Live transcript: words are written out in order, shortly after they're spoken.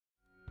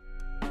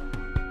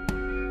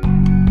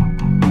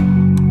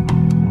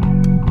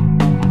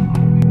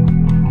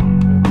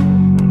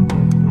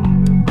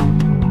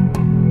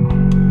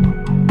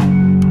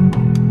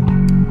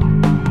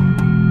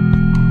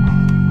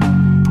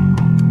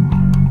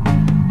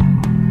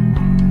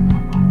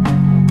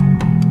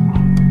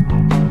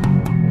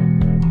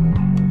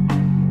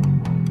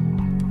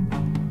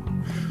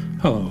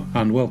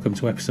and welcome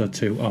to episode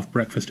 2 of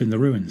Breakfast in the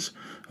Ruins,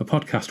 a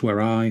podcast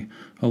where I,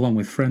 along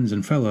with friends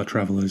and fellow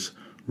travellers,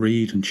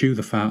 read and chew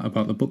the fat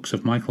about the books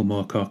of Michael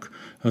Moorcock,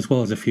 as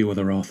well as a few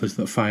other authors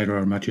that fired our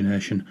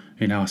imagination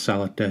in our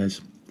salad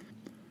days.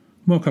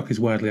 Moorcock is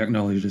widely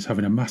acknowledged as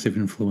having a massive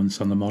influence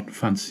on the modern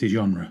fantasy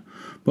genre,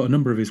 but a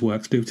number of his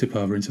works do tip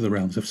over into the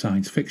realms of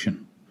science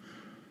fiction.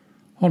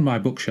 On my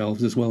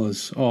bookshelves, as well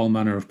as all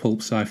manner of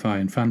pulp sci-fi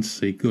and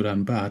fantasy, good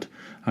and bad,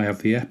 I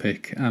have the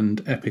epic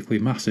and epically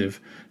massive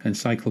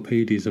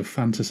encyclopedias of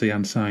fantasy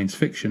and science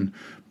fiction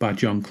by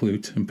John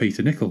Clute and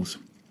Peter Nichols.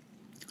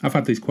 I've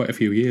had these quite a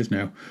few years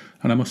now,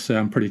 and I must say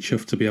I'm pretty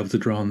chuffed to be able to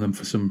draw on them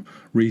for some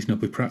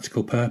reasonably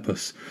practical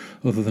purpose,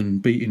 other than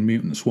beating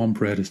mutant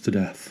swamp raiders to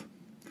death.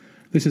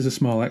 This is a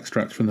small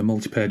extract from the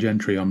multi-page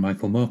entry on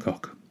Michael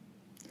Moorcock.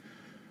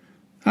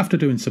 After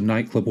doing some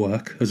nightclub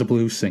work as a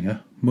blues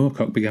singer,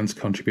 Moorcock began to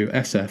contribute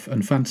SF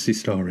and fantasy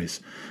stories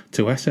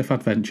to SF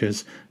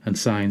Adventures and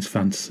Science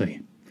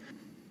Fantasy.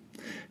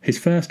 His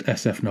first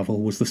SF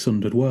novel was The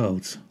Sundered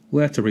Worlds,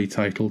 later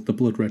retitled The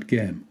Blood Red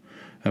Game,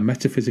 a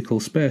metaphysical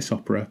space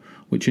opera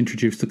which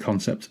introduced the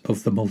concept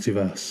of the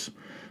multiverse,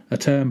 a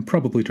term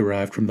probably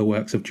derived from the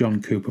works of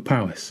John Cooper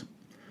Powys.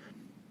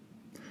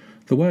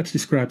 The word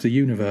describes a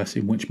universe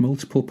in which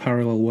multiple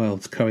parallel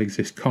worlds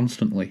coexist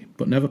constantly,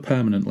 but never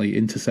permanently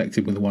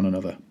intersecting with one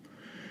another.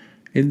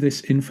 In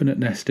this infinite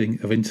nesting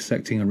of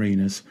intersecting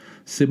arenas,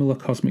 similar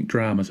cosmic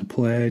dramas are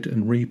played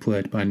and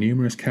replayed by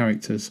numerous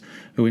characters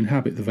who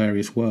inhabit the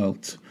various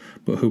worlds,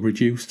 but who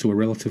reduce to a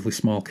relatively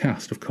small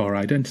cast of core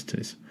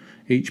identities,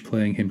 each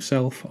playing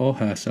himself or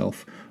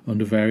herself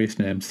under various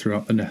names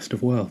throughout the nest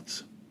of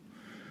worlds.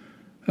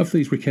 Of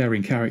these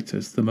recurring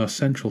characters, the most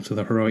central to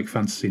the heroic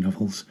fantasy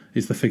novels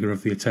is the figure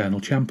of the Eternal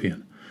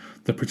Champion,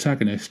 the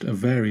protagonist of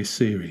various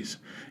series,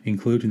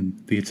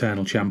 including the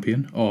Eternal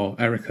Champion, or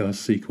Eriko's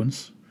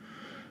sequence,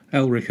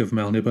 Elric of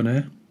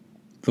Melniboné,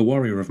 the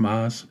Warrior of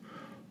Mars,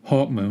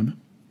 Hawkmoon,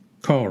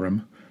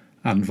 Coram,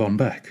 and Von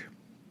Beck.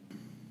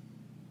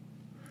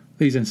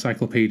 These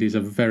encyclopedias are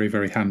very,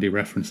 very handy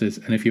references,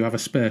 and if you have a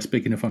space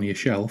big enough on your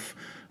shelf,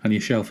 and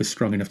your shelf is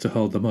strong enough to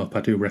hold them up, I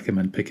do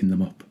recommend picking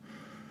them up.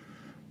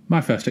 My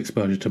first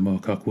exposure to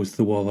Moorcock was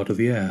The Warlord of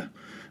the Air,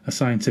 a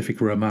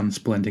scientific romance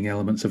blending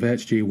elements of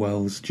H.G.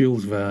 Wells,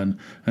 Jules Verne,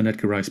 and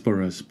Edgar Rice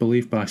Burroughs,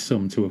 believed by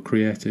some to have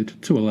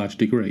created, to a large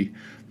degree,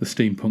 the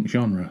steampunk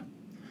genre.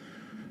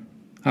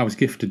 I was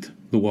gifted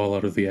The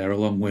Warlord of the Air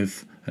along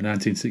with a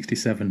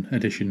 1967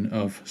 edition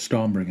of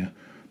Stormbringer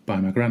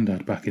by my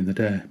granddad back in the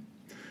day.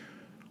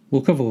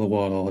 We'll cover The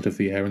Warlord of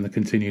the Air and the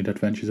continued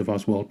adventures of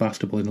Oswald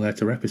Bastable in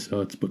later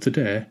episodes, but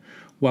today,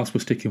 whilst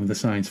we're sticking with the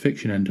science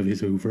fiction end of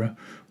his oeuvre,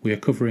 we are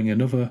covering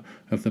another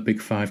of the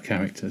big five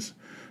characters,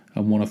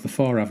 and one of the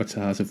four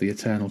avatars of the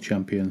Eternal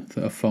Champion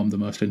that have formed the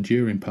most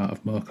enduring part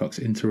of Moorcock's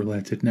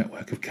interrelated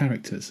network of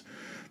characters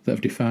that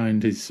have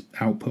defined his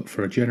output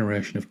for a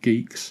generation of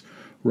geeks,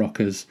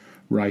 rockers,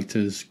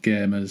 writers,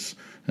 gamers,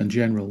 and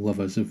general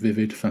lovers of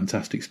vivid,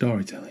 fantastic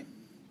storytelling.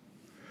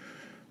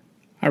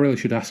 I really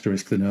should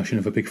asterisk the notion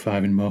of a big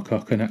five in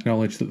Moorcock and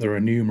acknowledge that there are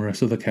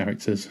numerous other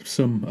characters,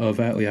 some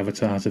overtly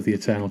avatars of the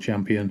Eternal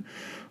Champion,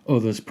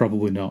 others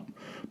probably not.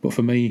 But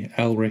for me,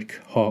 Elric,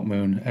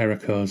 Hawkmoon,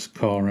 Eriko's,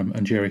 Coram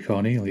and Jerry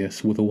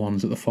Cornelius were the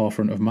ones at the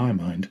forefront of my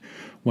mind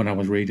when I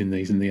was reading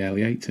these in the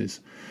early 80s.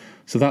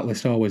 So that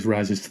list always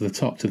rises to the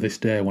top to this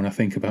day when I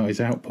think about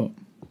his output.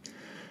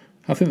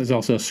 I think there's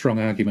also a strong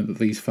argument that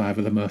these five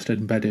are the most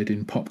embedded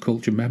in pop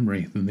culture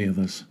memory than the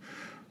others.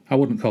 I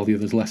wouldn't call the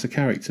others lesser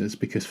characters,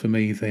 because for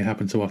me they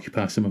happen to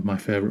occupy some of my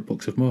favourite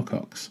books of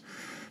Moorcock's.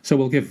 So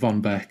we'll give Von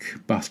Beck,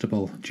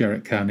 Bastable,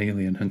 Jarrett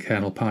Carnelian and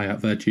Colonel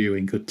Pyatt their due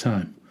in good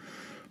time.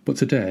 But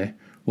today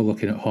we're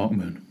looking at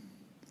Hawkmoon.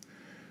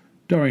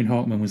 Doreen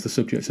Hawkmoon was the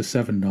subject of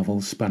 7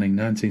 novels spanning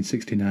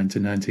 1969 to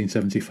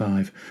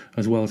 1975,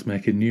 as well as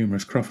making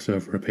numerous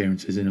crossover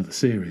appearances in other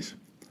series.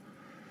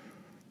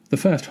 The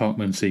first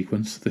Hawkmoon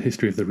sequence, The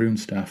History of the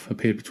Runestaff,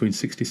 appeared between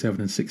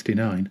 67 and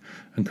 69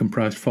 and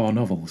comprised 4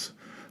 novels,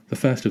 the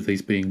first of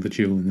these being The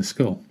Jewel in the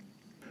Skull.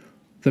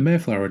 The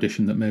Mayflower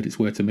edition that made its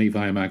way to me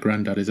via my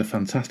granddad is a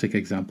fantastic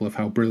example of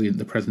how brilliant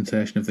the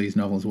presentation of these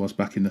novels was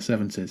back in the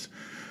 70s,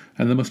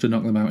 and they must have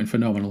knocked them out in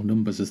phenomenal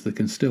numbers, as they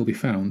can still be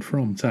found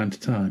from time to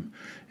time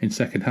in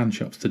second-hand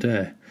shops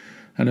today,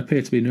 and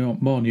appear to be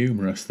more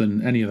numerous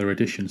than any other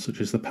editions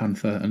such as the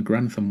Panther and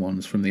Grantham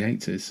ones from the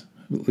 80s,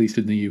 at least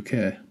in the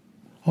UK.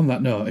 On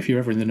that note, if you're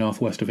ever in the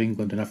northwest of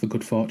England and have the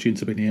good fortune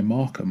to be near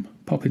Morecambe,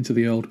 pop into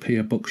the Old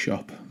Pier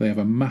bookshop. They have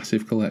a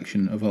massive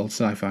collection of old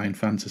sci-fi and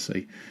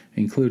fantasy,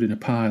 including a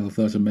pile of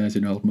those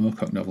amazing old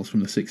Moorcock novels from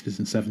the 60s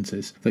and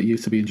 70s that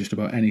used to be in just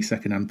about any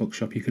second-hand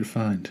bookshop you could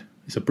find.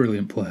 It's a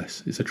brilliant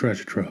place. It's a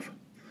treasure trove.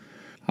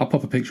 I'll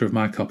pop a picture of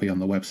my copy on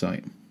the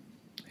website.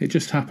 It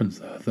just happens,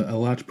 though, that a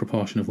large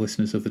proportion of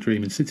listeners of the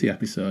Dreaming City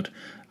episode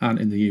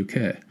aren't in the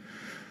UK.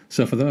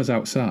 So for those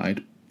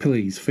outside,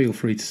 please feel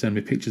free to send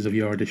me pictures of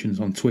your editions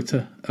on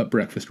Twitter at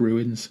Breakfast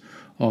Ruins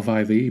or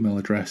via the email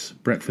address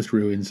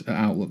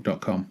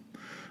breakfastruins@outlook.com.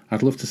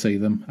 I'd love to see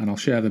them, and I'll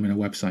share them in a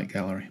website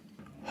gallery.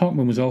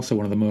 Hawkman was also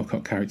one of the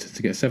Moorcock characters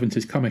to get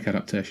 70s comic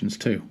adaptations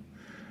too.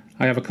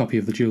 I have a copy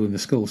of The Jewel in the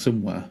Skull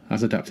somewhere,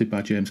 as adapted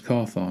by James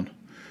Cawthorne.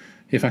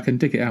 If I can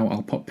dig it out,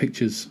 I'll pop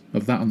pictures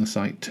of that on the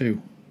site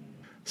too.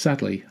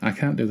 Sadly, I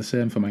can't do the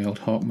same for my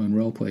old Hawkman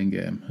role-playing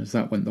game, as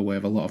that went the way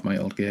of a lot of my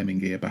old gaming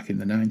gear back in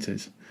the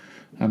 90s.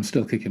 I'm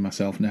still kicking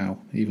myself now,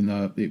 even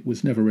though it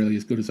was never really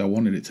as good as I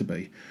wanted it to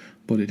be,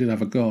 but it did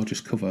have a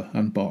gorgeous cover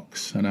and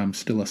box, and I'm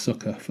still a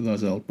sucker for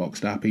those old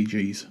boxed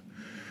RPGs.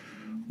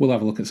 We'll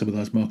have a look at some of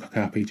those Moorcock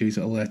RPGs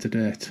at a later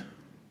date.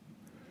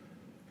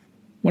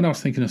 When I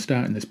was thinking of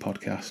starting this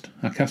podcast,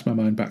 I cast my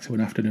mind back to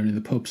an afternoon in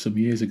the pub some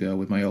years ago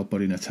with my old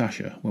buddy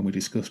Natasha when we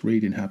discussed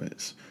reading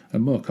habits,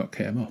 and Moorcock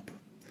came up.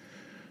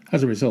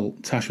 As a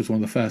result, Tash was one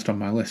of the first on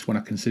my list when I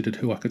considered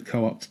who I could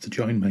co-opt to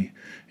join me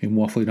in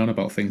waffling on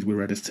about things we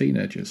read as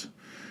teenagers,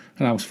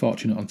 and I was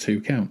fortunate on 2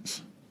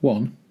 counts.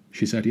 1,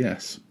 she said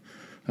yes,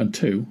 and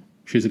 2,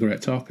 she's a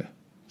great talker.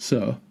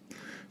 So,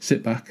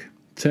 sit back,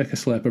 take a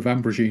slurp of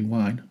Ambrosine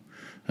wine,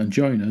 and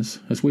join us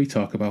as we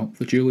talk about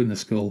The Jewel in the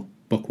Skull,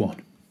 Book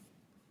 1.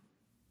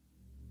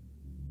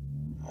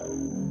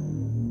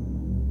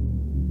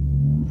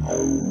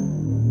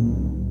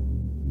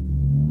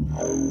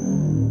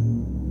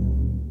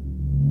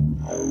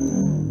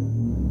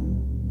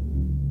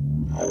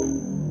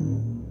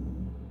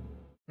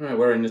 Right,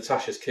 we're in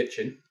Natasha's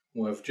kitchen.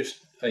 We've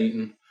just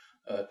eaten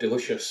a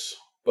delicious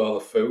bowl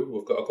of food.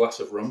 We've got a glass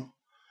of rum,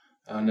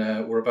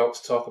 and we're about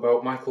to talk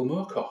about Michael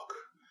Moorcock.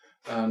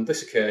 And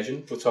this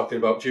occasion, we're talking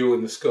about Jewel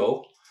in the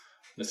Skull.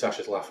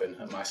 Natasha's laughing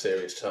at my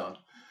serious tone,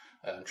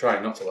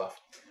 trying not to laugh.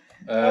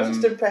 I was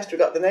just impressed we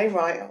got the name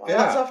right. Yeah.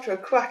 That's off to a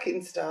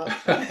cracking start.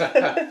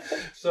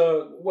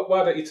 So,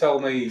 why don't you tell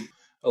me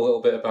a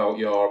little bit about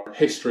your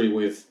history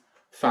with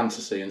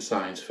fantasy and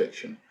science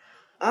fiction?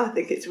 I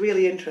think it's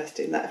really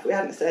interesting that if we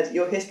hadn't said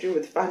your history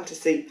with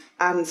fantasy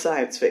and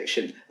science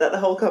fiction, that the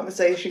whole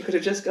conversation could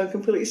have just gone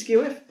completely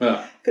skew.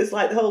 Because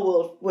like the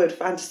whole word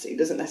fantasy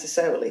doesn't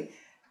necessarily,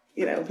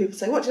 you know, people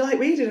say, what do you like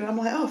reading? And I'm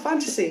like, oh,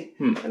 fantasy.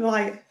 And they're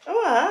like,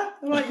 oh,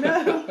 I'm like,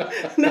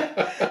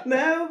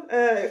 no.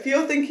 If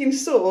you're thinking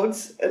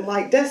swords and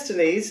like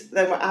destinies,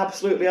 then we're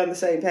absolutely on the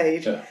same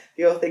page. Yeah. If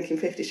you're thinking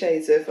 50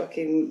 Shades of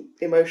fucking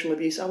emotional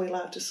abuse, are we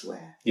allowed to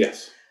swear?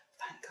 Yes.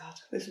 God,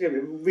 this is going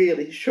to be a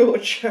really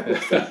short show,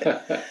 isn't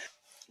it?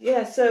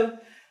 Yeah, so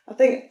I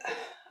think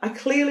I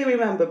clearly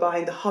remember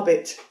buying The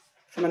Hobbit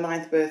for my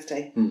 9th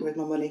birthday with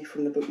my money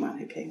from the bookman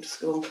who came to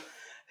school,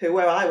 who,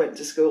 where I went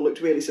to school,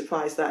 looked really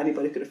surprised that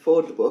anybody could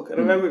afford the book. And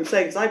I remember him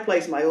saying, because I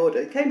placed my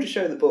order, he came to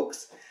show the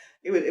books.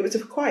 It was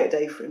a quiet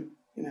day for him,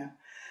 you know.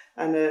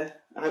 And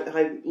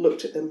I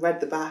looked at them,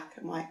 read the back.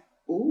 I'm like,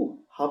 ooh,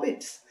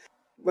 Hobbits.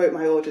 Wrote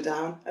my order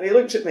down. And he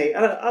looked at me.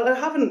 And I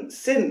haven't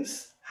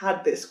since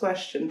had this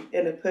question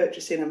in a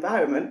purchasing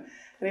environment,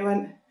 and he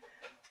went,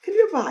 can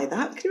you buy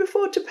that? Can you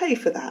afford to pay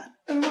for that?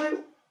 And I'm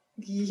like,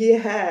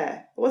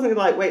 yeah. I wasn't going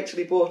to like wait till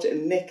he bought it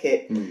and nick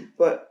it,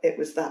 but it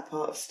was that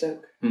part of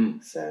Stoke.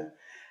 So,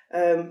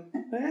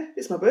 yeah,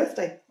 it's my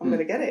birthday. I'm going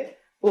to get it.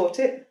 Bought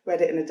it,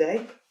 read it in a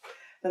day.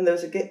 Then there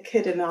was a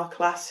kid in our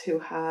class who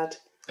had...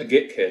 A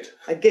git kid?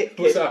 A git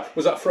kid.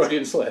 Was that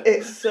Freudian slip?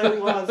 It so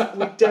was.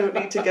 We don't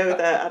need to go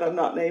there, and I'm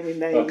not naming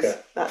names. Okay.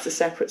 That's a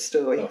separate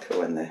story for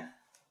when they're...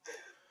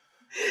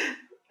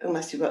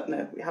 Unless you've got...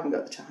 No, we haven't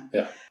got the time.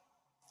 Yeah.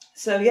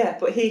 So, yeah,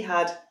 but he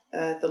had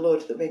The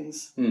Lord of the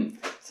Rings.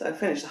 So I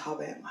finished The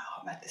Hobbit. I'm like,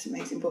 oh, I read this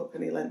amazing book,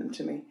 and he lent them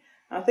to me.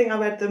 And I think I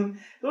read them...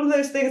 One of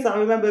those things that I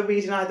remember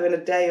reading either in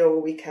a day or a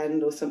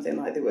weekend or something,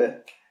 like they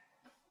were,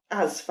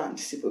 as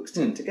fantasy books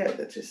tend to go,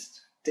 that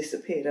just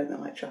disappeared, don't they,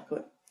 like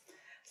chocolate.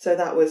 So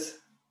that was,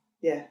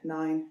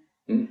 9.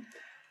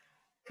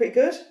 Pretty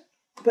good.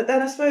 But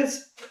then I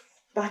suppose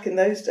back in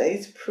those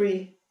days,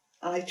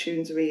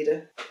 pre-iTunes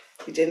reader,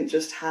 you didn't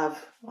just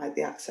have like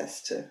the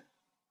access to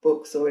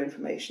books or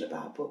information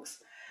about books.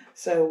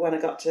 So when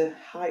I got to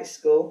high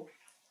school,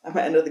 I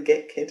met another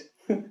git kid,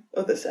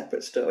 other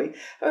separate story.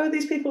 Oh,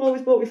 these people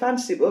always bought me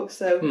fantasy books,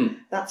 so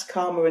that's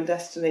karma and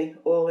destiny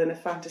all in a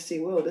fantasy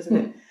world, isn't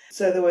it?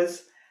 So there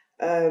was,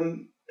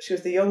 she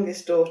was the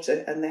youngest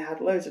daughter, and they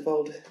had loads of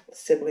older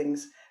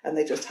siblings, and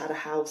they just had a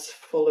house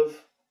full of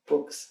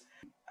books.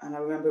 And I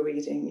remember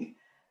reading,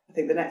 I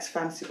think the next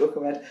fantasy book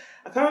I read,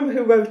 I can't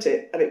remember who wrote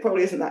it, and it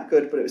probably isn't that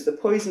good, but it was The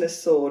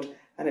Poisonous Sword,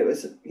 and it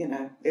was,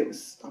 it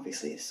was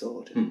obviously a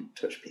sword, and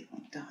touched people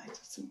and died.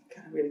 Some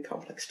kind of really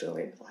complex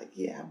story. Like,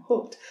 yeah, I'm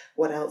hooked.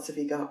 What else have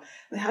you got?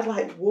 And they had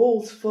like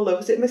walls full of,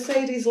 was it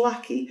Mercedes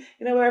Lackey?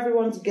 Where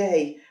everyone's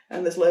gay,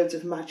 and there's loads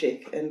of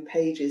magic and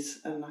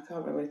pages, and I can't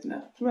remember anything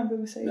else. Do you remember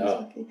Mercedes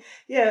Lackey?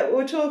 Yeah,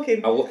 we're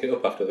talking... I'll look it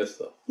up after this,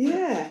 though.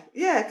 Yeah,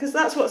 because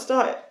that's what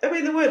started... I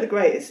mean, they weren't the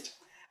greatest.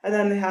 And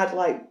then they had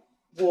like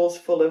walls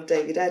full of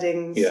David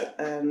Eddings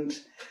and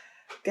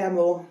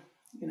Gemmell,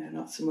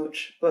 not so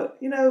much. But,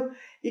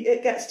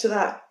 it gets to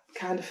that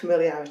kind of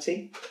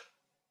familiarity.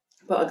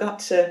 But I got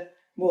to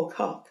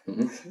Moorcock.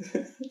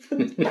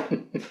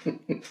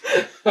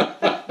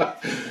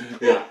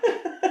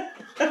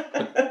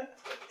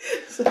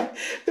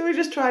 Can we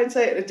just try and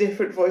say it in a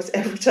different voice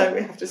every time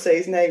we have to say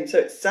his name so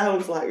it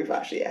sounds like we've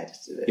actually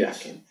edited it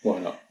Yes, back in? why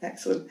not?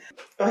 Excellent.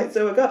 Right,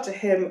 so I got to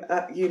him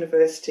at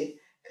university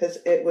because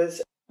it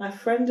was my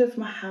friend of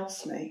my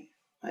housemate,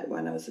 like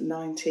when I was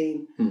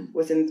 19,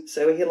 was in,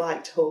 so he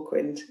liked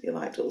Hawkwind, he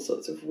liked all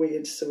sorts of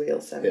weird, surreal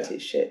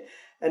 70s shit,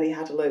 and he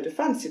had a load of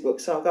fantasy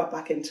books, so I got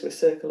back into a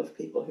circle of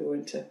people who were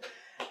into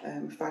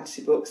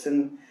fantasy books,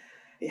 and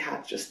he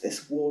had just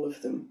this wall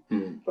of them.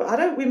 But I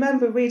don't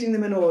remember reading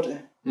them in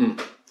order.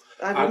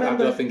 I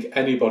don't think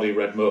anybody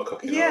read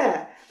Moorcock in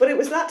order. But it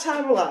was that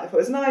time of life. I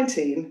was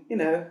 19, you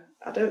know.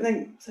 I don't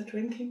think, was I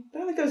drinking? I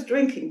don't think I was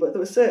drinking, but there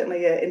was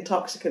certainly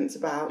intoxicants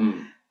about.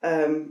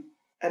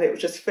 And it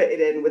was just fitted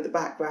in with the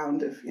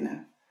background of, you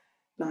know,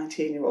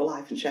 19-year-old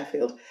life in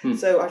Sheffield.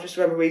 So I just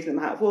remember reading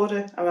them out of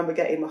order. I remember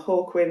getting my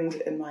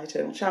Hawkwind and my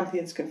Eternal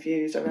Champions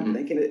confused. I remember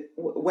thinking,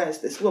 where's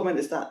this woman?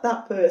 Is that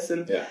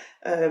person?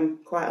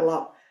 Quite a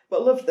lot.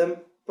 But loved them.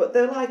 But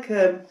they're like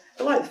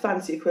the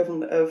fancy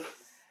equivalent of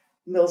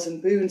Mills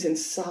and Boons in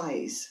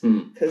size,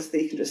 because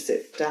you can just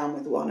sit down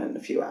with one and in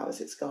a few hours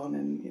it's gone,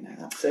 and you know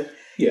that's a...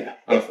 Yeah,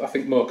 I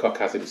think Moorcock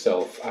has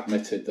himself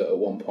admitted that at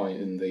one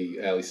point in the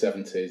early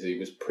 70s he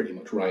was pretty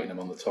much writing them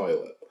on the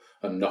toilet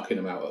and knocking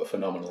them out at a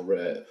phenomenal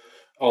rate,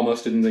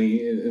 almost in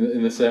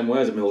the same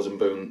way as a Mills and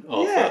Boon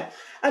author. Yeah,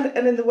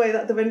 and in the way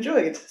that they're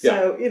enjoyed.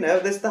 So, you know,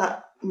 there's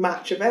that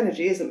match of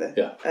energy, isn't there?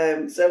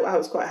 Yeah. So I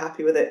was quite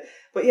happy with it.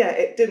 But yeah,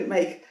 it didn't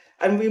make...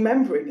 And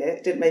remembering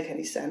it didn't make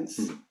any sense.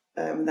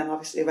 And then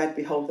obviously I read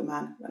Behold the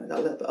Man when I got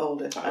a little bit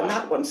older. And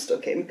that one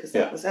stuck in because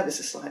that was ever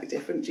so slightly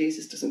different.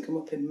 Jesus doesn't come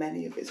up in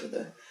many of his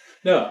other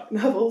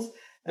novels.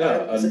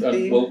 No,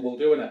 and we'll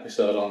do an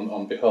episode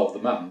on Behold the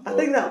Man. I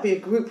think that'll be a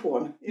group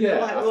one.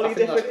 I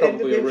think that's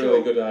probably a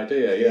really good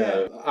idea,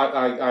 yeah.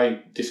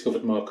 I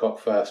discovered Moorcock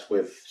first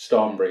with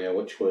Stormbringer,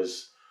 which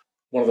was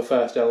one of the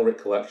first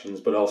Elric collections,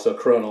 but also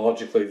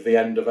chronologically the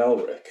end of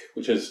Elric,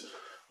 which is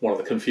one of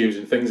the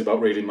confusing things about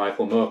reading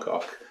Michael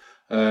Moorcock.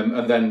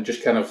 And then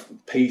just kind of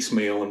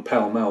piecemeal and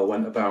pell-mell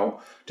went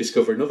about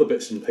discovering other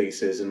bits and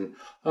pieces, and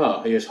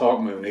here's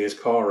Hawkmoon, here's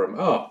Coram,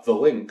 the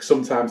link,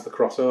 sometimes the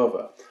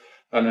crossover.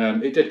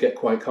 And it did get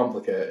quite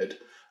complicated.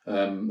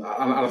 And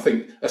I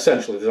think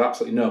essentially there's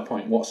absolutely no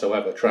point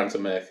whatsoever trying to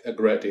make a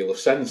great deal of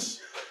sense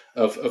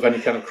of any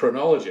kind of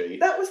chronology.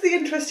 That was the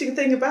interesting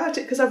thing about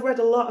it, because I've read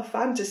a lot of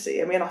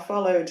fantasy. I mean, I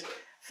followed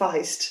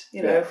Feist,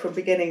 you know, from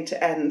beginning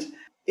to end.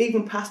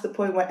 Even past the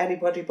point where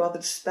anybody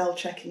bothered spell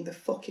checking the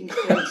fucking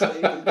print that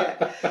you can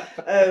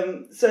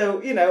get. So,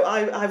 you know,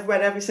 I've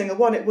read every single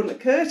one. It wouldn't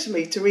occur to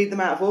me to read them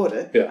out of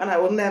order. And I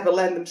will never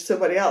lend them to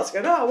somebody else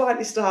going, why don't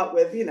you start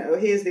with, you know,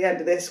 here's the end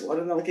of this one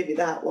and I'll give you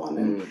that one.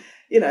 And,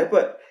 you know,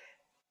 but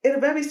in a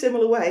very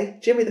similar way,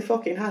 Jimmy the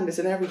fucking Hand is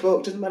in every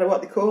book, doesn't matter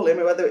what they call him,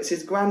 or whether it's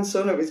his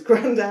grandson or his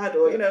granddad,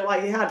 or, you know,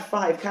 like he had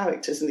 5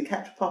 characters and they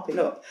kept popping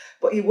up,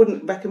 but he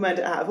wouldn't recommend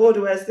it out of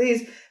order, whereas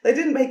these, they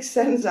didn't make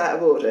sense out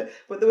of order,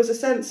 but there was a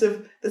sense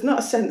of, there's not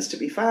a sense to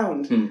be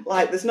found.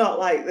 Like, there's not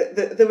like,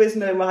 there is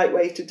no right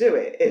way to do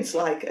it. It's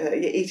like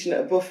you're eating at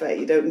a buffet,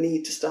 you don't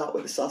need to start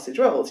with the sausage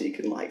rolls, you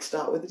can like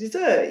start with the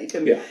dessert, you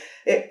can,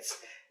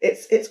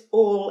 it's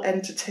all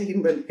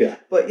entertainment.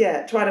 But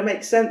yeah, trying to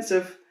make sense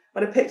of,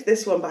 when I picked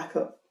this one back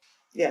up,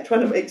 trying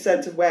to make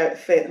sense of where it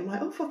fit. I'm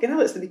like, oh, fucking hell,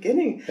 it's the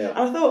beginning. And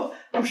I thought,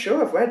 I'm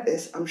sure I've read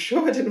this. I'm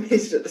sure I didn't read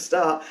it at the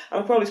start.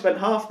 And I probably spent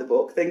half the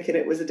book thinking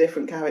it was a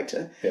different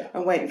character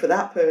and waiting for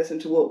that person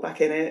to walk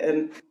back in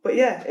it. But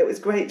yeah, it was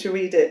great to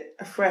read it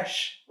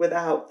afresh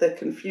without the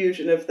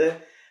confusion of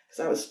because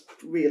I was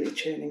really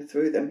churning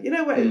through them. You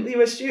know, when you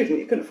were a student,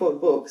 you couldn't afford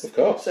books. Of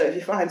course. So if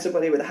you find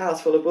somebody with a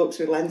house full of books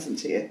who lends them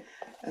to you,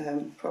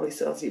 probably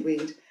sells you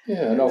weed.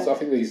 Yeah, and also I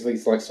think these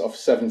like sort of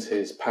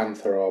 70s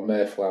Panther or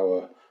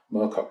Mayflower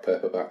Moorcock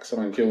paperbacks,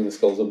 I mean, Julian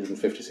Skull's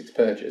 156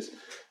 pages.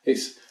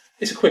 It's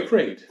a quick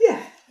read.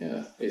 Yeah.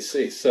 It's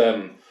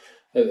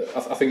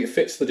I think it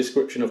fits the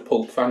description of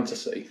pulp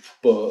fantasy,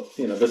 but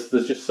you know,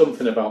 there's just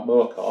something about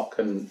Moorcock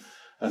and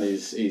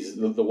his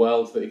the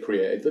world that he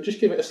created that just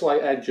give it a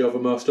slight edge over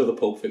most other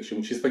pulp fiction,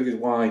 which I think is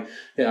why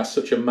it has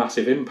such a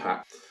massive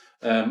impact.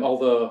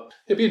 Although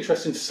it'd be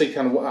interesting to see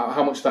kind of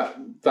how much that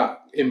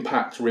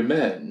impact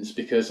remains,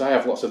 because I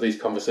have lots of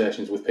these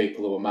conversations with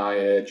people who are my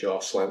age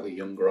or slightly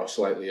younger or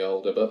slightly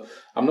older, but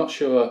I'm not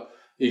sure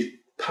he's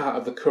part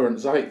of the current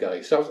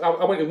zeitgeist. So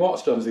I went in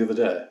Waterstones the other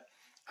day,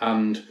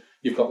 and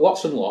you've got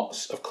lots and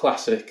lots of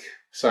classic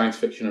science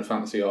fiction and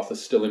fantasy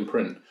authors still in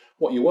print.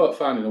 What you won't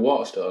find in the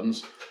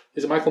Waterstones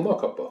is a Michael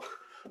Moorcock book,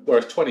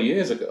 whereas 20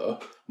 years ago,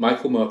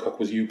 Michael Moorcock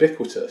was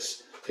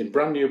ubiquitous. In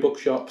brand new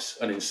bookshops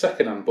and in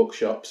second-hand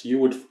bookshops, you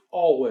would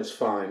always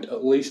find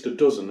at least a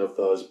dozen of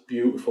those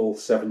beautiful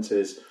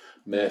 70s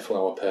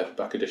Mayflower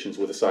paperback editions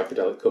with the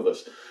psychedelic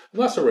covers.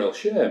 And that's a real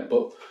shame,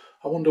 but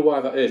I wonder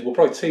why that is. We'll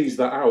probably tease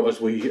that out as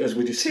we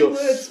discuss. 2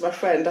 words, my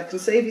friend, I can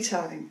save you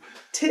time.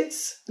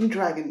 Tits and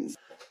dragons.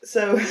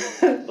 So,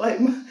 like,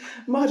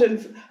 modern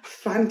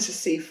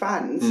fantasy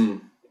fans,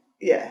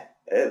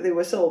 they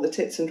were sold the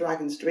tits and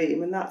dragons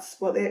dream, and that's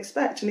what they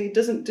expect. And he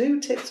doesn't do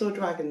tits or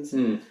dragons.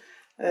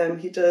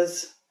 He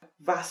does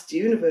vast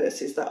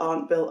universes that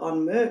aren't built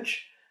on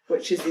merch,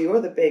 which is the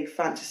other big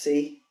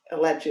fantasy,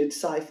 alleged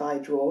sci-fi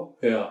draw.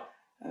 Yeah.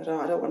 I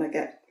don't want to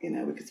get,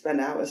 we could spend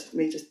hours of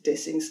me just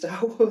dissing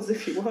Star Wars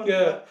if you want.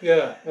 Yeah.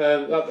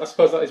 I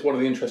suppose that is one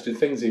of the interesting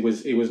things. He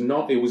was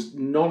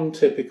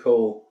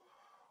non-typical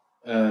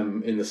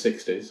in the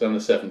 60s and the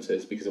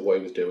 70s because of what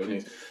he was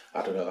doing.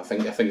 I don't know. I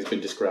think it's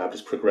been described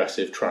as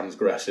progressive,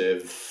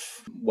 transgressive,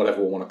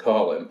 whatever we want to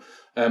call him.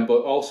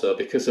 But also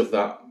because of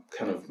that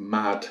kind of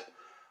mad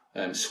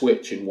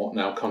switch in what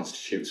now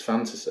constitutes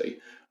fantasy,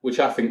 which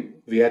I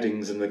think the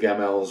Eddings and the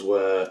Gemmels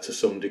were to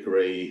some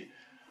degree,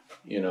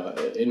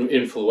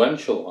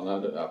 influential on.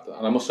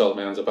 And I must hold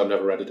my hands up, I've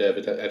never read a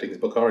David Eddings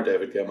book or a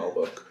David Gemmell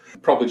book.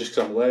 Probably just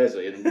because I'm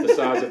lazy and the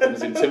size of them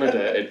is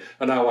intimidating,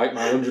 and I like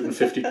my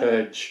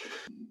 150-page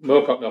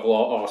Moorcock novel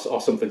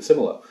or something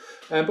similar.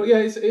 But yeah,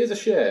 it is a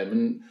shame.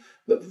 And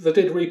they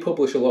did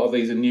republish a lot of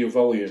these in new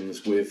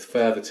volumes with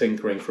further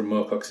tinkering from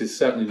Moorcock, because he's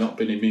certainly not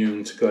been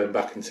immune to going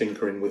back and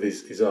tinkering with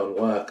his own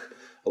work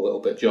a little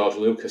bit, George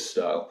Lucas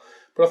style.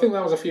 But I think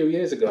that was a few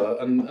years ago,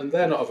 and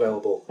they're not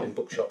available in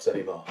bookshops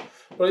anymore.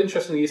 But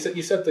interestingly, you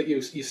said that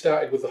you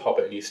started with The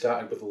Hobbit and you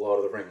started with The Lord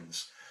of the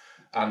Rings,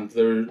 and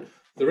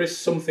there is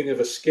something of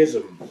a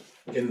schism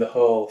in the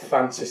whole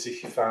fantasy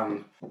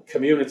fan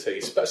community,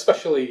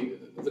 especially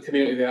the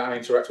community that I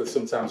interact with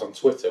sometimes on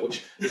Twitter,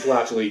 which is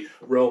largely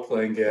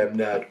role-playing game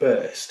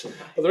nerd-based.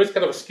 But there is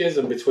kind of a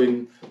schism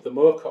between the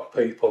Moorcock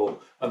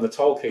people and the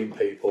Tolkien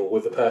people,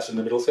 with the person in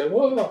the middle saying,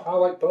 "Whoa, I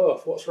like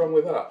both, what's wrong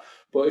with that?"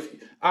 But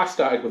I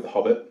started with The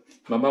Hobbit.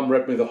 My mum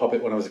read me The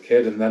Hobbit when I was a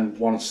kid, and then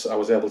once I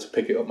was able to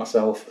pick it up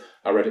myself,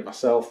 I read it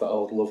myself, that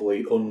old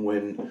lovely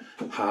Unwin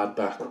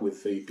hardback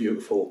with the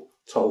beautiful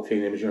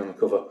Tolkien imagery on the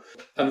cover.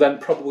 And then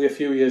probably a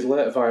few years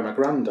later, via my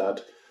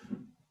granddad,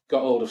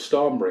 got hold of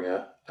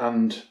Stormbringer,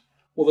 and,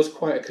 well, there's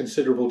quite a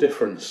considerable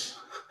difference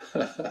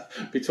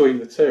between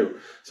the two.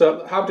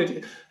 So how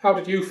did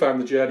you find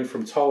the journey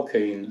from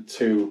Tolkien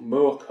to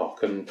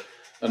Moorcock, and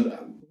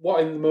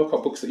what in the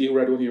Moorcock books that you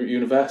read when you were at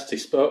university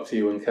spoke to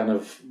you and kind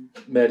of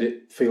made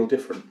it feel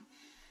different?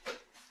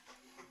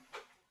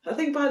 I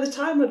think by the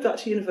time I'd got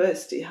to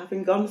university,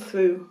 having gone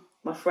through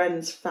my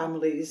friend's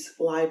family's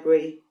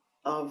library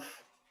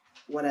of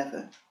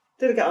whatever,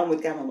 didn't get on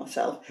with Gemmell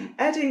myself.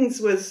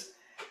 Eddings was,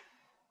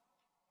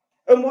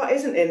 and what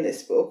isn't in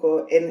this book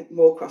or in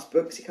Moorcroft's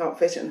book, because you can't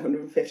fit it in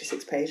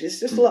 156 pages,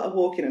 just a lot of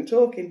walking and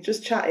talking,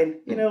 just chatting,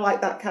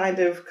 like that kind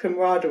of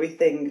camaraderie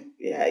thing.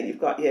 Yeah, you've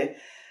got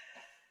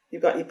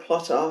your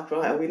plot arc,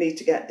 right? Oh, we need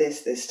to get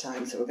this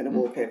time, so we're going to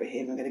walk over here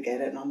and we're going to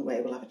get it, and on the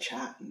way we'll have a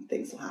chat and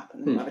things will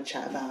happen, and we'll have a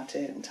chat about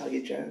it and tell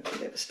you a joke and a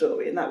bit of a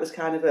story. And that was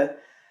kind of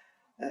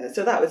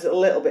so that was a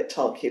little bit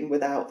Tolkien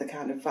without the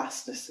kind of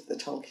vastness of the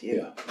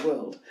Tolkien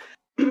world.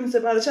 So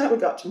by the time we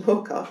got to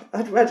Moorcock,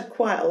 I'd read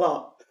quite a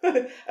lot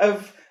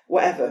of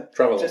whatever.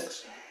 Travel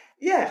logs.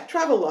 Yeah,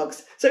 travel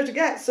logs. So to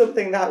get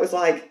something that was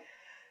like,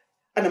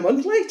 and a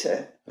month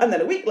later, and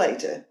then a week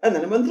later, and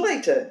then a month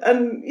later,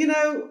 and,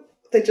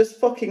 they just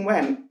fucking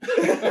went.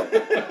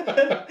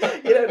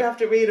 You don't have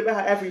to read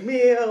about every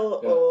meal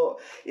or,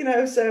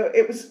 so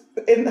it was,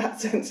 in that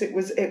sense, it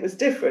was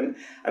different.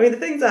 I mean, the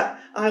things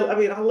that, I love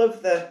who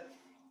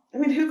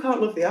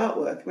can't love the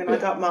artwork? I mean, I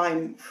got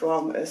mine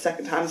from a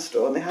second-hand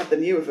store and they had the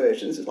newer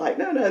versions. It's like,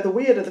 no, the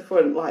weirder the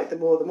front, like the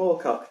more the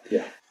Moorcock.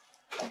 Yeah.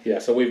 Yeah,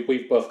 so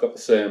we've both got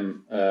the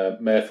same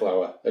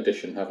Mayflower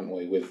edition, haven't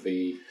we, with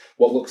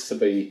what looks to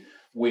be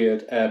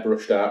weird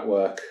airbrushed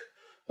artwork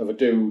of a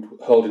dude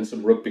holding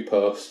some rugby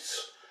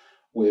posts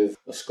with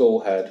a skull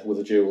head with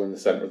a jewel in the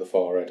centre of the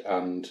forehead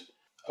and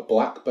a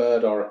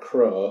blackbird or a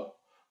crow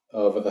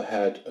over the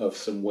head of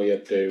some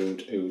weird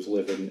dude who's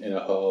living in a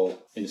hole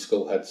in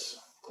Skullhead's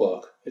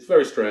cloak. It's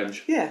very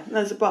strange. Yeah, and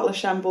there's a bottle of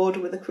Chambord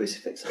with a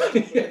crucifix on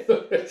it. Yeah,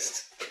 there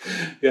is.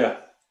 Yeah,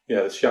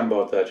 there's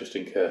Chambord there just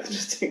in case.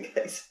 Just in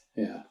case.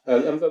 Yeah,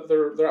 and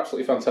they're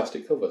absolutely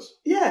fantastic covers.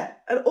 Yeah,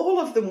 and all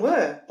of them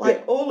were.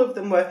 All of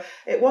them were.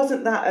 It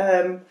wasn't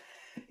that...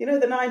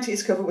 the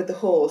 90s cover with the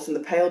horse and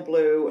the pale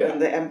blue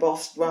and the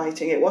embossed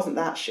writing, it wasn't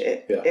that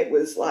shit. Yeah. It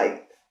was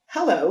like,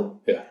 hello.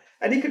 Yeah.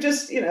 And you could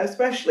just,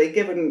 especially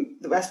given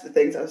the rest of the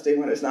things I was doing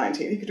when I was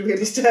 19, you could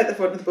really stare at the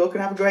front of the book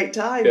and have a great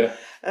time. Yeah.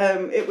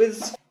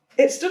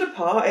 It stood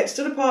apart. It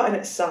stood apart in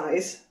its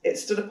size. It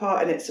stood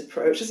apart in its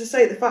approach. As I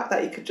say, the fact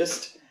that you could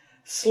just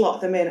slot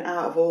them in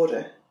out of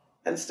order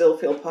and still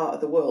feel part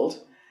of the world.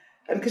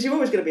 And because you're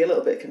always going to be a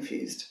little bit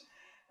confused.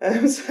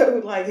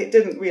 It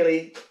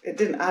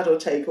didn't add or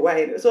take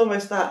away. And it was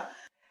almost that,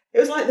 it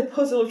was like the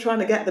puzzle of trying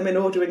to get them in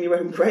order in your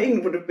own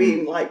brain would have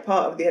been like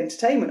part of the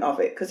entertainment of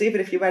it. Because even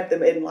if you read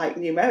them in like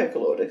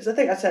numerical order, because I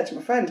think I said to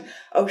my friend,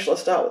 oh, shall I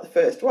start with the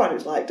first one? He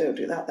was like, don't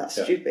do that,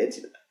 that's stupid.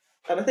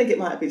 And I think it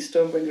might have been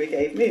Stormbringer he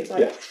gave me. It's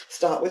like,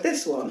 start with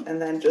this one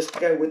and then just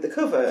go with the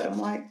cover. I'm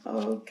like,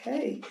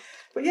 okay.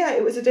 But yeah,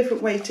 it was a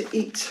different way to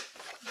eat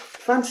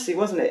fantasy,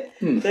 wasn't it?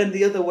 Than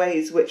the other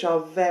ways, which are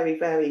very,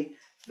 very,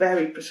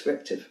 very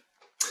prescriptive.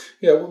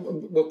 Yeah,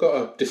 we've got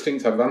a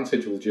distinct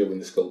advantage with Jewel in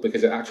the Skull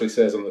because it actually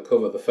says on the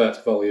cover the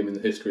first volume in the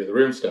history of the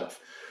Runestaff,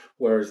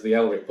 Whereas the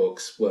Elric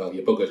books, well,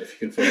 you're buggered if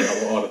you can figure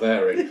out what order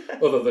they're in,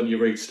 other than you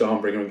read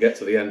Stormbringer and get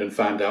to the end and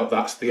find out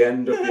that's the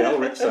end of the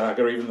Elric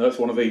saga, even though it's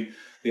one of the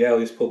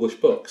earliest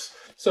published books.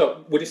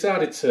 So we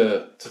decided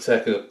to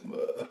take a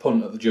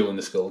punt at the Jewel in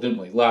the Skull, didn't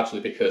we? Largely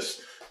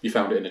because you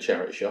found it in a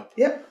charity shop.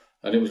 Yep.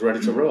 And it was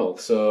ready to roll.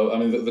 So, I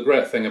mean, the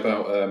great thing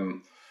about...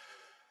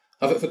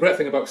 I think the great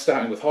thing about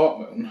starting with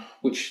Hawkmoon,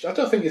 which I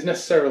don't think is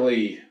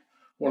necessarily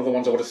one of the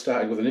ones I would have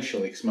started with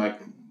initially, because my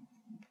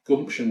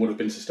gumption would have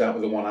been to start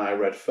with the one I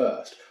read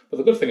first. But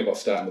the good thing about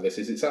starting with this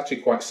is it's actually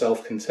quite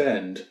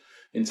self-contained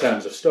in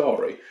terms of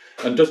story,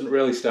 and doesn't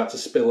really start to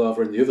spill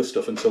over in the other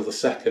stuff until the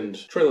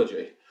second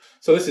trilogy.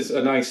 So this is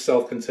a nice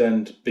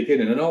self-contained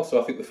beginning, and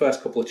also I think the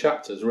first couple of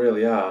chapters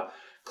really are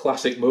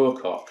classic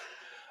Moorcock,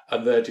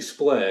 and they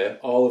display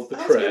all of the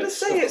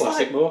traits of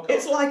classic Moorcock.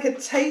 It's like a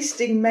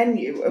tasting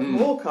menu of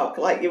Moorcock.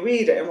 Like, you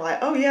read it and like,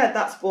 oh yeah,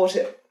 that's brought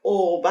it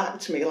all back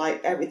to me,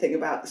 like everything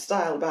about the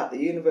style, about the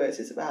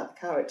universes, about the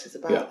characters,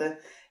 about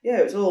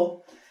it's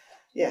all,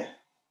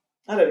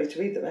 I don't need to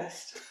read the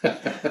rest.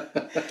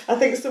 I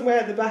think somewhere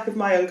at the back of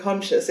my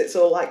unconscious, it's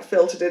all like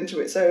filtered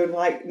into its own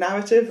like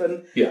narrative,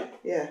 and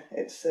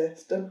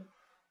it's done.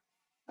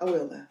 I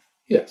will though.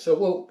 Yeah, so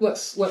well,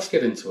 let's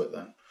get into it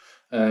then.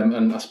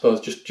 And I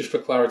suppose just for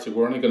clarity,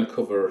 we're only going to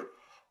cover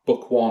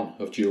book 1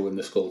 of Jewel in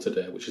the Skull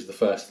today, which is the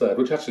first third,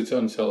 which actually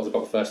turns out is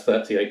about the first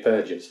 38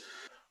 pages.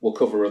 We'll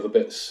cover other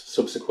bits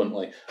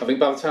subsequently. I think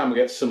by the time we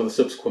get to some of the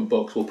subsequent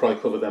books, we'll probably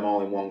cover them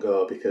all in one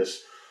go,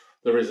 because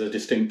there is a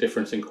distinct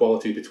difference in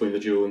quality between the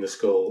Jewel in the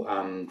Skull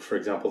and, for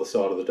example, the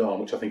Sword of the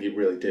Dawn, which I think he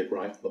really did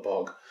right from the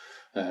bog.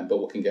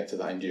 But we can get to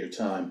that in due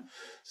time.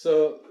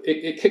 So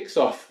it kicks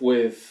off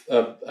with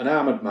an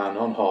armoured man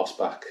on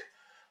horseback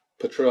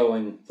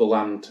patrolling the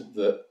land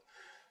that,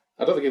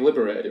 I don't think he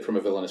liberated it from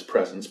a villainous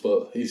presence,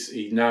 but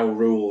he now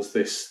rules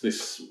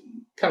this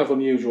kind of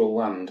unusual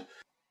land.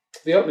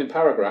 The opening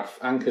paragraph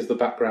anchors the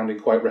background in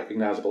quite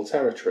recognisable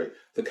territory,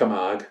 the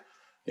Camargue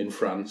in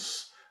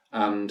France,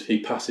 and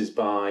he passes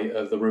by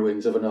the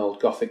ruins of an old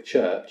Gothic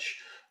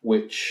church,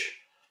 which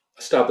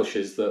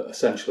establishes that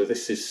essentially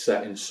this is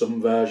set in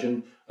some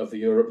version of the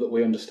Europe that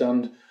we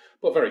understand.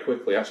 But very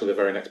quickly, actually the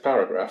very next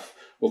paragraph,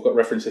 we've got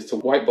references to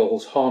white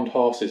bulls, horned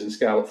horses and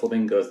scarlet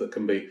flamingos that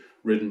can be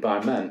ridden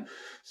by men.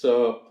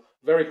 So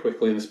very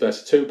quickly, in the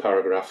space of 2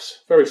 paragraphs,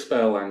 very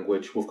spare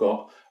language, we've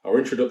got our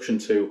introduction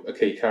to a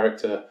key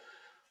character,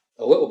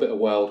 a little bit of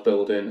world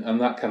building,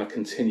 and that kind of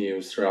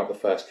continues throughout the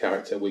first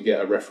character. We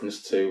get a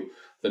reference to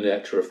the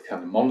nature of the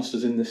kind of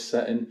monsters in this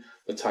setting,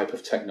 the type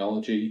of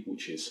technology,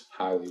 which is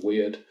highly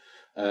weird,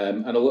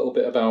 and a little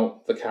bit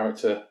about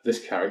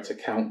this character,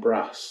 Count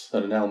Brass,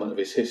 and an element of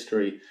his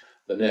history,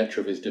 the nature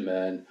of his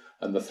domain,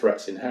 and the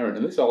threats inherent.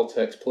 And this all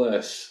takes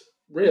place,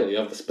 really,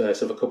 over the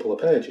space of a couple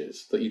of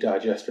pages that you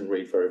digest and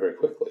read very, very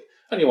quickly.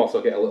 And you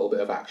also get a little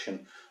bit of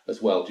action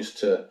as well, just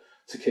to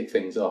kick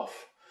things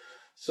off.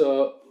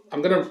 So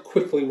I'm going to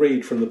quickly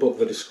read from the book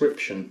the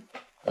description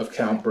of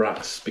Count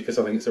Brass, because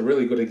I think it's a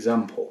really good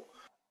example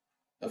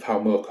of how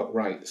Moorcock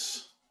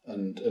writes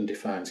and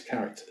defines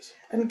characters.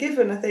 And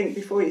given, I think,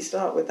 before you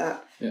start with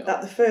that,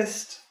 that the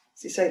first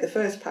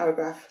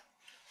paragraph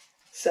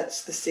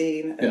sets the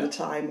scene and the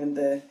time and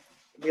the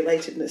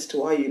relatedness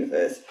to our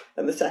universe,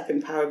 and the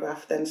second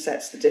paragraph then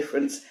sets the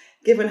difference.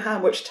 Given how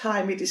much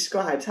time he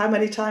describes, how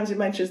many times he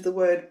mentions the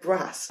word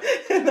brass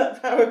in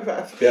that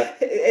paragraph,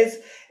 is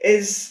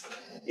it's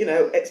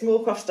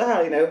Moorcroft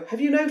style.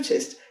 Have you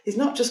noticed? He's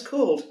not just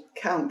called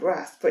Count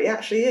Brass, but he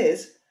actually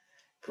is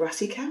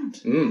Brassy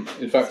Count.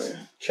 In fact,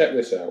 check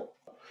this out.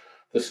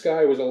 The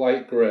sky was a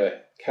light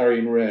grey,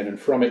 carrying rain, and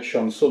from it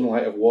shone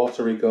sunlight of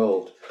watery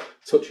gold,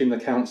 touching the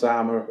Count's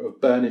armour of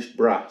burnished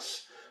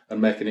brass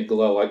and making it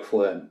glow like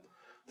flame.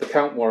 The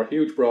Count wore a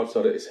huge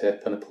broadsword at his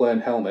hip, and a plain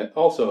helmet,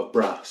 also of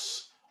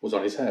brass, was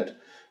on his head.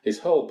 His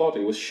whole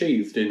body was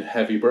sheathed in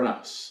heavy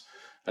brass,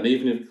 and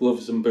even his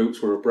gloves and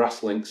boots were of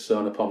brass links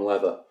sewn upon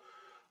leather.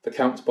 The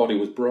Count's body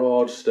was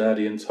broad,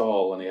 sturdy and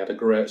tall, and he had a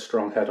great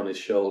strong head on his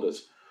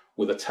shoulders,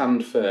 with a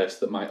tanned face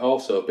that might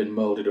also have been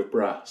moulded of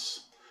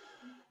brass.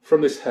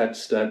 From this head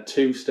stared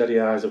 2 steady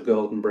eyes of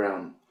golden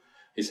brown.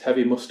 His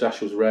heavy moustache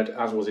was red,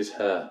 as was his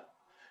hair.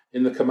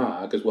 In the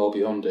Camargue, as well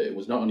beyond it, it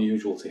was not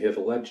unusual to hear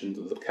the legend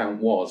that the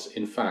Count was,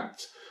 in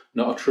fact,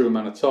 not a true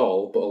man at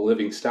all, but a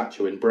living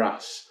statue in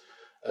brass,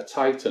 a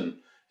titan,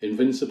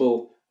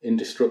 invincible,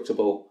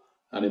 indestructible,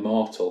 and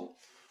immortal.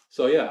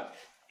 So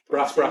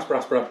brass.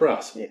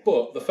 Yeah.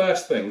 But the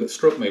first thing that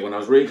struck me when I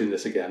was reading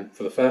this again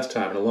for the first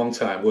time in a long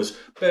time was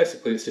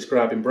basically it's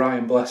describing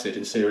Brian Blessed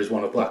in Series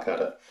 1 of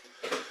Blackadder.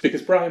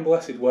 Because Brian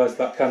Blessed wears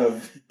that kind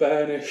of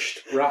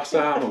burnished brass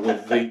armour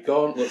with the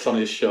gauntlets on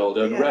his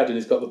shoulder and red, and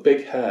he's got the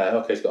big hair.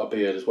 Okay, he's got a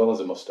beard as well as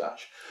a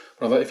moustache.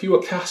 But I thought, if you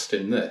were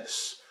casting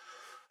this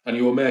and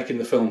you were making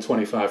the film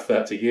 25,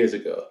 30 years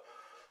ago,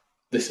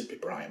 this would be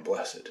Brian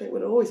Blessed. It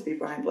would always be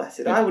Brian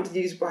Blessed. I would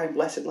use Brian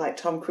Blessed like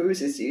Tom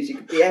Cruise is used. You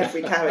could be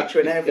every character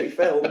in every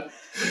film.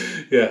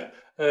 Yeah.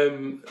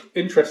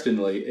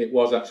 Interestingly, it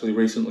was actually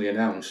recently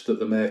announced that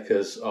the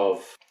makers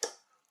of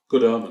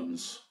Good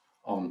Omens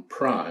on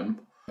Prime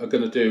are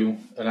going to do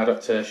an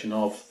adaptation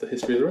of the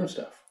History of the Room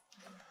stuff.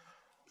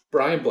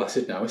 Brian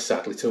Blessed now is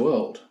sadly too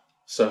old.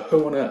 So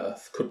who on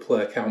earth could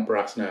play Count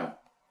Brass now?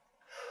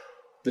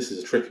 This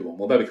is a tricky one.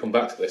 We'll maybe come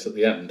back to this at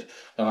the end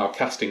on our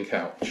casting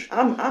couch.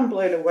 I'm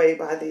blown away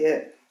by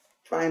the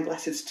Brian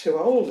Blessed's too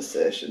old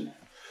assertion.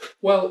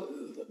 Well,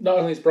 not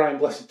only is Brian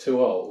Blessed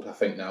too old, I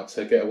think, now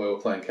to get away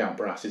with playing Count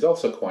Brass, he's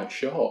also quite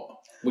short,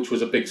 which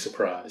was a big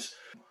surprise.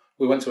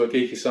 We went to a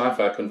geeky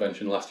sci-fi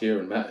convention last year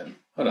and met him,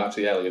 and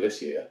actually earlier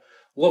this year.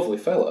 Lovely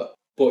fella,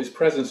 but his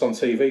presence on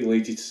TV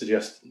leads you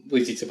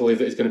to believe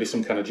that he's going to be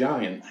some kind of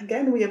giant.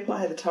 Again, we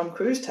apply the Tom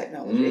Cruise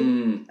technology.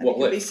 What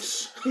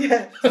lifts?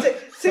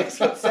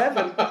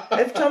 6'7".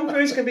 If Tom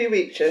Cruise can be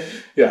Reacher,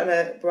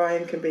 then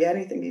Brian can be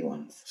anything he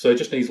wants. So he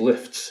just needs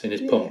lifts in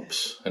his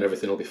pumps, and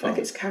everything will be fine.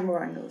 Like it's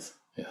camera angles.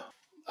 Yeah.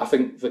 I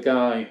think the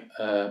guy...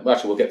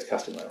 actually, we'll get to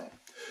casting later on.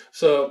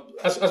 So,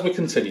 as we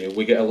continue,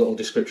 we get a little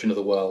description of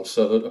the world.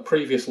 So, a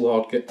previous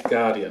Lord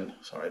Guardian...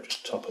 Sorry, I've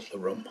just top up the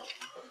room.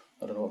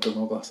 I don't know what to do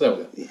with my glass. There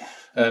we go.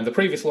 Yeah. The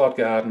previous Lord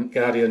Guardian,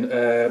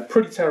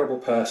 pretty terrible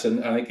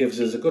person, and it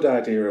gives us a good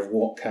idea of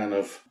what kind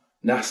of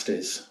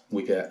nasties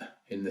we get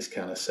in this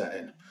kind of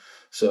setting.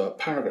 So,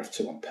 paragraph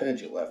 2 on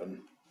page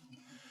 11.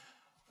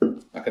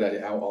 I could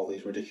edit out all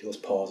these ridiculous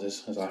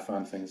pauses as I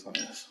find things like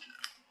this.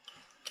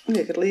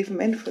 You could leave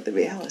them in for the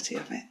reality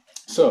of it.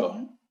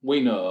 So,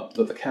 we know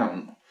that the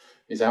Count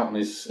is out on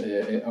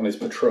his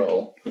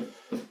patrol,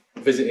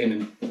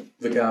 visiting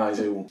the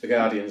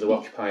Guardians who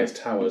occupy his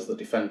towers that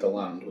defend the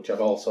land, which have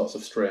all sorts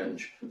of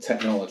strange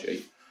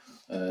technology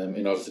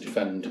in order to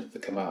defend the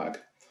Camargue.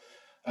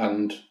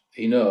 And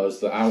he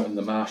knows that out in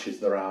the marshes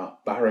there are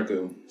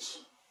barragoons.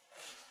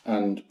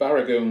 And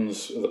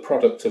barragoons are the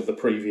product of the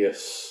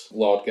previous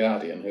Lord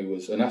Guardian, who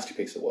was a nasty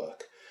piece of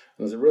work.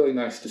 And there's a really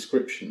nice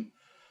description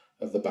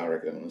of the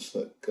barragoons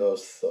that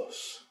goes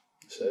thus.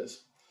 It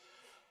says,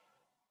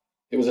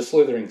 "It was a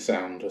slithering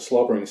sound, a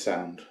slobbering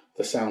sound,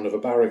 the sound of a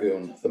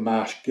barragoon, the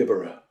marsh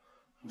gibberer."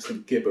 I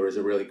think gibber is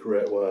a really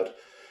great word.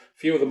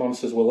 Few of the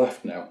monsters were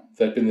left now.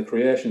 They'd been the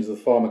creations of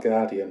the former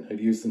Guardian,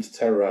 who'd used them to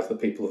terrorise the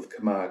people of the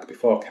Camargue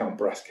before Count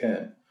Brass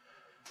came.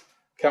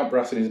 Count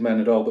Brass and his men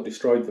had all but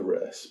destroyed the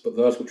race, but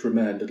those which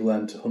remained had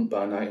learned to hunt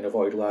by night and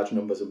avoid large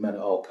numbers of men at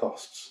all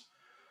costs.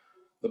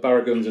 The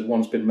barragoons had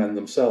once been men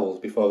themselves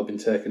before they'd been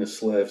taken as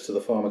slaves to the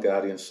former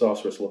Guardian's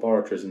sorcerous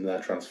laboratories and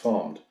there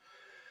transformed.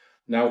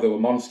 Now they were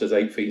monsters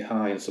 8 feet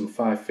high and some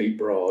 5 feet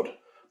broad,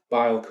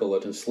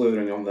 bile-coloured and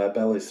slithering on their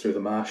bellies through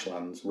the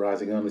marshlands,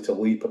 rising only to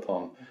leap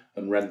upon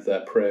and rend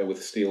their prey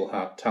with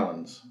steel-hard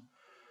talons.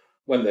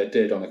 When they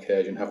did, on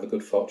occasion, have the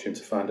good fortune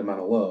to find a man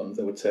alone,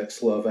 they would take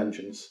slow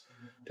vengeance,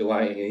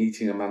 delighting in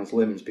eating a man's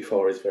limbs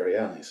before his very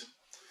eyes.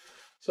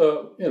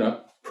 So,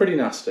 pretty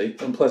nasty,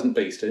 unpleasant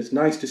beasties,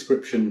 nice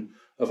description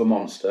of a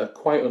monster,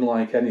 quite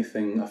unlike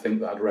anything I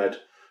think that I'd read,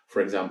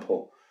 for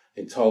example,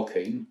 in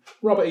Tolkien.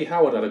 Robert E.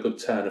 Howard had a good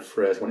turn of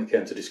phrase when it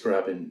came to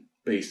describing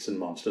beasts and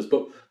monsters,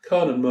 but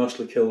Conan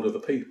mostly killed other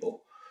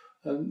people,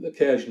 and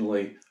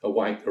occasionally a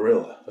white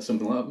gorilla or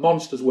something like that.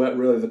 Monsters weren't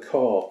really the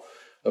core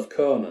of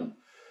Conan.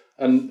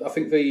 And I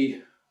think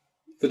the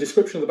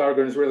description of the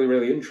barragoon is really,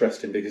 really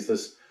interesting because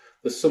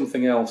there's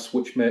something else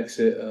which makes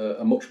it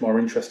a much more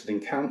interesting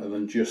encounter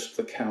than just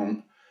the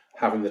Count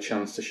having the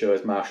chance to show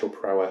his martial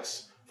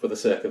prowess for the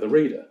sake of the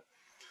reader.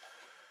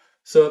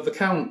 So the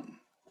Count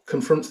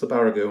confronts the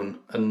barragoon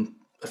and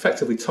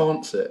effectively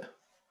taunts it.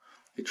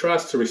 It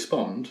tries to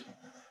respond,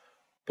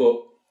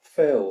 but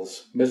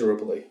fails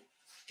miserably.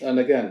 And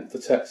again, the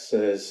text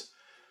says,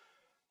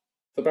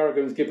 "The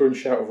barragoon's gibber and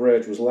shout of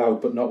rage was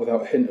loud, but not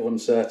without a hint of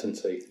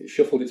uncertainty. It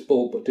shuffled its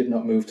bulk, but did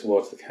not move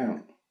towards the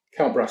Count.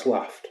 Count Brass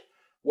laughed.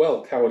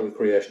 'Well, cowardly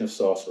creation of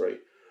sorcery,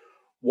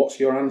 what's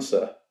your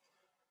answer?'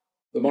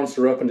 The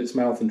monster opened its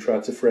mouth and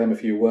tried to frame a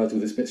few words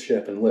with its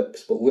misshapen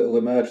lips, but little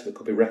emerged that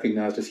could be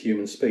recognised as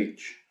human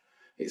speech.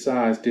 Its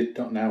eyes did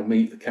not now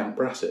meet the Count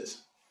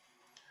Brass's."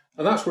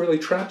 And that's really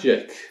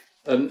tragic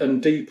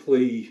and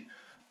deeply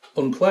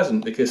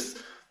unpleasant because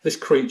this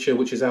creature,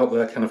 which is out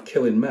there kind of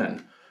killing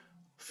men,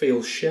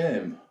 feels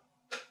shame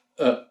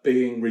at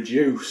being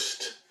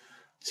reduced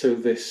to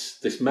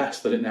this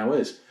mess that it now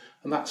is.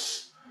 And I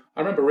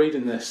remember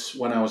reading this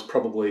when I was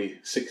probably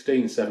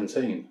 16,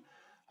 17,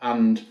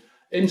 and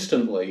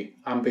instantly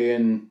I'm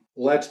being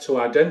led to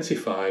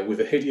identify with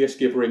the hideous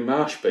gibbering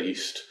marsh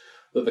beast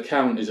that the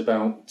Count is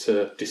about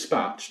to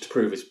dispatch to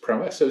prove his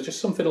prowess. So it's just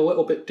something a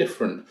little bit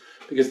different,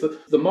 because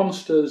the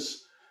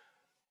monsters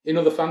in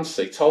other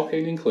fantasy,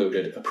 Tolkien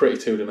included, are pretty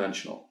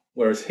two-dimensional.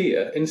 Whereas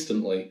here,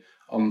 instantly,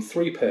 on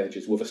 3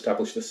 pages, we've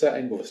established the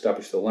setting, we've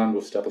established the land,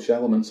 we've established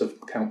elements of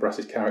Count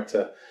Brass's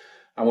character,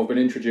 and we've been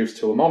introduced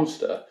to a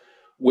monster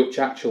which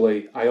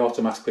actually I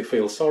automatically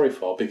feel sorry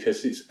for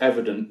because it's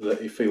evident that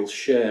he feels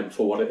shame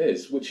for what it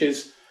is, which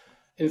is,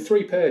 in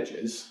 3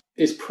 pages,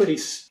 is pretty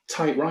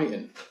tight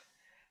writing.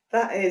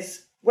 That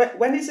is,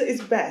 when he's at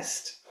his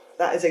best,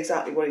 that is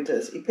exactly what he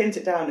does. He pins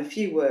it down in a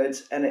few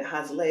words and it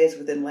has layers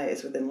within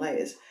layers within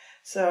layers.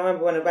 So I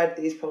remember when I read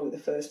these, probably the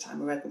first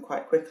time I read them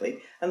quite quickly,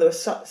 and there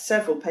were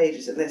several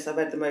pages in this. I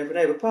read them over and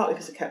over, partly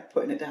because I kept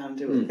putting it down and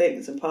doing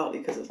things, and partly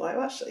because I was like,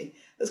 well, actually,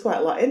 there's quite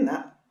a lot in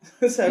that.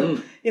 So,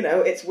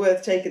 it's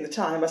worth taking the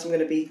time, as I'm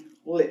going to be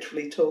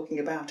literally talking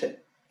about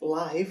it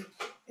live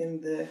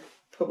in the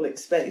public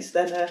space,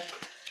 then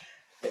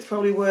it's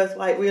probably worth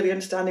really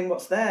understanding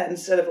what's there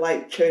instead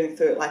of churning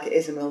through it like it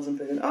is a Mills and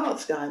Boon. Oh, the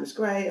sky was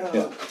great.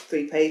 Oh,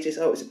 3 pages.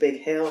 Oh, it's a big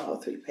hill. Oh,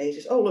 3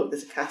 pages. Oh, look,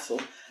 there's a castle.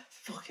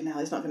 Fucking hell,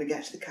 he's not going to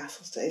get to the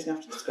castle today. He's going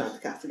to have to describe the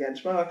castle again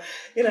tomorrow.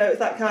 It's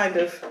that kind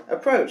of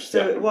approach.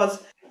 So it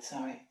was...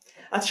 Sorry.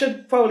 I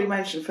should probably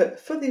mention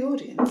for the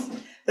audience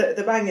that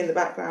the bang in the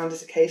background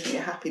is occasionally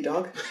a happy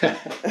dog.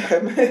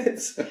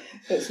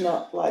 It's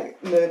not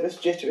nervous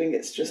jittering,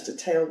 it's just a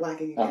tail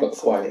wagging. I've got a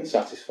quiet,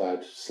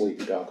 satisfied,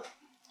 sleepy dog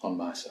on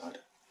my side.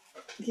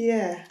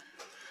 Yeah.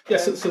 Yeah,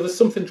 so there's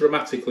something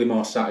dramatically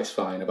more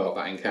satisfying about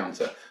that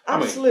encounter.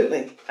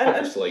 Absolutely.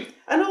 Obviously.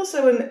 And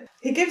also,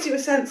 he gives you a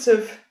sense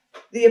of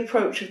the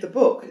approach of the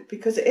book,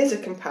 because it is a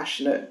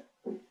compassionate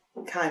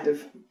kind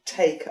of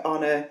take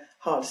on a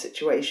hard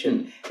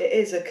situation. It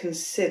is a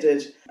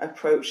considered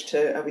approach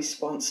to a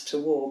response to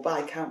war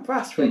by Count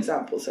Brass, for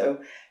example. So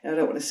I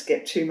don't want to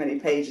skip too many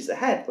pages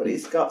ahead, but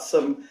he's got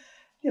some,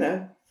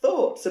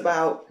 thoughts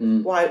about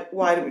why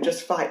don't we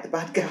just fight the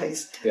bad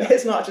guys? Yeah.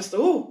 It's not just,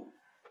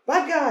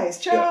 bad guys,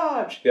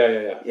 charge!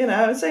 Yeah.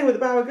 And same with the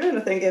Barragoon.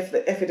 I think if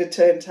it had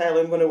turned tail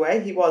and run away,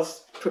 he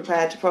was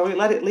prepared to probably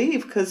let it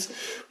leave, because...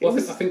 Well,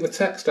 I think the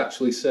text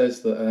actually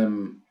says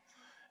that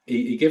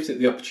he gives it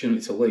the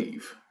opportunity to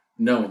leave,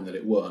 knowing that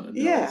it won't and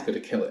knowing he's going to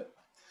kill it.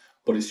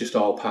 But it's just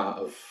all part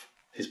of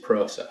his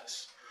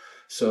process.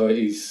 So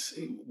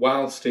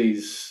whilst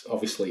he's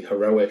obviously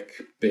heroic,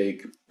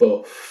 big,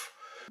 buff,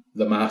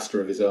 the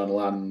master of his own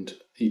land,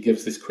 he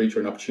gives this creature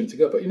an opportunity to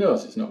go, but he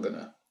knows it's not going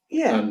to.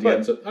 Yeah.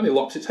 And he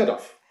lops its head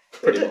off,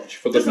 pretty much,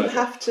 for good measure. Doesn't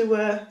have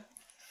to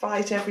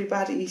fight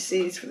everybody he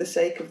sees for the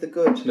sake of the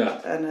good.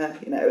 No. And,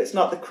 it's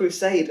not the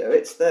Crusader,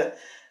 it's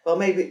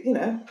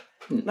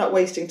not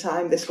wasting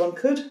time, this one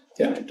could.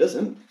 Yeah. It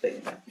doesn't.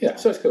 But, Yeah,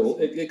 so it's cool.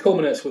 It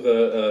culminates with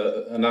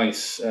a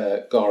nice,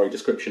 gory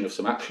description of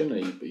some action.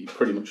 He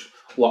pretty much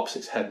lops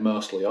its head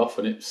mostly off,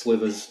 and it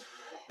slithers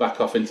back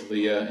off into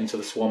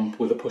the swamp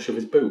with a push of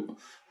his boot.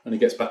 And he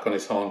gets back on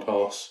his horned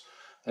horse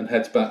and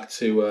heads back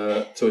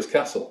to his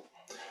castle.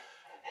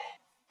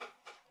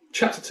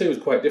 Chapter 2 is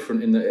quite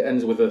different in that it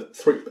ends with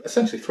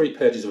essentially 3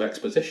 pages of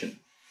exposition,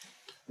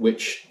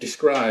 which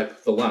describe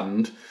the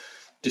land,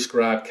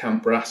 describe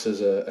Count Brass as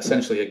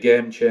essentially a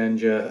game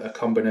changer, a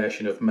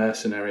combination of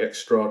mercenary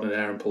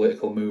extraordinaire and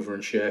political mover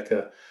and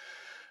shaker,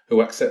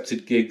 who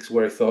accepted gigs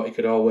where he thought he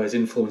could always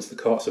influence the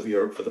courts of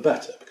Europe for the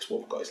better, because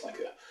what we've got is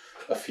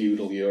a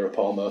feudal Europe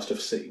almost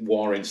of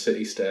warring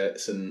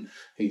city-states, and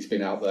he's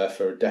been out there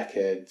for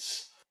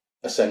decades,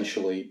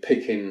 essentially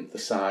picking the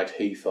side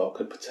he thought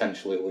could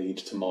potentially lead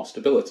to more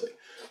stability.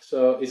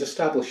 So he's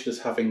established as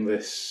having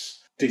this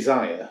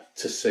desire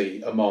to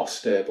see a more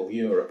stable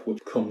Europe,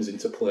 which comes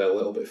into play a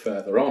little bit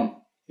further on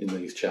in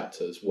these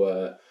chapters,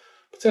 where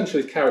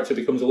potentially his character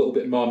becomes a little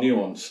bit more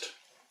nuanced,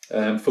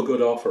 for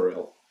good or for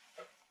ill.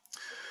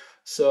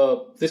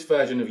 So this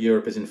version of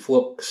Europe is in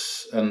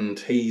flux, and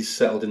he's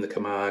settled in the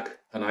Camargue,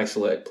 an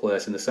isolated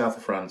place in the south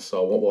of France,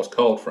 or what was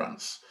called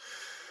France.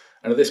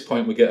 And at this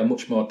point we get a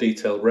much more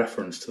detailed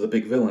reference to the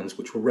big villains,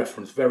 which were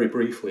referenced very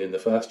briefly in the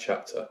first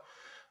chapter,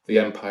 the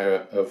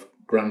Empire of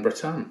Grand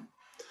Bretagne,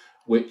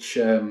 which,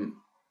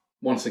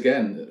 once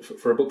again,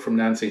 for a book from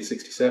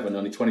 1967,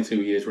 only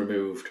 22 years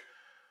removed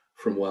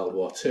from World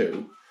War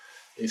II,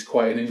 is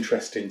quite an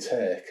interesting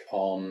take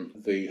on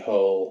the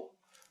whole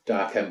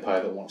Dark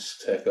Empire that wants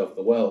to take over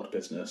the world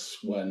business.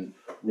 When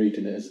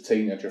reading it as a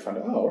teenager, I found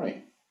out, oh,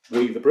 right,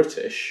 we the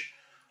British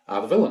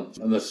are the villains.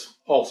 And there's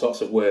all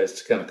sorts of ways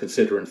to kind of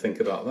consider and think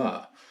about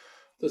that.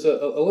 There's a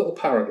little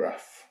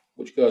paragraph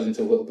which goes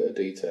into a little bit of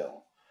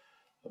detail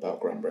about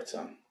Grand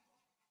Bretagne.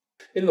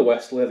 In the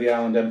west lay the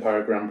island empire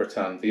of Grand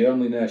Bretagne, the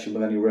only nation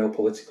with any real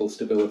political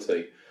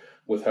stability,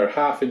 with her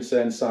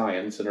half-insane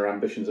science and her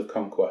ambitions of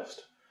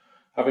conquest.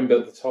 Having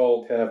built the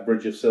tall, curved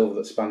bridge of silver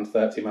that spanned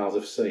 30 miles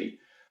of sea,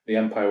 the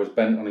empire was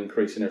bent on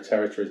increasing her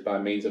territories by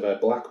means of her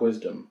black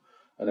wisdom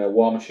and her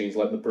war machines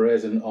like the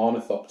brazen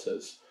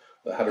ornithopters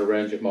that had a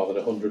range of more than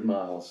 100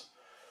 miles.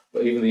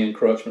 But even the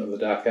encroachment of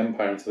the Dark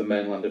Empire into the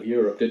mainland of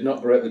Europe did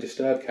not greatly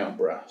disturb Count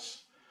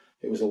Brass.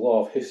 It was a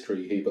law of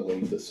history, he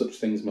believed, that such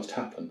things must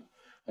happen,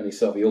 and he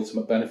saw the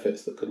ultimate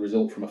benefits that could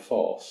result from a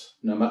force,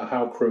 no matter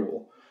how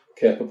cruel,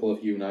 capable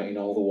of uniting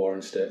all the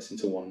warring states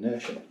into one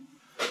nation.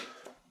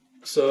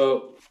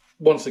 So,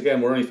 once again,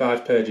 we're only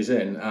 5 pages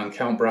in, and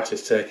Count Brass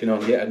is taking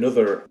on yet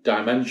another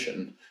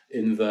dimension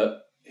in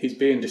that he's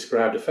being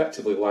described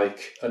effectively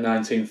like a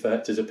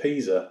 1930s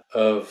appeaser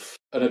of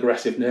an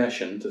aggressive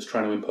nation that's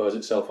trying to impose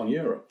itself on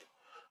Europe,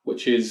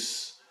 which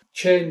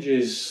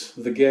changes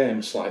the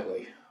game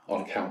slightly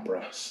on Count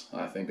Brass,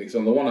 I think, because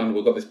on the one hand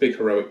we've got this big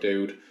heroic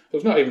dude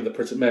who's not even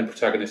the main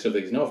protagonist of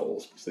these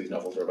novels, because these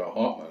novels are about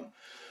Hawkman,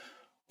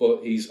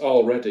 but he's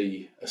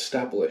already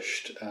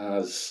established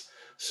as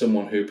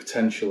someone who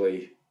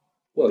potentially,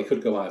 well, he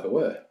could go either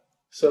way.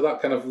 So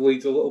that kind of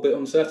leads a little bit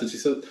uncertainty.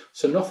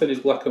 So nothing is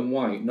black and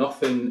white,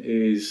 nothing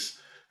is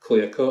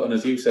clear cut. And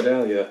as you said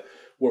earlier,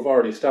 we've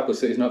already established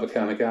that he's not the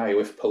kind of guy who,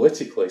 if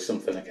politically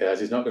something occurs,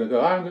 he's not going to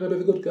go, I'm going to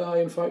be the good guy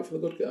and fight for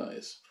the good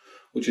guys,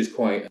 which is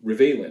quite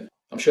revealing.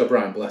 I'm sure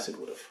Brian Blessed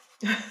would have.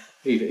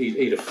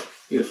 He'd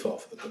have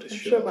fought for the goodest. I'm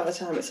sure by the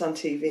time it's on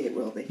TV it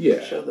will be. Yeah.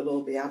 I'm sure they'll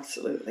all be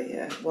absolutely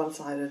one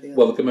side or the other.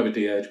 Well, they could maybe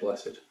de-age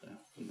Blessed.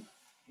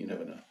 You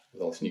never know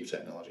with all this new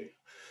technology.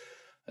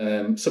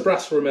 So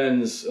Brass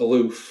remains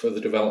aloof of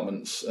the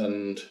developments,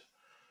 and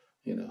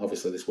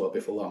obviously this won't be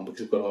for long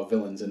because we've got our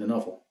villains in the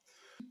novel.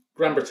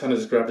 Gran Britannia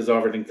is described as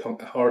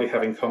already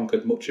having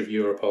conquered much of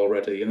Europe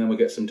already, and then we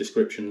get some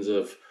descriptions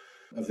of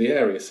the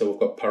area. So we've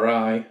got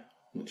Parai,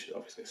 which is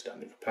obviously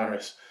standing for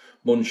Paris,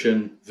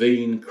 Munchen,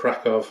 Wien,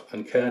 Krakow,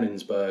 and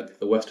Königsberg,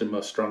 the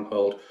westernmost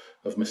stronghold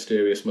of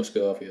mysterious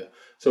Muscovia.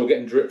 So we're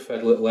getting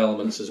drip-fed little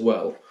elements as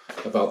well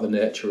about the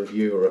nature of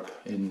Europe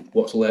in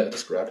what's later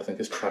described, I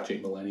think, as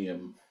tragic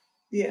millennium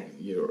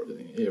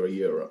era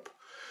Europe.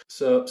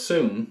 So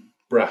soon,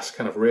 Brass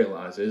kind of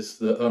realises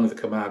that only the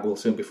Camargue will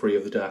soon be free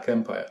of the Dark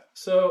Empire.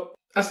 So,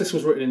 as this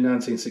was written in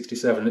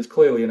 1967, it's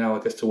clearly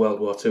analogous to World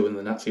War II and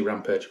the Nazi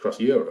rampage across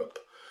Europe,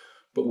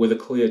 but with a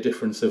clear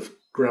difference of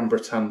Gran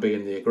Britannia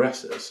being the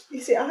aggressors.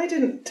 You see, I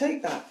didn't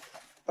take that,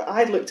 but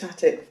I looked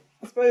at it.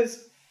 I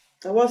suppose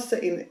I was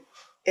sitting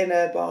in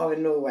a bar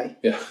in Norway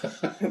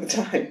at the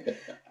time,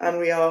 and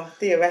we are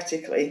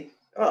theoretically,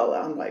 well,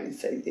 I'm not even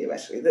saying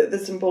theoretically,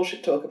 there's some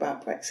bullshit talk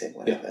about Brexit,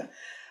 whatever. Yeah.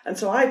 And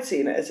so I'd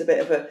seen it as a bit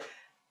of a,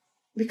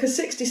 because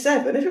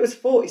 67, if it was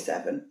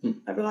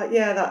 47, I'd be like,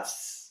 yeah,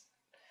 that's...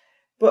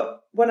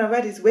 But when I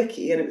read his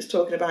wiki and it was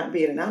talking about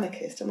being an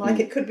anarchist, I'm like,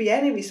 it could be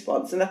any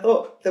response. And I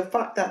thought the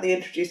fact that they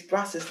introduced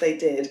Brass as they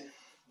did,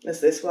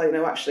 as this,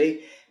 well,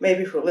 actually,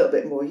 maybe for a little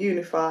bit more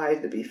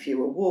unified, there'd be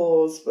fewer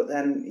wars, but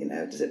then,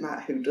 does it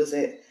matter who does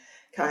it?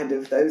 Kind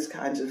of those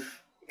kinds of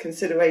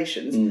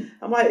considerations.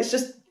 I'm like, it's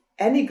just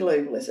any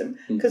globalism.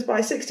 Because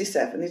by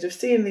 67, he'd have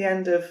seen the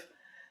end of...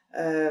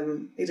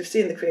 he'd have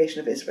seen the creation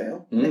of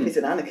Israel, and if he's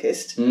an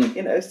anarchist,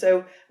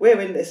 so we're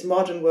in this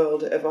modern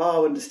world of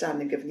our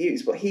understanding of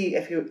news, but if he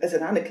as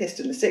an anarchist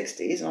in the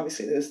 60s, and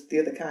obviously there's the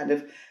other kind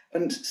of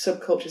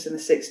subcultures in the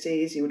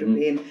 60s, he would have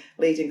been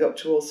leading up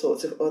to all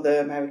sorts of other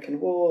American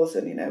wars,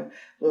 and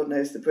Lord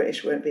knows the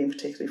British weren't being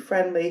particularly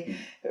friendly.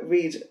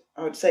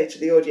 I would say to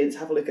the audience,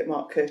 have a look at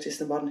Mark Curtis,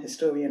 the modern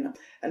historian,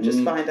 and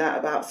just find out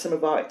about some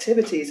of our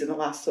activities in the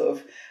last sort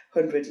of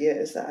 100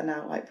 years that are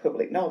now like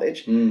public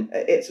knowledge.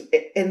 It's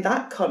in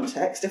that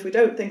context, if we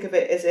don't think of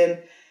it as in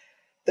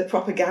the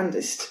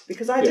propagandist,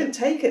 because I didn't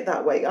take it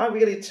that way. I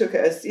really took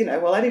it as,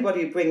 well,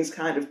 anybody who brings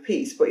kind of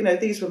peace, but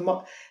these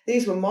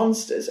were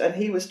monsters, and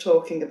he was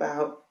talking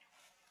about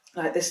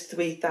like this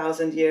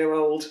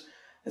 3,000-year-old,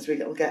 as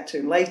we'll get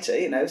to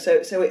later, so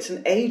it's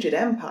an aged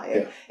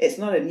empire. It's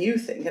not a new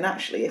thing. And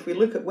actually, if we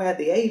look at where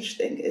the age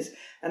thing is,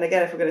 and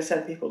again, if we're going to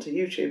send people to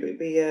YouTube, it'd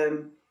be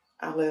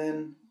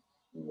Alan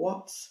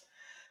Watts.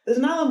 There's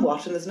an Alan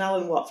Watt and there's an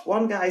Alan Watts.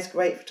 One guy's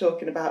great for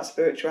talking about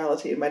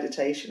spirituality and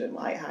meditation and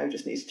like how you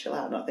just need to chill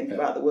out and not think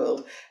about the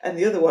world. And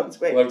the other one's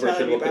great for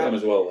telling you about... At them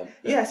as well, then.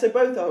 Yeah, so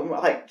both of them,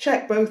 like,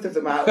 check both of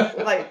them out.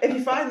 Like, if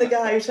you find the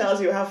guy who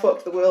tells you how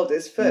fucked the world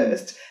is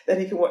first,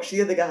 then you can watch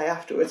the other guy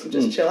afterwards and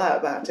just chill out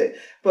about it.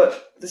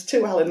 But there's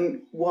two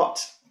Alan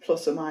Watt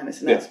plus or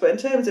minus an S. But in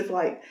terms of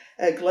like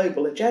a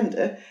global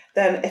agenda,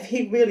 then if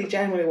he really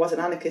genuinely was an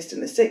anarchist in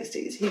the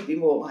 60s, he'd be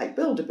more like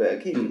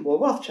Bilderberg, he'd be more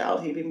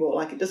Rothschild, he'd be more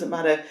like, it doesn't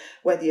matter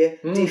whether you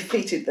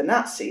defeated the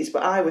Nazis,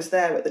 but I was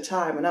there at the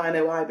time and I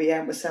know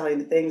IBM was selling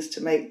the things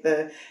to make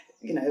the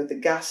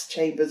gas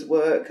chambers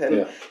work,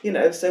 and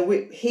so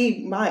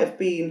he might have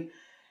been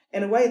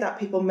in a way that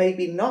people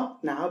maybe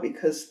not now,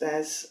 because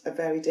there's a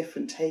very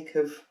different take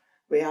of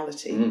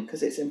reality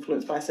because it's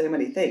influenced by so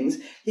many things.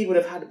 He would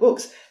have had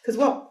books, because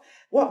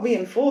what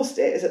reinforced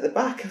it is at the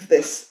back of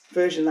this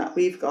version that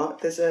we've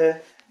got, there's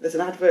an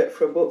advert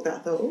for a book that I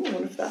thought, I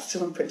wonder if that's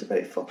still on print, but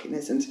it fucking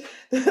isn't.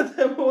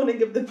 The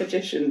Morning of the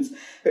Magicians,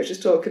 which is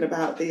talking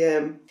about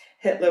the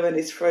Hitler and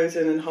his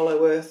frozen and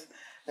hollow earth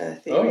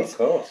theories. Oh, of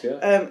course,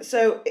 yeah.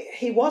 So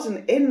he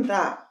wasn't in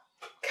that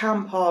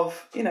camp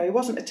of, he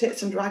wasn't a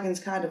tits and dragons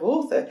kind of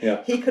author.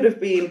 Yeah. He could have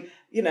been,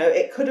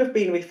 it could have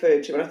been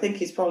referred to, and I think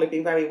he's probably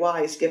been very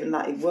wise, given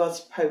that he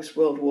was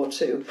post-World War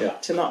II,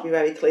 to not be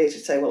very clear to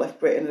say, well, if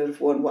Britain had have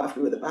won, what if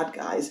we were the bad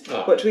guys?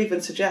 But to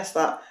even suggest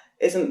that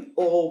isn't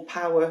all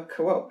power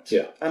corrupt?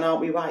 And aren't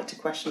we right to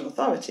question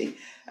authority?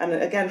 And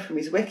again, from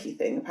his wiki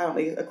thing,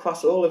 apparently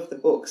across all of the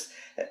books,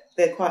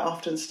 they quite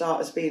often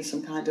start as being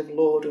some kind of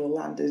lord or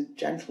landed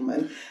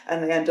gentleman,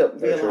 and they end up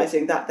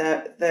realising that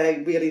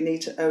they really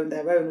need to own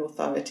their own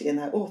authority and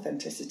their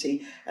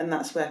authenticity, and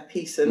that's where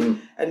peace and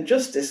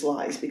justice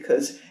lies,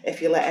 because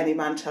if you let any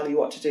man tell you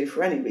what to do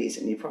for any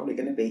reason, you're probably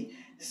going to be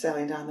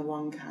sailing down the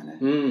wrong kind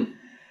of...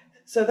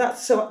 So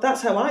that's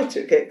how I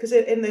took it, because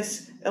in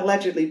this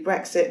allegedly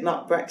Brexit,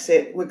 not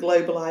Brexit, we're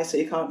globalised, so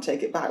you can't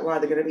take it back. We're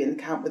either going to be in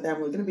the camp with them,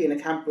 we're going to be in a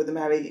camp with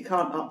America. You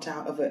can't opt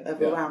out of a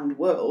round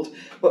world.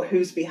 But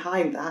who's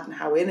behind that, and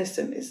how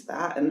innocent is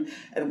that, and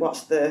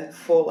what's the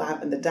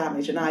fallout and the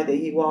damage? And either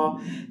you are,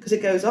 because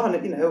it goes on,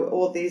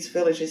 all these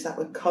villages that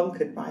were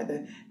conquered by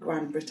the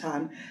Grand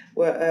Britain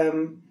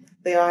were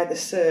they either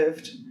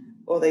served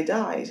or they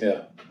died.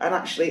 Yeah. And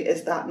actually,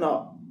 is that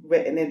not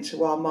written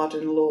into our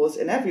modern laws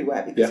in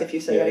everywhere? Because if you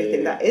say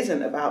anything that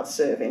isn't about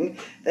serving,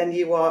 then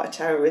you are a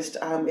terrorist,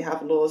 and we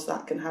have laws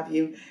that can have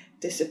you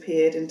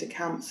disappeared into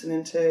camps and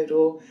interred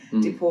or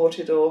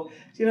deported, or do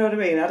you know what I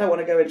mean? I don't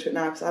want to go into it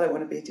now because I don't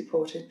want to be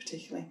deported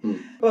particularly.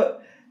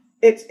 But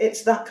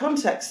it's that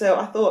context. So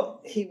I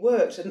thought he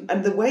worked,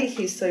 and the way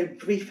he's so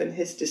brief in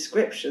his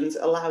descriptions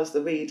allows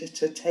the reader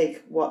to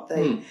take what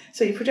they...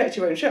 So you project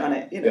your own shit on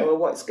it, or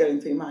what's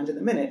going through your mind in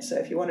the minute. So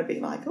if you want to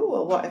be like, oh,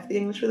 well, what if the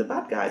English were the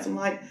bad guys? I'm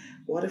like,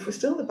 what if we're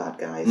still the bad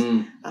guys?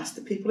 Ask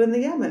the people in the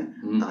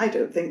Yemen. I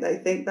don't think they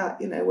think that,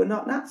 we're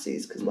not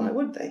Nazis, because why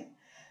would they?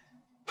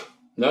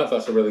 No,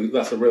 that's a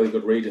really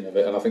good reading of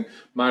it, and I think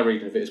my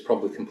reading of it is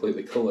probably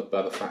completely coloured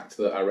by the fact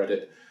that I read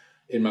it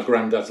in my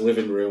granddad's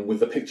living room with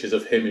the pictures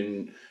of him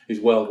in his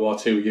World War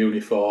II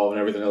uniform and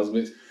everything else,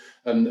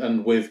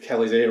 and with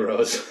Kelly's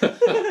Heroes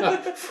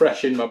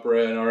fresh in my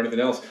brain or anything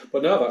else.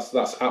 But no,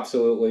 that's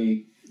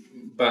absolutely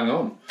bang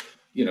on.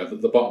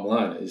 The bottom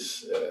line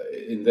is,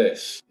 in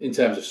this, in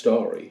terms of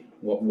story,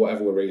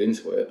 whatever we read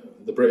into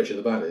it, the British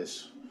are the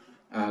baddies,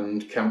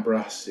 and Count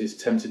Brass is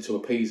tempted to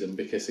appease them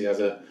because he has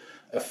a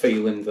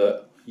feeling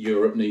that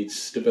Europe needs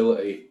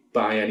stability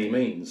by any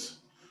means.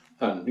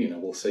 And,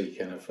 we'll see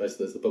kind of as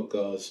the book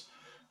goes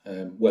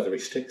whether he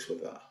sticks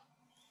with that.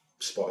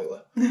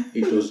 Spoiler,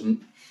 he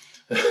doesn't.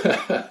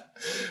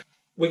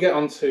 We get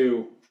on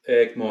to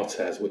Aigues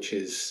Mortes, which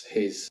is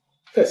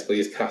basically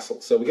his castle.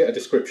 So we get a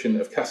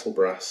description of Castle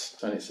Brass,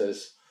 and it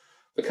says,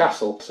 the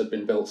castle had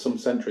been built some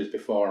centuries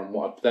before on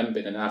what had then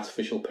been an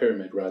artificial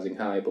pyramid rising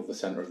high above the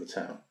centre of the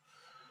town.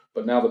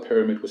 But now the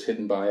pyramid was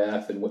hidden by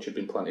earth in which had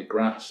been planted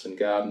grass and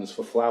gardens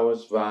for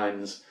flowers,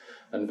 vines,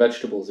 and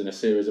vegetables in a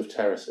series of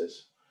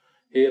terraces.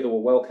 Here there were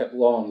well-kept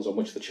lawns on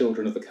which the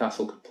children of the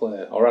castle could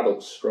play, or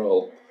adults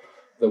stroll.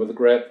 There were the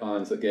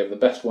grapevines that gave the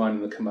best wine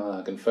in the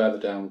Camargue, and further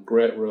down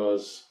grew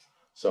rows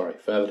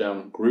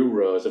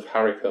of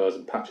haricots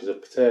and patches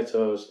of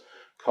potatoes,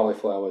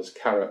 cauliflowers,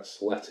 carrots,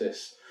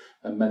 lettuce,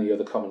 and many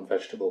other common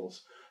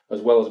vegetables,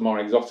 as well as more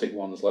exotic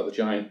ones like the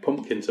giant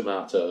pumpkin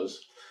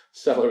tomatoes,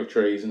 celery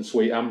trees, and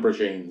sweet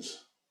aubergines.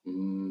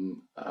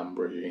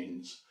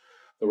 Aubergines.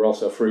 There were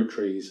also fruit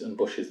trees and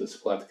bushes that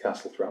supplied the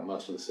castle throughout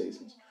most of the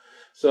seasons.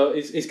 So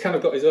he's kind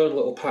of got his own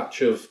little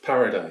patch of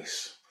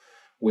paradise,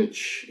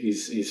 which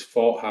he's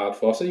fought hard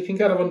for. So you can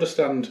kind of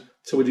understand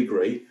to a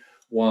degree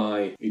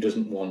why he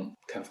doesn't want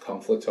kind of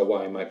conflict, or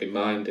why he might be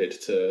minded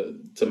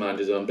to mind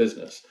his own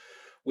business.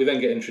 We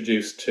then get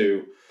introduced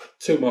to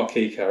two more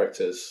key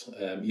characters.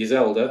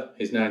 Yiselda,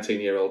 his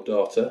 19-year-old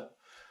daughter,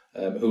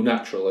 who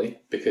naturally,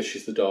 because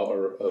she's the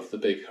daughter of the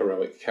big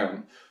heroic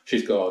count,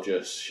 she's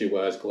gorgeous, she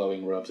wears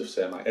glowing robes of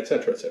samite,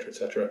 etc., etc.,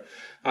 etc.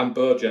 And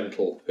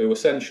Beaugentle, who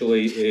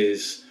essentially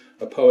is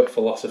a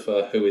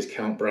poet-philosopher who is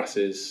Count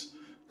Brass's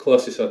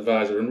closest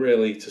advisor, and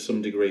really, to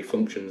some degree,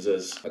 functions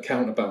as a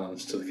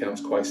counterbalance to the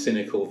Count's quite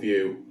cynical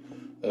view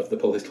of the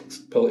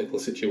political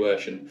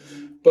situation.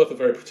 Both are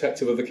very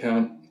protective of the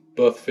Count,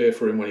 both fear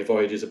for him when he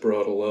voyages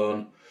abroad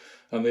alone,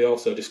 and they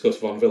also discuss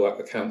von Villac,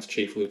 the Count's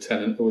chief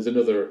lieutenant, who is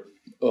another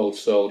old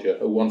soldier,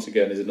 who once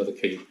again is another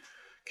key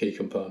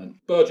component.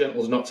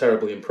 Beaugentle's not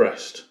terribly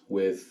impressed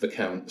with the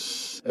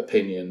Count's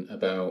opinion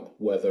about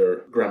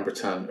whether Grand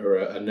Britain are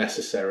a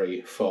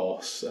necessary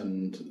force,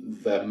 and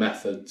their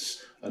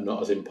methods are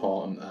not as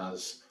important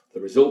as the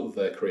result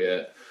that they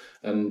create.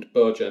 And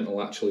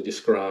Beaugentle actually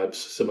describes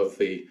some of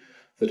the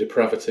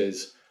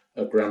depravities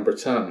of Grand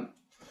Britain.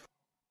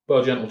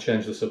 Beaugentle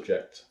changed the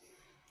subject.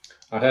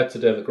 I heard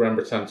today that Grand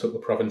Britain took the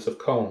province of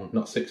Colne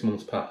not 6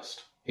 months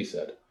past, he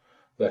said.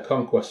 Their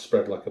conquest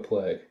spread like a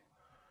plague.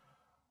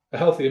 A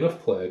healthy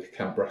enough plague,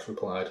 Count Brass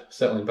replied,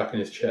 settling back in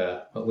his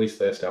chair. At least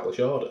they establish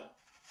order.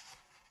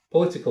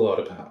 Political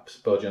order, perhaps,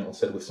 Beaugentle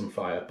said with some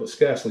fire, but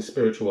scarcely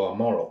spiritual or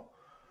moral.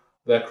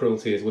 Their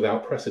cruelty is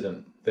without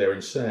precedent. They are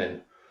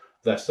insane.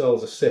 Their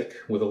souls are sick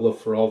with a love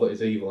for all that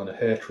is evil and a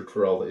hatred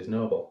for all that is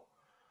noble.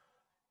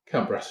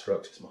 Count Brass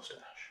stroked his moustache.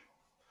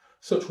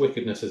 Such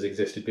wickedness has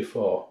existed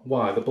before.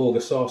 Why, the Bulgar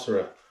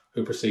sorcerer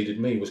who preceded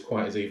me was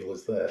quite as evil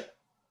as they.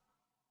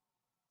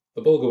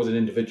 The Bulgar was an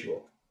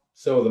individual.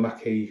 So were the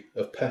Maquis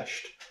of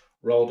Pesht,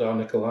 Roldar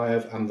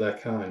Nikolaev and their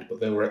kind, but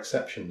they were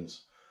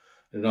exceptions.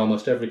 In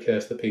almost every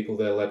case the people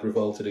they led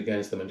revolted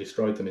against them and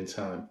destroyed them in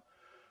time.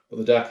 But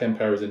the Dark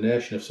Empire is a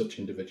nation of such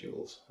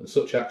individuals, and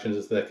such actions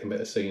as they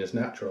commit are seen as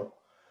natural.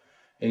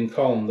 In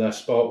Colne their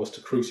sport was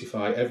to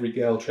crucify every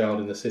girl child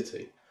in the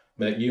city,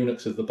 make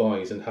eunuchs of the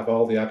boys, and have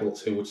all the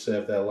adults who would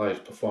save their lives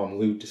perform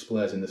lewd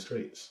displays in the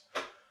streets.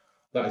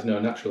 That is no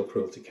natural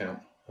cruelty, Count,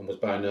 and was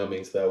by no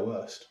means their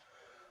worst.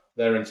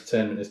 their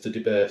entertainment is to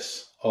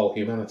debase all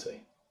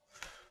humanity.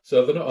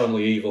 So they're not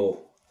only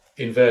evil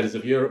invaders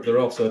of Europe, they're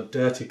also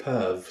dirty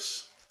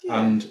pervs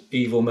and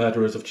evil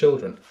murderers of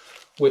children,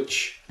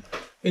 which,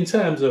 in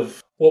terms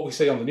of what we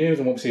see on the news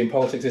and what we see in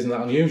politics, isn't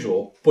that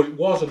unusual. But it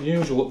was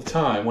unusual at the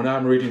time when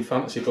I'm reading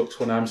fantasy books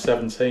when I'm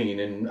 17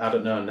 in,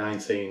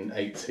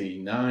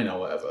 1989 or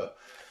whatever,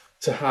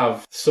 to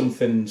have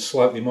something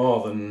slightly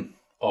more than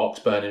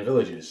orcs burning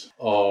villages,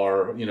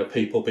 or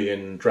people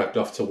being dragged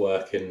off to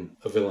work in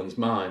a villain's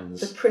mines.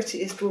 The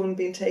prettiest woman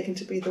being taken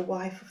to be the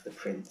wife of the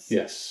prince.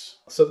 Yes.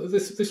 So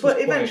this was but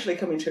eventually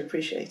coming to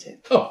appreciate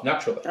it. Oh,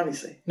 naturally.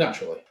 Obviously.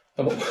 Naturally.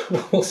 And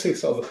we'll see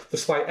sort of the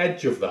slight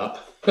edge of that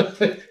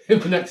in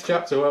the next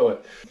chapter, won't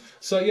we?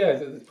 So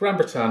yeah, Gran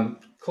Breton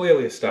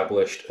clearly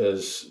established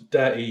as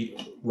dirty,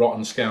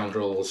 rotten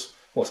scoundrels.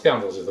 Well,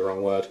 scoundrels is the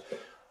wrong word.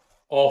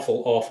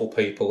 Awful, awful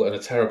people and a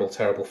terrible,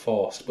 terrible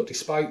force. But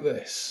despite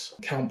this,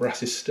 Count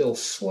Brass is still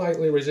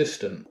slightly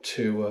resistant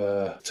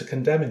to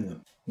condemning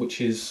them,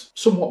 which is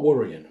somewhat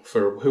worrying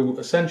for who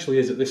essentially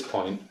is at this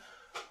point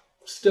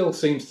still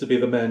seems to be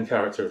the main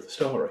character of the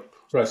story.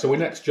 Right, so we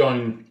next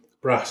join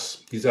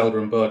Brass, Giselda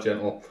and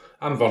Bowgentle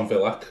and Von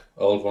Villac,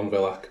 old Von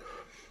Villac,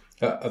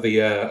 at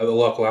the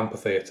local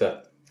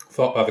amphitheatre,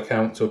 thought by the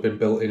Count to have been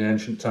built in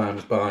ancient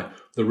times by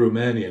the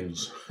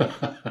Romanians.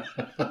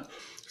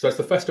 So it's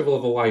the festival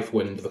of the Life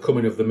Wind, the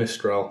coming of the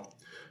Mistral,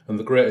 and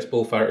the greatest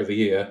bullfight of the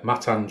year,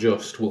 Matan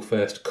Just, will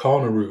face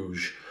Corner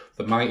Rouge,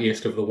 the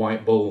mightiest of the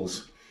white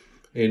bulls,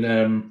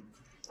 in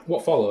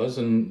what follows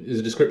and is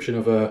a description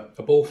of a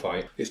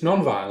bullfight. It's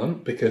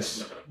non-violent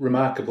because,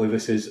 remarkably,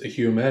 this is a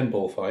humane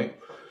bullfight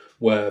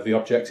where the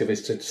objective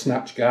is to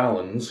snatch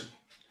garlands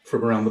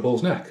from around the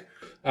bull's neck.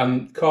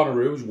 And Corner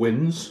Rouge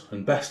wins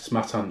and bests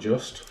Matan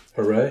Just.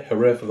 Hooray,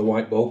 hooray for the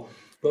white bull.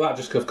 But that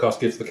just, of course,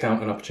 gives the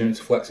Count an opportunity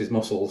to flex his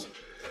muscles.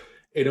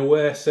 In a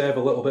way, save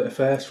a little bit of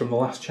face from the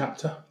last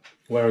chapter,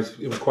 whereas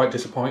it was quite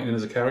disappointing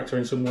as a character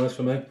in some ways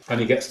for me.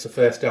 And he gets to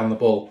face down the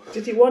bull.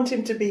 Did you want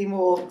him to be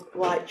more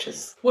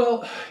righteous?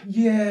 Well,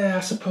 yeah,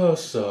 I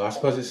suppose so. I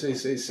suppose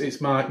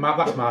it's my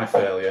that's my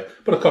failure.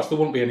 But of course, there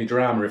wouldn't be any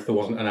drama if there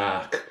wasn't an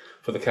arc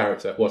for the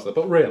character, was there?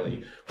 But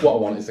really, what I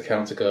want is the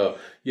Count to go,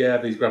 yeah,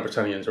 these Gran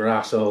Bretonians are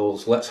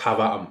assholes, let's have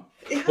at them.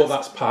 But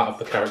that's part of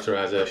the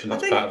characterisation,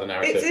 that's part of the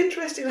narrative. It's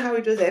interesting how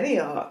he does any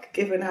arc,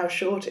 given how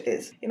short it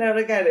is. And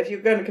again, if you're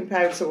going to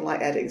compare with someone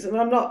like Eddings, and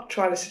I'm not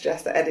trying to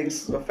suggest that Eddings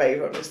is my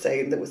favourite, I'm just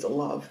saying there was a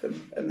lot of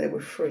them, and they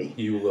were free.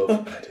 You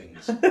love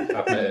Eddings,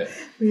 admit it.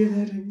 We have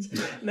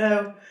Eddings.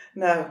 No.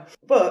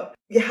 But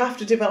you have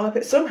to develop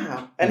it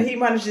somehow. And he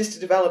manages to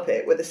develop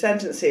it with a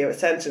sentence here, a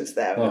sentence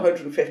there, a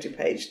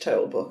 150-page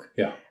total book.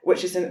 Yeah.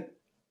 Which is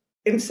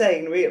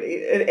insane,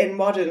 really. In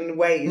modern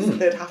ways,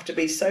 there'd have to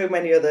be so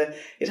many other...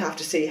 You'd have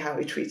to see how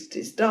he treated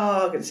his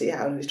dog, and see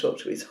how he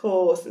talked to his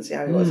horse, and see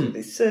how he was with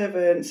his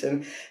servants,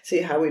 and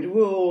see how he'd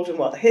ruled, and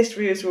what the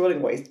history of his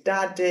ruling, what his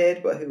dad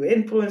did, but who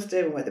influenced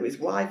him, whether his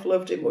wife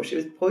loved him, or she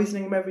was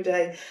poisoning him every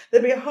day.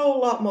 There'd be a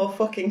whole lot more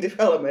fucking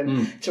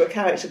development to a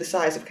character the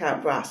size of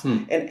Count Brass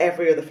in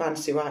every other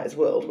fantasy writer's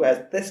world,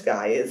 whereas this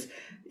guy is...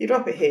 You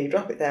drop it here, you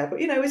drop it there,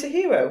 but, he's a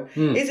hero.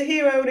 He's a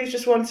hero, and he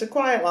just wants a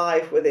quiet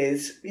life with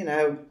his,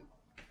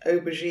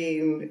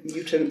 aubergine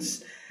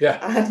mutants. Yeah.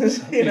 And,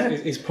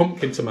 his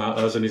pumpkin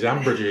tomatoes and his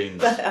aubergines.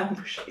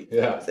 Aubergines,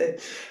 yeah. That's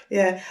it.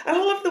 Yeah. And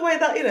I love the way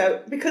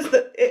that, because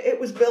it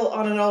was built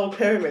on an old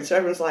pyramid, so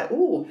everyone's like,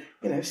 ooh,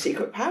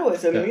 secret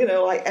powers and,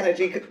 like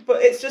energy.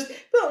 But it's just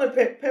built on a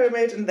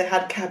pyramid and they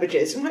had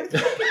cabbages. I'm like,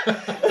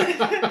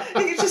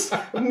 it just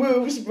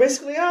moves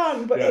briskly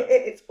on, but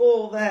it's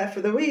all there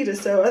for the reader.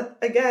 So,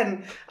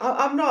 again,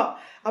 I'm not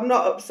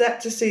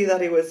upset to see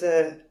that he was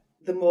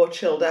the more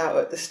chilled out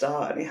at the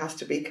start, and he has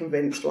to be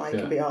convinced why he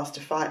can be asked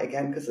to fight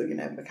again because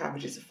the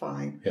cabbages are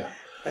fine. Yeah,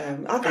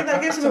 I think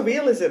that gives him a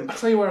realism. I'll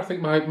tell you where I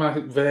think my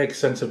vague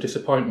sense of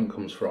disappointment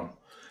comes from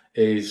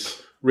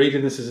is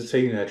reading this as a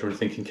teenager and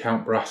thinking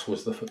Count Brass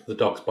was the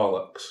dog's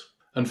bollocks.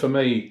 And for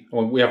me,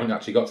 we haven't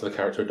actually got to the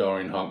character of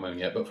Dorian Hawkmoon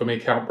yet, but for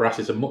me, Count Brass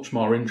is a much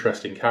more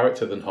interesting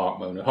character than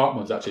Hawkmoon, and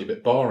Hawkmoon's actually a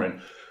bit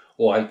boring,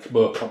 like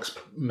Moorcock's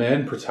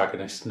main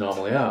protagonists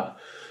normally are.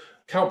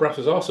 Count Brass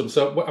was awesome,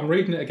 so I'm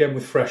reading it again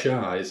with fresh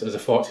eyes as a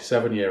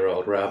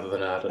 47-year-old rather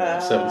than a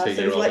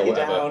 17-year-old or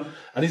whatever. Down.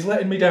 And he's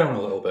letting me down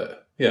a little bit.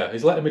 Yeah,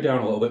 he's letting me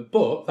down a little bit.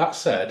 But that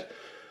said,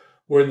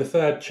 we're in the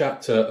third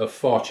chapter of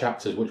 4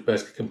 chapters, which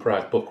basically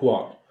comprise book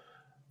 1.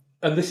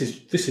 And this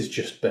is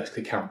just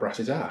basically Count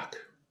Brass's arc,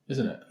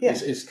 isn't it? Yeah.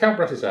 It's Count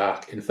Brass's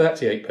arc in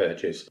 38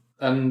 pages.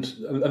 And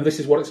this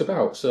is what it's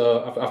about.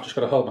 So I've just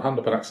got to hold my hand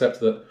up and accept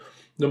that,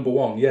 number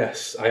 1,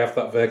 yes, I have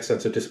that vague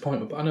sense of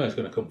disappointment, but I know it's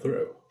going to come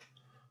through.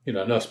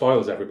 No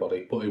spoilers,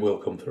 everybody, but he will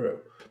come through.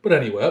 But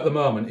anyway, at the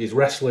moment, he's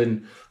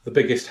wrestling the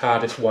biggest,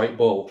 hardest white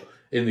bull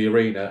in the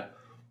arena,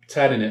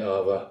 turning it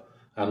over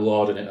and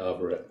lording it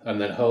over it, and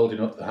then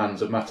holding up the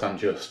hands of Matan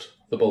Just,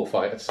 the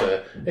bullfighter, to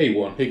say, he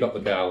won, he got the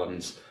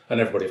garlands,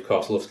 and everybody, of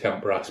course, loves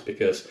Count Brass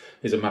because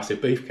he's a massive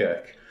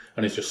beefcake.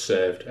 and he's just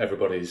saved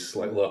everybody's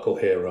like local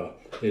hero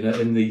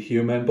in the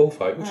humane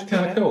bullfight, which is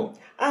kind of cool.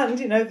 And,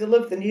 you know, they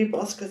loved the new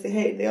boss because they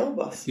hated the old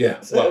boss. Yeah,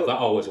 so well, that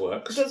always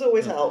works. It does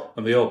always help.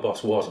 And the old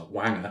boss was a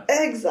wanger.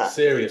 Exactly.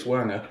 Serious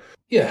wanger.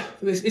 Yeah,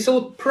 it's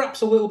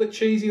perhaps a little bit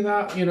cheesy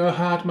that, you know,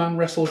 hard man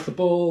wrestles the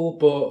bull,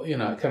 but, you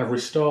know, it kind of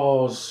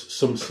restores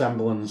some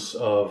semblance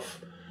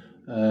of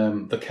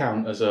the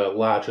Count as a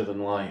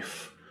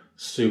larger-than-life,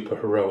 super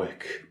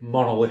heroic,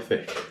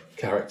 monolithic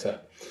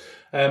character.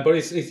 But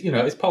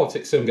his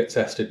politics soon get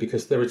tested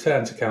because they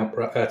return to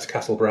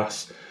Castle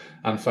Brass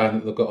and find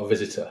that they've got a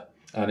visitor.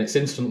 And it's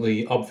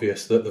instantly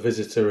obvious that the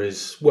visitor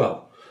is,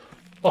 well,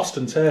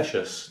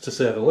 ostentatious, to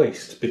say the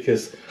least,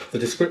 because the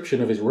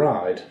description of his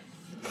ride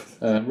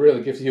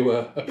really gives you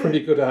a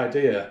pretty good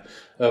idea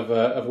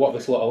of what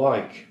this lot are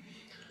like.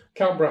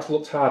 Count Brass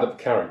looked hard at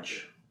the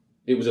carriage.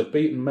 It was of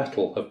beaten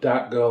metal, of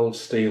dark gold,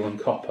 steel and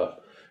copper,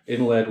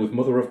 inlaid with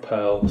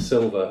mother-of-pearl,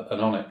 silver and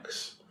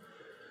onyx.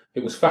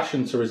 It was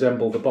fashioned to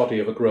resemble the body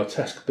of a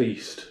grotesque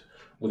beast,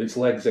 with its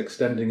legs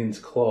extending into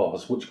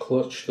claws which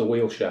clutched the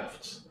wheel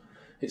shafts.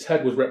 Its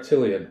head was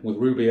reptilian, with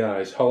ruby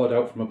eyes hollowed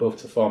out from above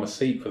to form a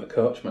seat for the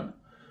coachman.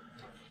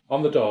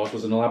 On the doors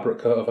was an elaborate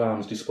coat of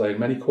arms displaying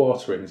many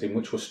quarterings in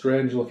which were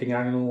strange-looking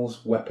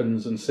animals,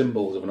 weapons and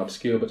symbols of an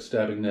obscure but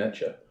disturbing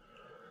nature.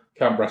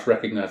 Count Brass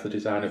recognised the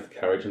design of the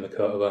carriage and the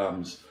coat of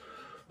arms.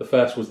 The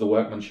first was the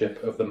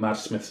workmanship of the mad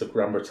smiths of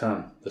Gran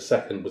Bretagne. The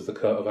second was the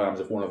coat of arms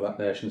of one of that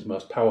nation's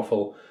most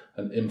powerful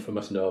and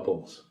infamous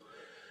nobles.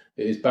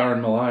 "It is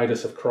Baron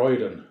Meliadus of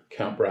Croydon,"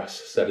 Count Brass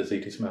said as he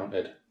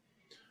dismounted.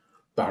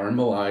 Baron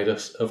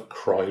Meliadus of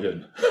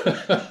Croydon.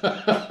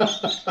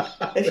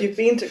 If you've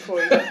been to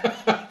Croydon.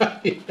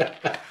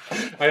 Yeah,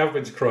 I have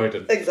been to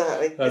Croydon.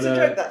 Exactly. It's a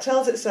joke that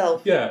tells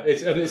itself. Yeah,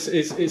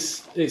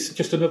 it's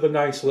just another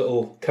nice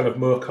little kind of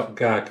Moorcock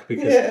gag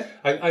because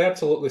I had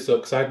to look this up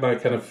because I had my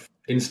kind of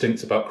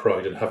instincts about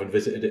Croydon, having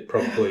visited it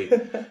probably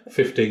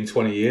 15,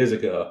 20 years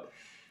ago.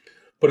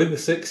 But in the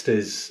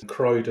 60s,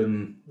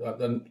 Croydon,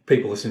 and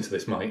people listening to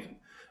this might,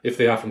 if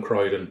they are from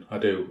Croydon, I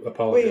do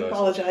apologise. We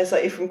apologise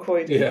that you're from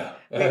Croydon. Yeah.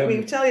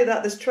 We tell you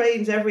that there's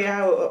trains every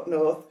hour up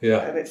north,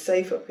 and it's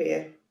safe up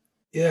here.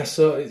 Yeah,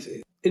 so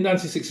in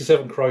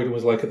 1967, Croydon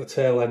was like at the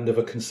tail end of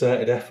a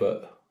concerted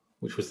effort,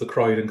 which was the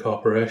Croydon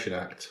Corporation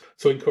Act,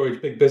 to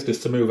encourage big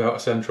business to move out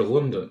of central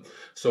London.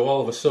 So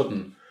all of a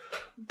sudden,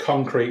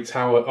 concrete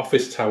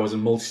office towers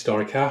and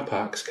multi-storey car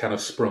parks kind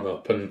of sprung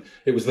up, and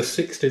it was the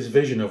 60s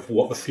vision of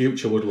what the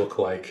future would look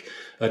like,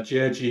 a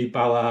J.G.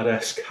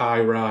 Ballard-esque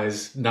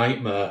high-rise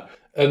nightmare.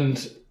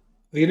 And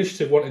the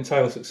initiative wasn't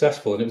entirely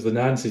successful, and it was the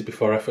 90s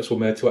before efforts were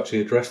made to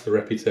actually address the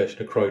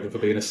reputation of Croydon for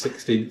being a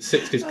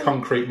 60s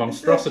concrete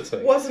monstrosity.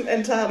 It wasn't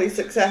entirely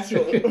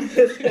successful.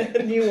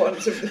 A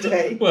nuance of the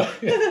day. Well,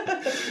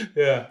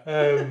 yeah.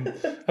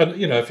 And,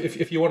 you know,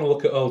 if you want to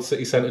look at old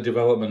city centre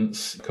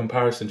developments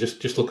comparison,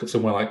 just look at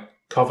somewhere like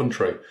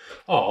Coventry.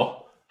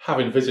 Or,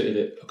 having visited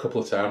it a couple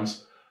of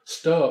times,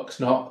 Stoke's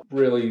not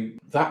really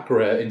that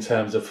great in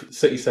terms of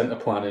city centre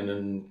planning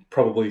and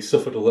probably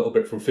suffered a little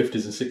bit from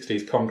 50s and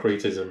 60s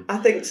concretism. I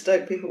think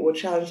Stoke people would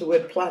challenge the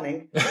word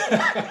planning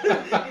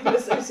in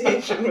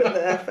association with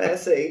their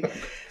FSE.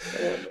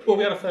 Well,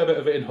 we had a fair bit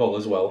of it in Hull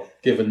as well,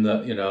 given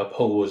that, you know,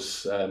 Hull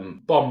was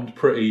bombed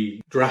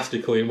pretty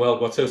drastically in World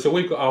War II. So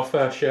we've got our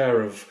fair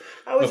share of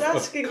I was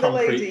asking the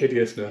lady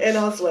hideousness in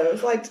Oslo, I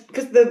was like,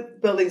 because the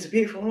buildings are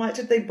beautiful, I'm like,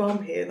 did they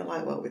bomb here? And they're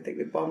like, well, we think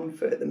we bombed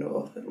further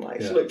north. And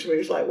like, she looked at me, she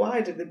was like,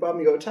 why did they bomb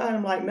your town?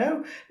 I'm like,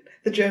 no,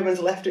 the Germans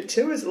left it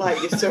to us.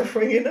 Like, you're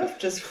suffering enough,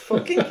 just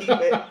fucking keep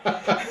it.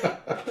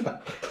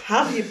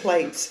 Have your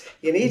plates,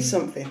 you need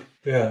something.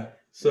 Yeah.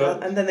 So,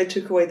 and then they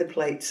took away the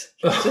plates,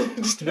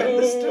 just to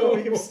end the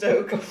story of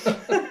Stoke.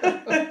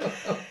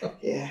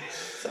 Yeah,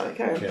 sorry,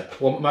 Karen. Yeah,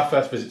 well, my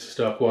first visit to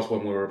Stoke was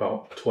when we were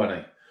about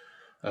 20.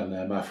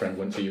 And my friend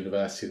went to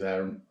university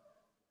there, and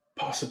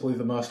possibly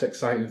the most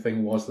exciting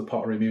thing was the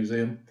Pottery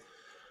Museum.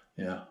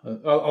 Yeah,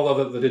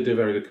 although they did do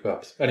very good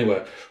kebabs.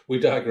 Anyway, we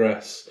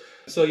digress.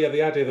 So yeah,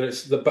 the idea that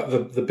it's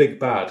the big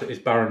bad is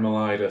Baron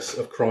Meliadus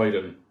of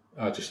Croydon.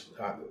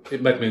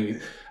 It made me.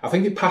 I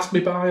think it passed me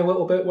by a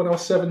little bit when I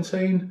was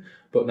 17,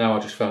 but now I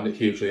just found it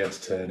hugely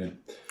entertaining.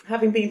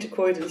 Having been to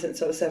Croydon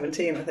since I was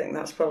 17, I think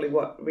that's probably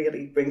what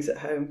really brings it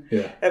home.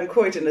 Yeah.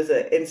 Croydon as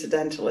an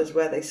incidental is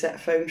where they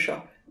set Phone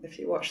Shop. If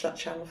you watch that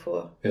Channel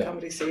 4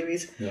 comedy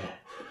series. Yeah.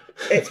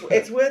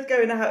 It's worth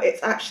going out.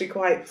 It's actually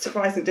quite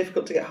surprisingly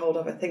difficult to get hold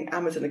of. I think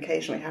Amazon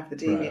occasionally have the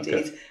DVDs.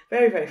 Right, okay.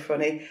 Very, very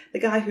funny. The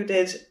guy who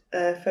did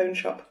Phone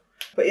Shop.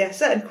 But yeah,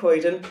 set in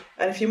Croydon.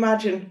 And if you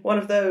imagine one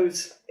of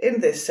those in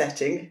this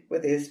setting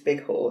with his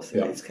big horse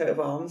and his coat of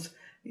arms,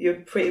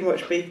 you'd pretty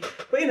much be,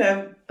 but, you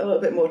know, a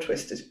little bit more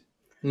twisted.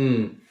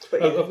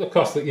 But, of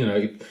course, you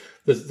know,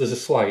 there's a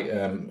slight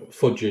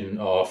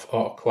fudging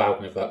or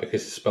clouding of that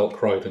because it's spelled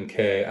Croydon,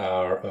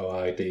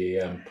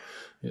 Kroidem,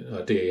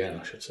 D-E-N,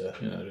 I should say.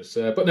 You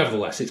know, but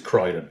nevertheless, it's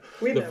Croydon.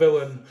 The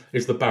villain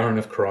is the Baron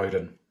of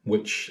Croydon,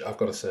 which I've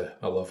got to say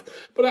I love.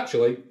 But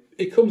actually,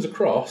 it comes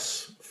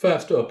across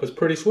first up as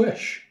pretty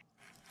swish.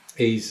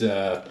 He's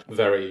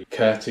very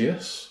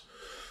courteous.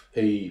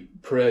 He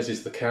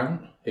praises the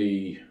Count.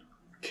 He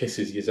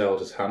kisses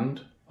Yselda's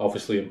hand,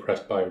 obviously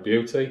impressed by her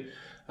beauty,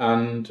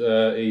 and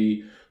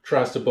he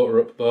tries to butter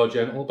up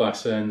Beaugentle by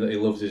saying that he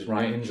loves his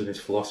writings and his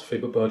philosophy,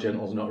 but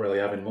Beaugentle's not really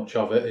having much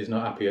of it. He's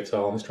not happy at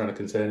all. He's trying to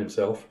contain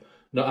himself.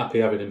 Not happy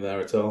having him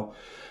there at all.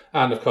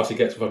 And of course he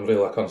gets Von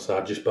Villac on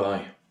side just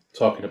by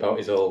talking about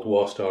his old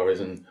war stories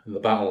and the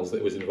battles that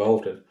he was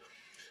involved in.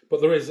 But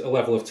there is a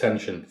level of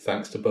tension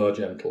thanks to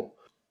Beaugentle.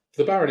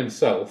 The Baron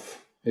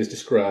himself is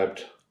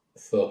described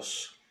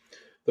thus.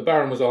 The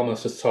Baron was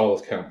almost as tall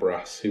as Count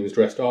Brass. He was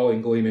dressed all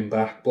in gleaming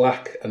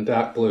black and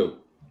dark blue.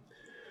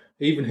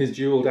 Even his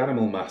jewelled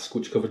animal mask,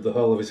 which covered the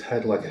whole of his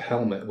head like a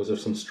helmet, was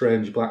of some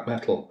strange black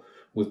metal,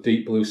 with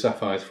deep blue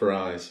sapphires for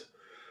eyes.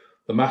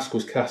 The mask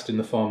was cast in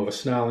the form of a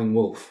snarling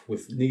wolf,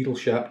 with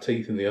needle-sharp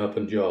teeth in the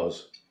open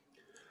jaws.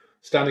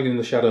 Standing in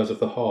the shadows of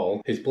the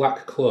hall, his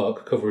black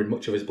cloak covering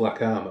much of his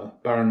black armour,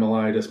 Baron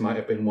Meliadus might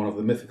have been one of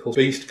the mythical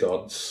beast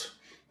gods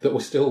that were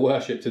still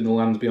worshipped in the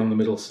lands beyond the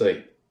Middle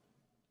Sea.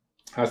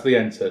 As they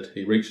entered,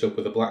 he reached up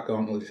with a black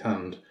gauntleted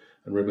hand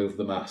and removed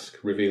the mask,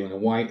 revealing a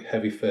white,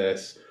 heavy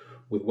face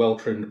with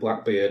well-trimmed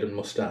black beard and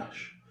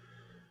moustache.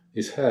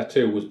 His hair,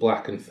 too, was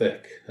black and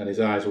thick, and his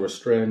eyes were a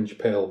strange,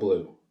 pale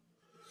blue.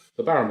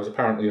 The Baron was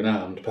apparently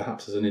unarmed,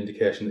 perhaps as an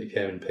indication that he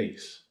came in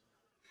peace.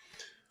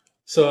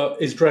 So,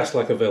 he's dressed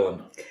like a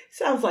villain.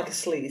 Sounds like a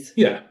sleaze.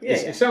 Yeah.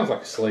 It sounds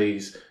like a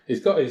sleaze. He's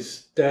got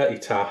his dirty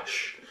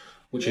tash,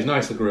 which is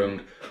nicely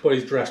groomed, but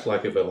he's dressed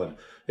like a villain.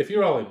 If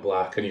you're all in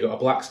black and you've got a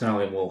black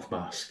snarling wolf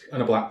mask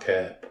and a black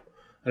cape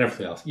and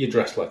everything else, you're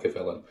dressed like a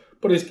villain.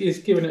 But he's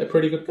giving it a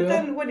pretty good go. But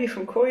then when you're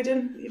from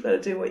Croydon, you better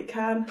do what you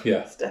can.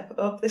 Yeah. Step it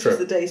up. This True. was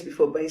the days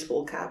before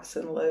baseball caps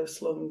and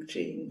low-slung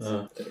jeans.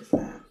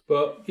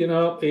 But, you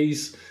know,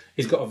 he's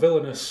got a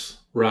villainous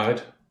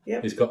ride.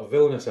 Yep. He's got a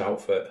villainous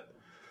outfit.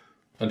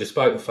 And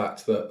despite the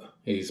fact that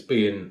he's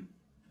being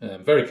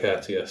very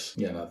courteous,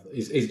 you know,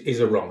 he's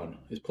a wrong un.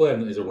 It's plain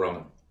that he's a wrong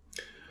un.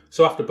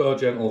 So after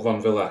Beaugentle,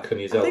 Von Villac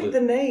and his I think the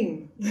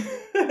name.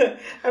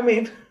 I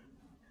mean,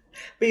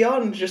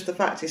 beyond just the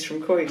fact he's from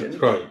Croydon,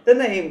 the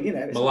name, you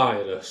know.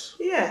 Meliadus.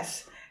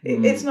 Yes.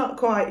 It's not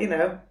quite, you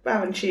know,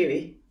 Baron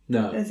Cheery.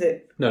 No. Is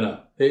it?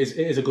 No. It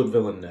is a good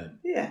villain name.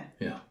 Yeah.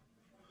 Yeah.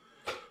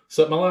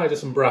 So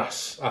Meliadus and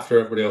Brass, after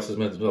everybody else has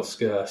made themselves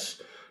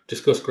scarce,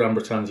 discuss Grand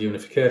Bretain's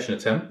unification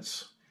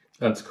attempts.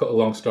 And to cut a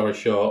long story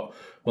short,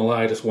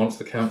 Meliadus wants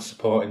the Count's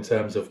support in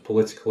terms of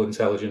political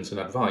intelligence and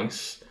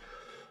advice,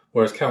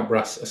 whereas Count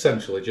Brass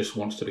essentially just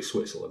wants to be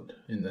Switzerland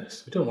in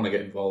this. He doesn't want to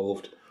get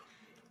involved.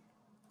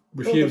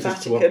 Refuses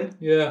or the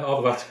Vatican.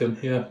 Or the Vatican,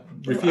 yeah.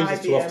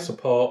 Refuses to offer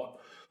support.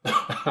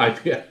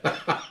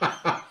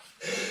 IBM.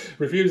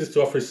 Refuses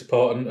to offer his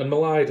support, and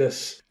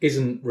Meliadus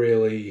isn't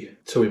really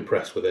too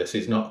impressed with this.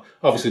 He's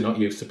obviously not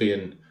used to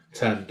being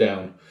turned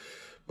down.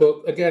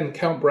 But again,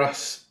 Count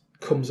Brass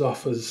comes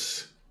off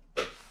as,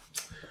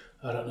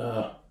 I don't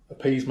know,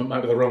 appeasement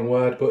might be the wrong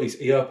word, but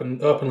he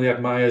openly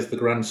admires the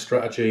grand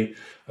strategy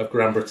of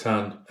Grand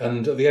Bretagne.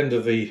 And at the end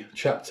of the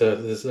chapter,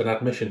 there's an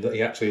admission that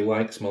he actually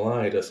likes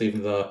Meliadus,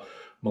 even though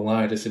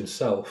Meliadus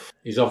himself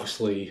is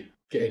obviously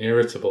getting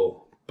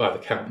irritable by the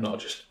Count not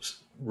just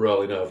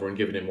rolling over and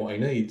giving him what he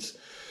needs.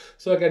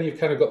 So again, you've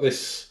kind of got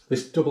this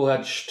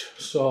double-edged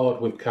sword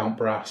with Count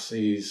Brass.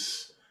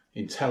 He's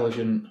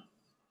intelligent,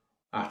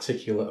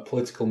 articulate, a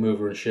political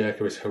mover and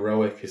shaker, is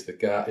heroic, is the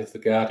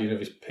guardian of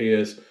his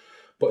peers,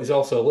 but he's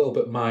also a little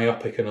bit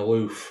myopic and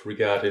aloof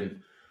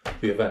regarding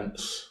the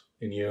events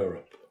in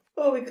Europe.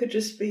 Or we could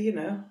just be, you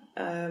know,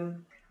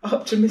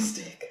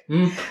 optimistic.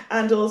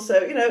 And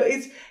also, you know,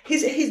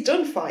 he's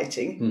done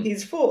fighting.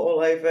 He's fought all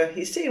over.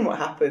 He's seen what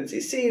happens.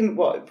 He's seen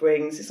what it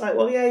brings. It's like,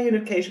 well, yeah,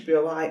 unification will be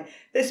all right.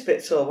 This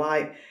bit's all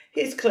right.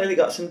 He's clearly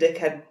got some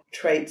dickhead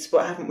traits,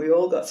 but haven't we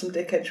all got some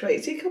dickhead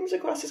traits? He comes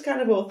across as kind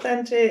of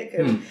authentic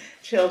and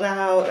chilled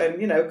out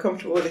and, you know,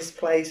 comfortable with his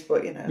place,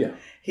 but, you know,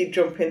 he'd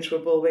jump into a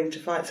bullring to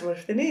fight someone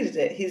if they needed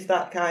it. He's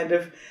that kind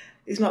of...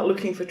 He's not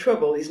looking for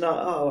trouble. He's not,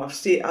 I've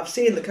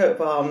seen the coat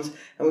of arms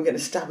and we're going to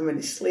stab him in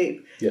his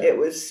sleep. Yeah. It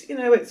was, you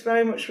know, it's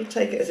very much, we'll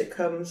take it as it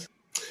comes.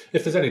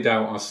 If there's any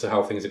doubt as to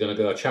how things are going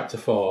to go, Chapter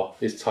 4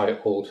 is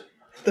titled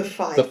The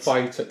Fight. The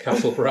Fight at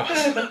Castle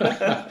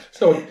Brass.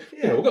 So,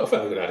 you know, we've got a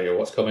fairly good idea of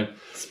what's coming.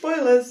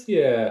 Spoilers.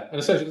 Yeah, and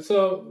essentially,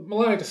 so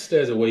Meliadus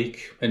stays a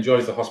week,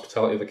 enjoys the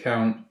hospitality of the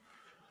Count.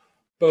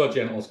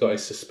 Beaugentle's got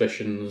his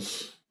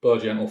suspicions.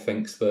 Beaugentle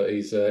thinks that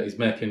he's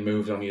making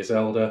moves on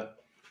Yselda.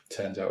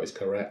 Turns out he's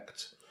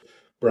correct.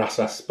 Brass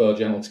asks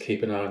Beaugentle to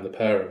keep an eye on the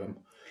pair of them.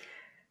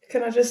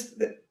 Can I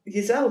just...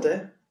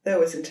 Yselda,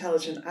 though as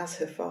intelligent as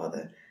her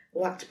father,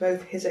 lacked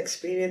both his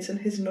experience and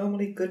his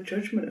normally good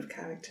judgment of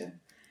character.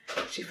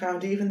 She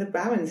found even the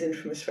Baron's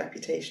infamous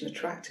reputation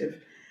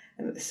attractive,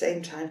 and at the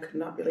same time could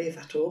not believe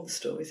that all the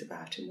stories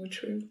about him were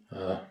true.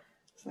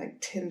 It's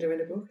like Tinder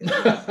in a book,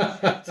 isn't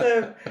it?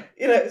 So,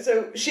 you know,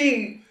 so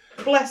she,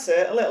 bless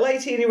her, a little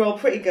 18-year-old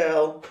pretty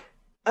girl,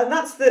 and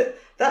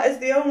that is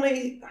the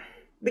only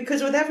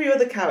Because with every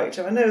other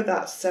character, I know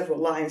that's several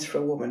lines for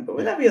a woman, but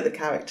with every other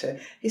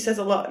character, he says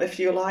a lot in a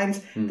few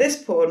lines. This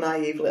poor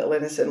naive little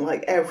innocent,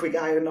 like every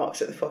guy who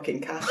knocks at the fucking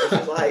castle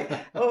is like,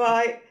 all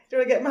right, do you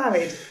want to get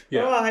married?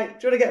 Yeah. All right,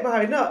 do you want to get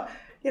married? Not,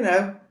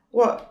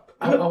 what?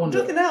 I wonder...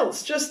 Nothing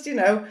else. Just,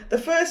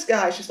 the first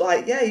guy, she's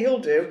like, yeah, you'll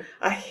do.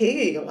 I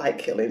hear you like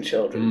killing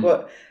children,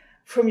 but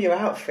from your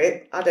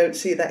outfit, I don't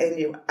see that in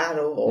you at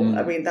all.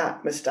 I mean,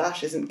 that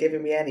moustache isn't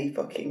giving me any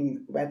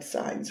fucking red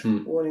signs,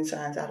 warning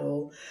signs at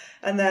all.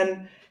 And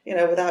then,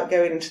 without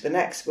going into the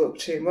next book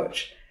too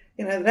much,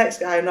 the next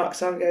guy who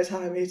knocks on goes,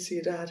 hi, I'm here to see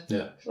your dad.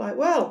 Yeah. It's like,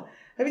 well,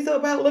 have you thought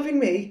about loving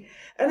me?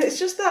 And it's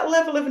just that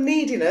level of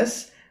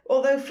neediness.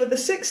 Although for the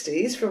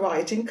 60s, for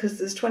writing, because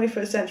there's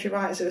 21st century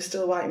writers who are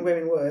still writing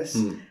women worse,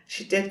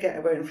 she did get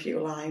her own few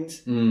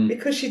lines.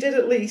 Because she did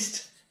at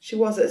least... She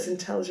was as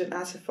intelligent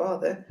as her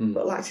father,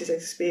 but lacked his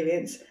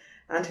experience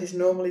and his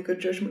normally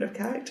good judgment of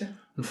character.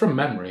 And from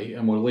memory,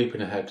 and we're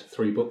leaping ahead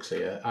 3 books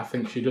here, I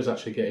think she does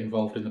actually get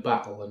involved in the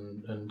battle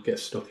and get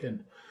stuck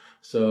in.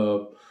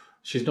 So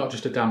she's not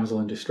just a damsel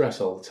in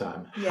distress all the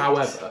time. Yes.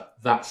 However,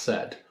 that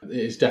said, it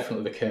is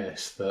definitely the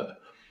case that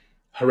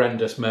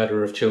horrendous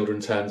murderer of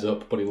children turns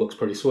up, but he looks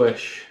pretty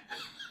swish.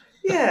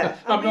 Yeah.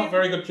 I'm not a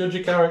very good judge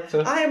of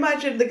character. I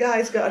imagine the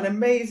guy's got an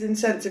amazing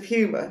sense of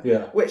humour,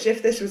 which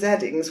if this was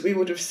Eddings, we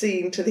would have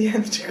seen to the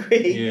nth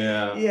degree.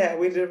 Yeah. Yeah,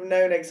 we'd have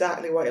known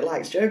exactly what he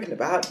likes joking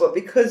about, but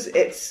because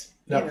it's...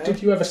 Now,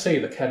 did you ever see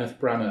the Kenneth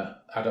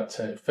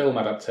Branagh film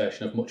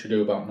adaptation of Much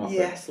Ado About Nothing?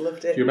 Yes,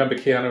 loved it. Do you remember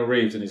Keanu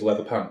Reeves in his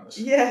leather pants?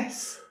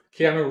 Yes.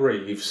 Keanu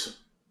Reeves,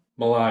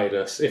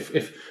 Meliadus.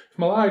 If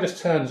Meliadus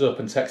turns up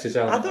and texts his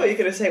element... I thought you were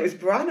going to say it was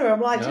Branagh.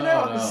 I'm like,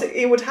 no.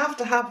 He would have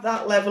to have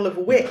that level of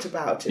wit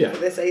about him for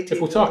this 18.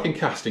 If we're talking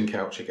casting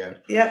couch again.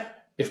 Yeah.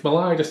 If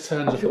Meliadus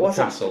turns up at the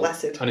castle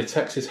and he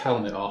takes his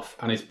helmet off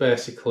and he's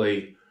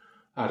basically,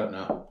 I don't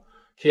know,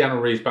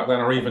 Keanu Reeves back then,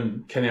 or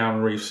even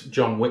Keanu Reeves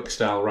John Wick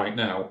style right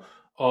now,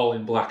 all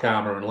in black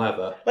armour and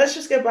leather. Let's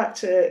just go back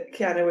to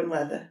Keanu in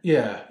leather.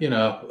 Yeah,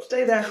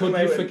 Stay there for a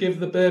moment. Could you forgive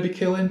the baby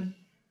killing?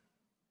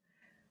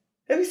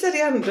 If he said he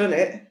hadn't done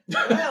it,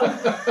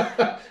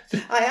 well,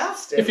 I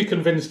asked him. If he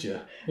convinced you.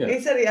 Yeah. He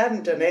said he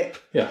hadn't done it.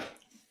 Yeah.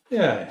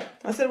 Yeah.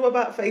 I said, what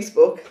about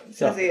Facebook? It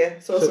says here,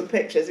 saw some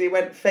pictures. He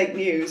went fake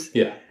news.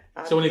 Yeah.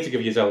 So we need to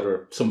give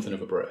Zelda something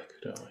of a break,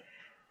 don't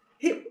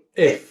we?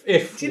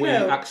 If we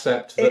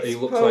accept that he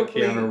looks like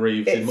Keanu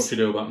Reeves in Much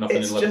Ado About Nothing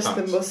in leather pants. It's just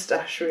the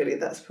moustache, really,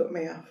 that's put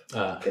me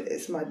off.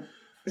 It's my...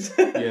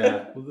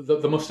 Yeah,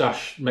 the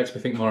moustache makes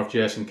me think more of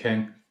Jason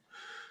King.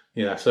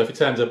 Yeah, so if he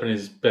turns up and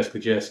is basically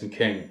Jason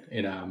King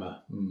in armour,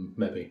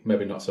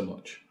 maybe not so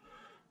much.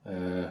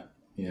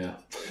 Yeah.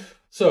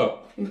 So,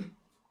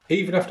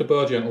 even after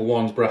Bowgentle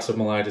warns Brass of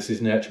Meliadus'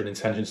 nature and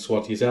intentions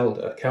towards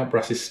Yzelda, Count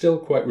Brass is still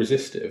quite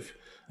resistive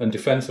and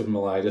defensive of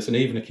Meliadus, and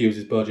even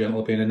accuses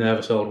Bowgentle of being a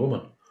nervous old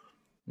woman.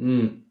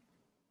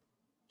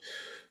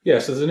 Yeah,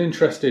 so there's an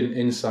interesting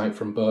insight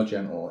from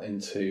Bowgentle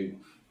into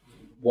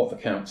what the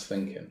Count's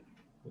thinking,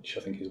 which I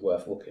think is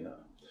worth looking at.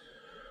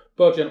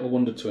 Bowgentle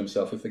wondered to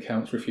himself if the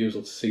Count's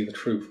refusal to see the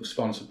truth was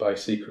sponsored by a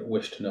secret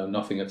wish to know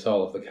nothing at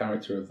all of the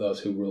character of those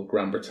who ruled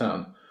Gran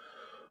Bretagne,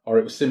 or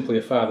it was simply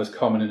a father's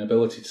common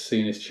inability to see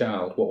in his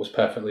child what was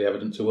perfectly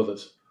evident to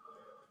others.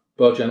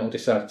 Bowgentle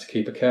decided to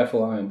keep a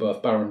careful eye on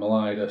both Baron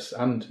Meliadus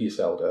and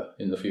Yzelda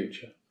in the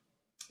future.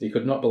 He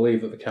could not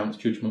believe that the Count's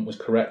judgment was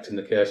correct in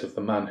the case of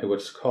the man who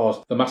had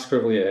caused the Massacre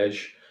of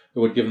Liège,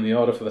 who had given the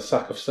order for the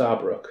sack of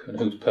Saarbrück, and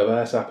whose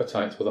perverse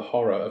appetites were the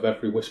horror of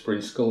every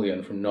whispering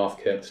scullion from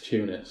North Cape to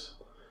Tunis.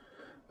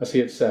 As he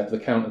had said, the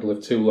Count had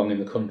lived too long in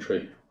the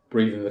country,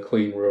 breathing the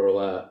clean rural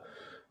air.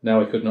 Now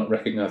he could not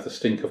recognise the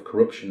stink of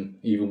corruption,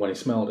 even when he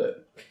smelled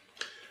it.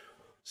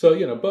 So,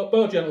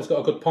 Bowgentle's got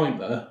a good point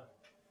there.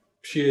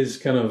 She is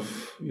kind of,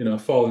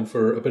 falling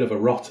for a bit of a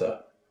rotter.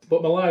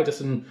 But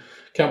Meliadus and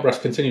Count Brass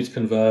continue to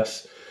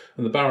converse,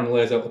 and the Baron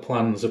lays out the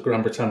plans of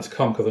Gran Bretagne to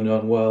conquer the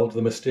known world,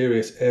 the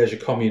mysterious Asia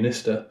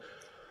Communista,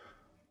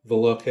 the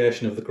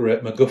location of the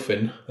great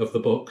MacGuffin of the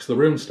books, the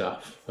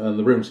Runestaff. And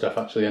the Runestaff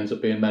actually ends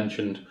up being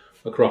mentioned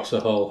across a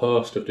whole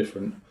host of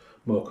different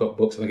Moorcock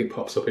books. I think it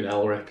pops up in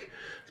Elric.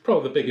 It's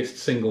probably the biggest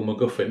single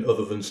MacGuffin,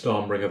 other than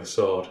Stormbringer the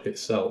Sword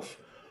itself,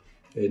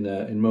 in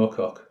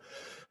Moorcock.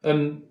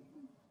 And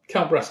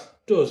Count Brass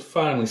does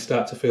finally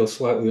start to feel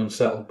slightly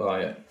unsettled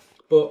by it,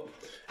 but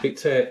it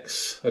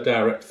takes a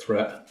direct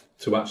threat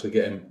to actually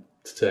get him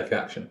to take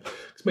action.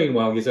 Because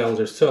meanwhile,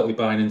 Yzelda is totally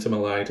buying into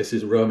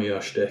Meliadus' Romeo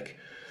shtick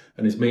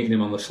and is meeting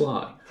him on the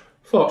sly.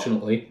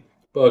 Fortunately,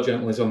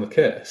 Bowgentle is on the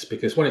case,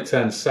 because when it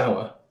turns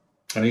sour,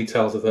 and he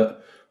tells her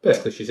that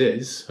basically she's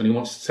his, and he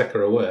wants to take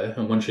her away,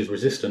 and when she's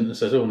resistant and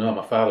says, oh no,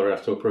 my father would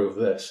have to approve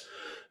of this,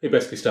 he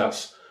basically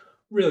starts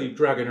really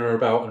dragging her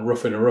about and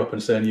roughing her up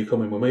and saying, you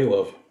come in with me,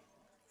 love.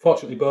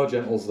 Fortunately,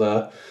 Bowgentle's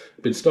there,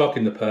 been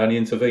stalking the pair, and he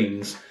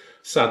intervenes.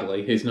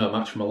 Sadly, he's no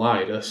match for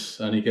Meliadus,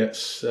 and he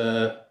gets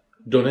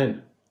done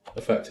in,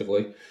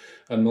 effectively.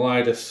 And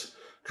Meliadus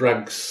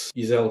drags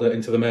Yzelda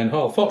into the main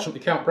hall.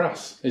 Fortunately, Count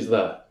Brass is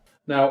there.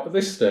 Now, at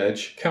this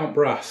stage, Count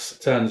Brass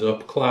turns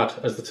up, clad,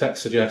 as the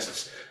text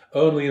suggests,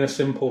 only in a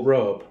simple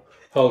robe,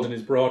 holding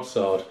his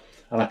broadsword.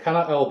 And I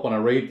cannot help when I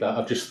read that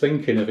of just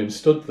thinking of him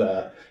stood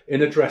there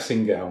in a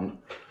dressing gown.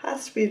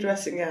 Has to be a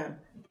dressing gown.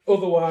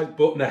 Otherwise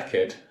butt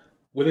naked,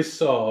 with his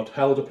sword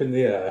held up in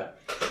the air,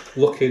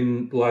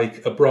 looking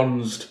like a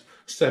bronzed,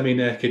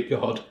 semi-naked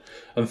god,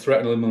 and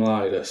threatening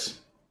Meliadus.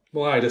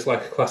 Meliadus,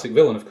 like a classic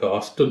villain, of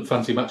course, doesn't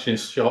fancy matching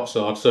his short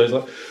sword, so he's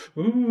like,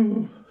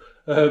 ooh,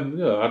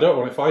 I don't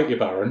want to fight you,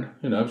 Baron.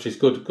 Which is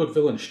good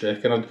villain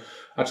shtick, and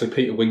actually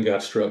Peter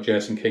Wingard stroke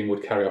Jason King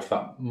would carry off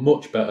that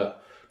much better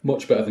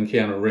than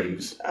Keanu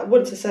Reeves. I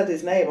wouldn't have said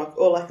his name.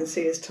 All I can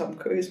see is Tom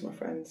Cruise, my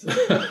friends.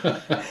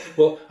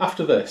 Well,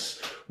 after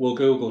this, we'll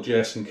Google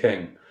Jason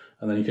King,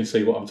 and then you can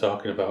see what I'm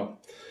talking about.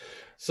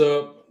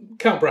 So,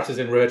 Count Brass is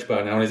enraged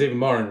by now, and he's even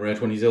more enraged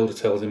when Isilda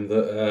tells him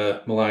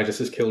that Meliadus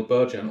has killed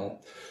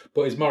Bowgentle.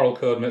 But his moral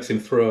code makes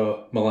him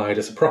throw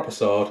Meliadus a proper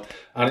sword,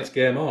 and it's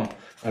game on,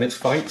 and it's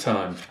fight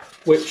time.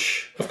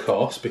 Which, of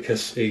course,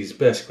 because he's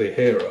basically a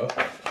hero,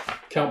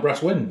 Count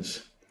Brass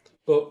wins.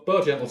 But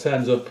Bowgentle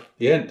turns up,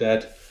 he ain't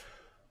dead,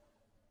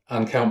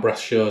 and Count Brass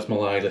shows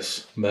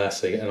Meliadus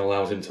mercy and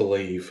allows him to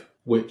leave,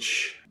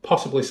 which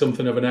possibly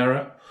something of an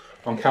error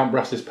on Count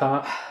Brass's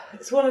part.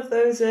 It's one of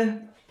those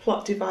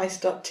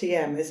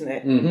plotdevice.tm, isn't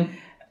it? Mm-hmm.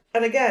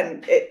 And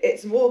again,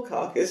 it's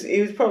Moorcock.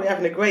 He was probably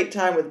having a great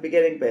time with the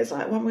beginning bit. It's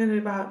like, what am I going to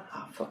do about?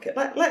 Oh, fuck it.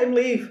 Let him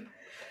leave.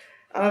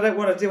 And I don't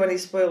want to do any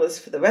spoilers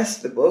for the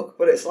rest of the book,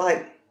 but it's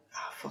like,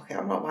 oh, fuck it,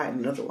 I'm not writing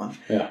another one.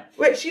 Yeah.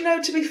 Which,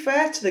 to be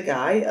fair to the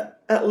guy,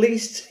 at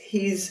least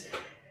he's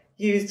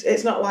used...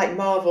 It's not like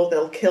Marvel,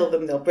 they'll kill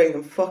them, they'll bring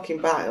them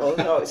fucking back. Or,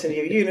 no, it's a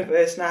new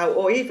universe now.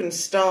 Or even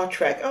Star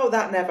Trek. Oh,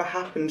 that never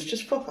happened.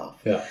 Just fuck off.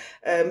 Yeah.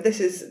 This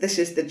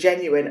is the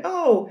genuine,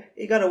 oh,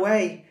 he got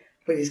away,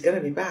 but he's going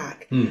to be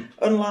back.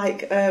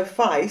 Unlike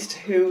Feist,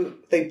 who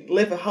they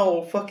live a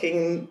whole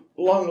fucking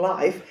long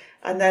life,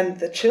 and then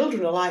the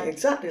children are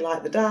exactly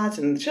like the dads,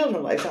 and the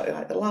children are exactly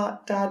like the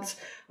dads,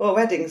 or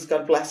Reddings,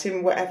 God bless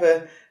him,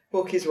 whatever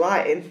book he's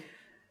writing.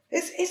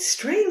 It's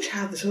strange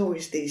how there's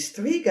always these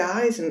three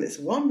guys and this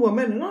one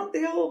woman, and aren't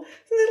they all,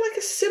 they're like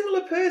a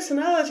similar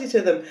personality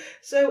to them.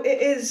 So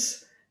it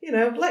is...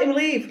 let him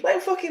leave. Let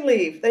him fucking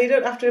leave. Then you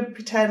don't have to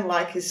pretend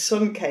like his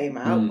son came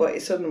out, but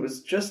his son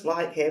was just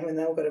like him, and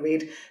then we're going to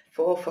read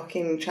 4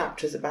 fucking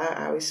chapters about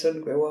how his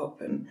son grew up,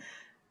 and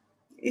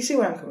you see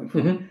where I'm coming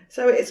from. Mm-hmm.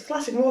 So it's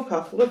classic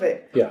Moorcock. Love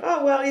it. Yeah.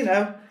 Oh,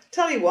 well,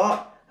 tell you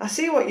what, I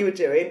see what you were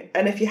doing,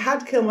 and if you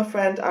had killed my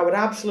friend, I would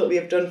absolutely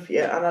have done for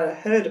you, and I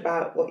heard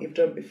about what you've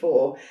done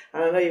before,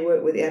 and I know you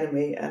work with the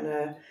enemy, and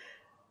I'll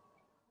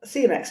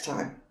see you next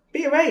time.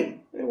 Be a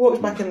rain. He walks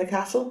back in the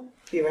castle.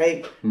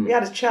 Right. We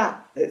had a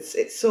chat.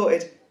 It's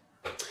sorted.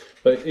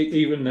 But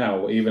even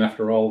now, even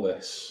after all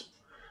this,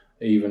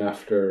 even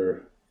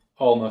after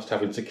almost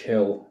having to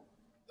kill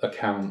a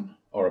count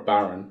or a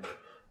baron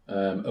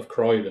of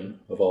Croydon,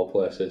 of all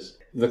places,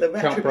 the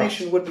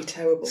retribution would be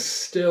terrible.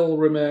 Still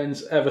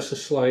remains ever so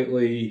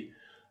slightly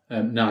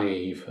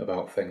naive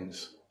about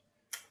things.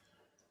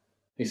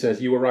 He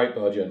says, "You were right,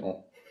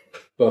 Bowgentle.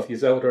 Both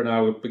Isilda and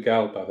I were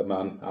beguiled by the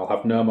man. I'll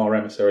have no more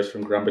emissaries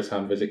from Gran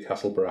Breton visit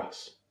Castle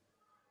Brass."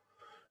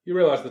 "You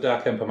realise the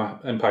Dark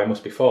Empire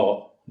must be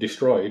fought,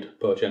 destroyed?"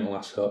 Bowgentle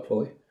asked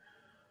hopefully.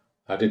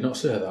 "I did not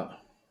say that.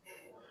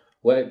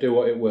 Let it do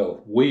what it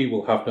will. We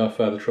will have no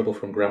further trouble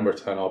from Gran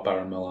Breton or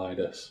Baron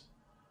Meliadus."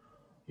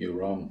 "You're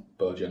wrong,"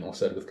 Bowgentle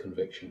said with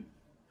conviction.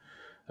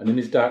 And in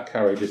his dark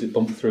carriage, as it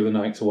bumped through the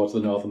night towards the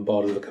northern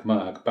border of the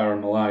Camargue,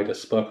 Baron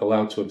Meliadus spoke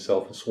aloud to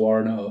himself and swore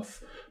an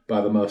oath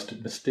by the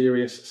most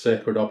mysterious,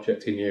 sacred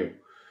object he knew.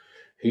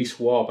 He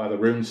swore by the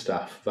rune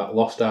staff, that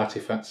lost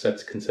artifact said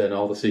to contain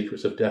all the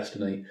secrets of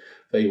destiny,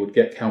 that he would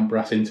get Count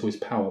Brass into his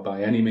power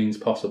by any means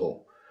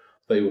possible,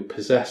 that he would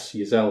possess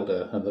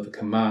Isilda, and that the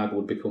Camargue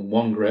would become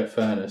one great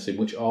furnace in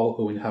which all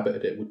who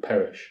inhabited it would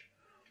perish.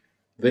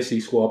 This he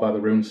swore by the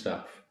rune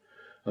staff,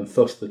 and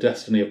thus the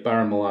destiny of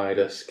Baron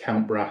Meliadus,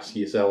 Count Brass,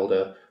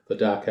 Isilda, the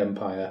Dark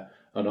Empire,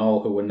 and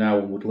all who were now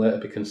and would later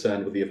be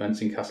concerned with the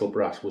events in Castle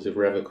Brass was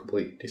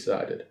irrevocably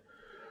decided.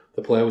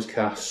 The play was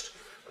cast,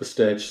 the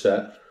stage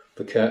set,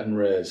 the curtain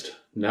raised.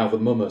 Now the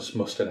mummers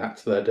must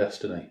enact their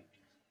destiny.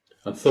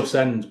 And thus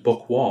ends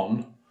Book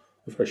 1,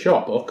 a very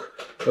short book,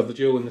 of The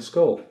Jewel in the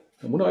Skull.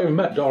 And we've not even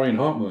met Dorian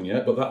Hawkmoon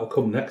yet, but that'll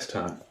come next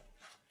time.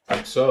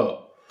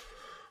 So,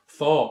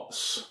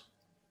 thoughts,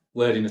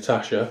 Lady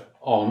Natasha,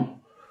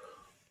 on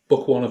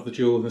Book 1 of The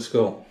Jewel in the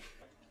Skull?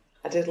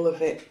 I did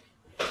love it.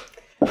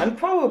 And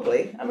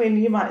probably,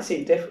 you might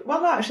see different...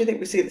 Well, I actually think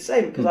we see the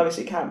same, because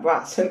obviously Count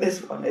Brass, and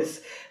this one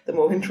is the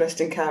more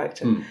interesting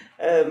character.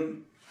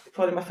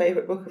 Probably my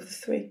favourite book of the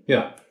 3.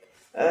 Yeah.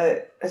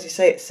 As you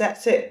say, it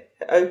sets it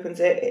opens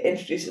it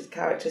introduces the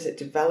characters, it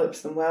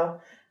develops them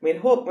well.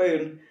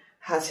 Hawkmoon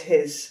has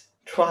his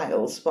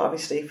trials, but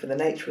obviously for the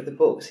nature of the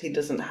books, he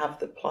doesn't have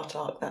the plot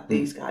arc that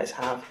these guys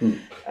have.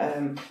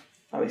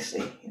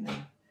 Obviously,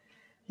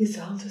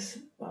 Isilda's...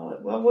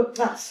 Well,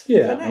 that's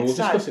yeah, for next and we'll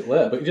discuss time. it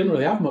later, but he didn't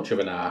really have much of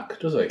an arc,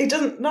 does he? He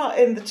doesn't, not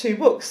in the 2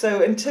 books.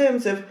 So in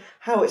terms of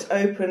how it's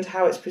opened,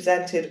 how it's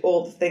presented,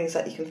 all the things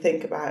that you can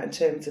think about in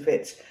terms of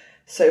it's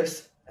so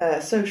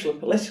social and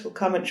political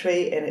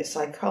commentary, in its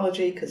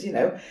psychology, because, you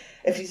know,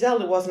 if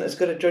Zelda wasn't as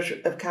good a judge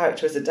of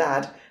character as a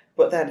dad,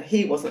 but then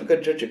he wasn't a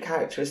good judge of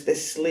character as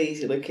this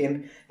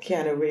sleazy-looking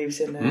Keanu Reeves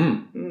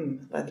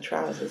in leather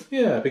trousers.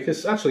 Yeah,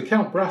 because actually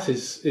Count Brass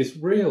is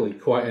really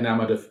quite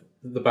enamoured of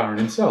the Baron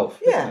himself,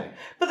 isn't he?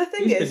 But the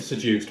thing He's been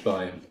seduced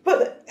by him.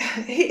 But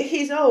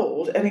he's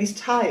old and he's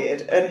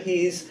tired and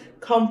he's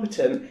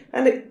competent,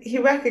 and he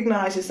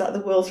recognises that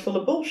the world's full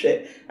of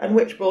bullshit, and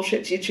which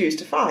bullshit do you choose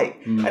to fight?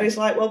 And he's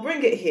like, well,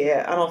 bring it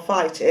here and I'll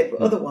fight it,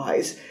 but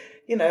otherwise,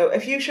 you know,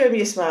 if you show me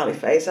your smiley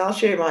face, I'll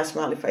show you my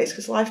smiley face,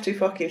 because life's too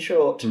fucking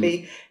short to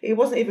be... He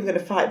wasn't even going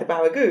to fight the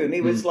Barragoon.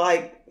 He was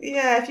like,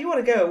 yeah, if you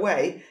want to go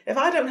away, if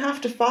I don't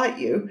have to fight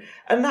you,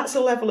 and that's a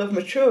level of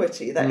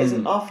maturity that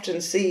isn't often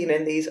seen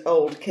in these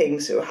old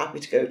kings who are happy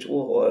to go to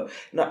war, or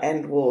not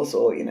end wars,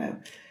 or, you know,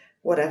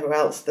 whatever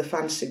else the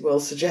fantasy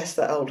world suggests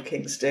that old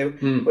kings do,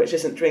 which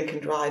isn't drink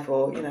and drive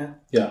or, you know,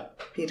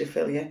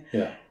 paedophilia.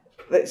 Yeah.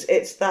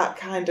 It's that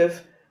kind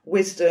of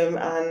wisdom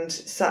and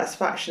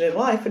satisfaction in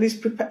life, and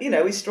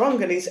he's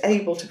strong and he's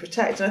able to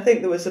protect. And I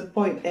think there was a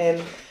point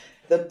in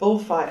the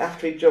bullfight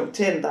after he jumped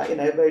in that, you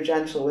know, very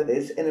gentle with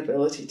his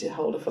inability to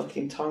hold a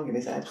fucking tongue in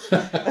his head.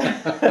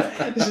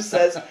 He just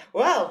says,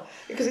 well,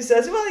 because he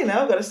says, well, you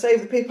know, I've got to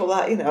save the people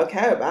that, you know, I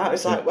care about.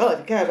 It's like, well, if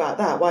you care about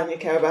that, why don't you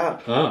care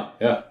about...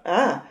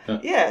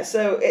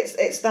 So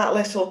it's that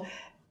little...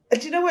 Do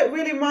you know what it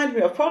really reminded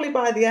me of? Probably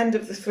by the end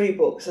of the 3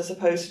 books as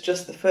opposed to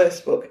just the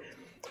first book.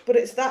 But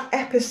it's that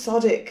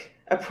episodic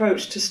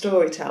approach to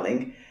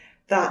storytelling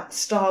that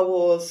Star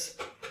Wars,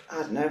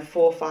 I don't know,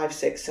 4, 5,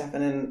 6,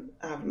 7, and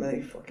however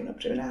many fucking up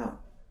to now,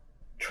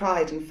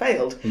 tried and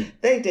failed.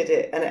 They did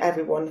it and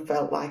everyone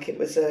felt like it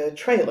was a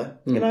trailer.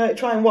 You know,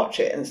 try and watch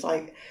it and it's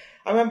like,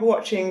 I remember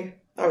watching,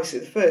 obviously,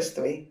 the first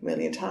 3 a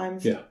million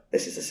times. Yeah.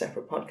 This is a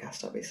separate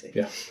podcast, obviously.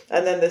 Yeah.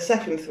 And then the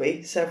second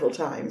 3 several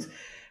times.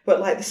 But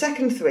like the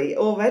second 3,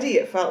 already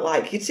it felt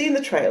like you'd seen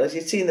the trailers,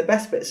 you'd seen the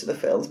best bits of the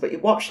films, but you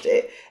watched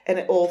it and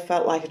it all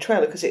felt like a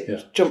trailer because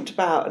it jumped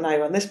about, and now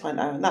you're on this planet,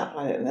 now you're on that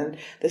planet, and then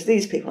there's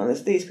these people and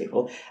there's these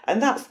people.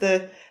 And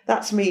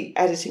that's me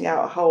editing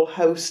out a whole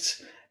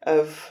host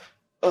of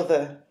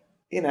other,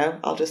 you know,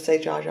 I'll just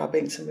say Jar Jar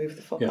Binks and move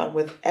the fuck on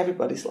with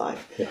everybody's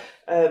life.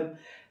 Yeah.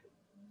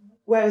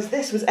 Whereas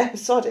this was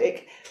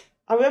episodic.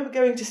 I remember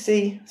going to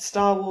see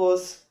Star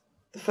Wars...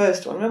 The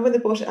first one. Remember when they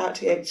brought it out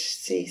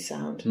THC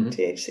sound?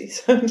 THC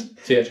sound.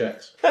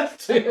 THX.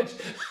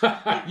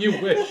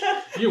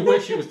 You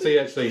wish it was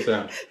THC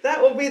sound.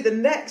 That will be the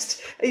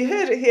next. You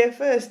heard it here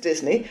first,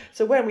 Disney.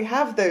 So when we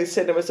have those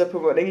cinemas up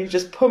and running, you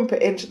just pump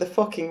it into the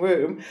fucking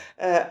room.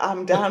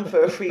 I'm down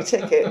for a free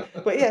ticket.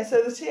 But yeah,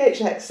 so the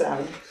THX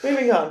sound.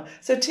 Moving on.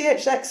 So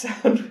THX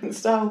sound when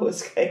Star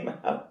Wars came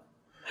out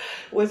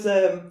was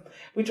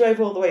we drove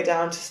all the way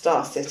down to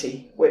Star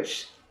City,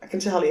 which... I can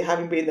tell you,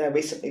 having been there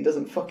recently,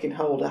 doesn't fucking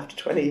hold after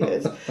 20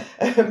 years.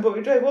 But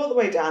we drove all the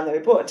way down there.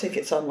 We bought our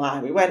tickets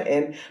online. We went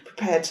in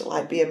prepared to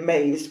like be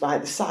amazed by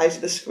the size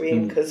of the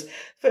screen, because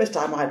first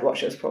time I'd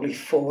watched it was probably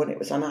 4 and it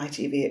was on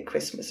ITV at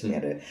Christmas.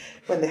 And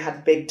when they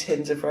had big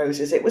tins of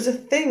roses. It was a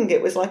thing.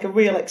 It was like a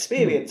real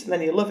experience. And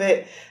then you love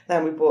it.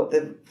 Then we bought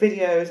the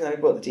videos and then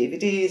we bought the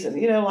DVDs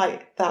and, you know,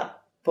 like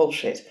that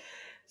bullshit.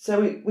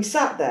 So we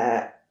sat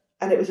there.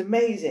 And it was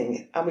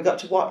amazing, and we got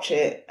to watch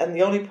it, and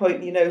the only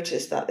point you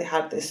noticed that they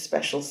had this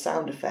special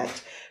sound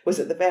effect was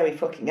at the very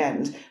fucking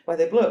end, where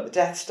they blew up the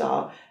Death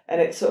Star, and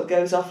it sort of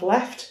goes off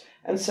left,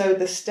 and so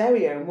the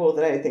stereo, more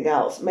than anything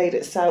else, made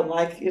it sound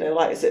like, you know,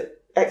 like as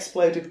it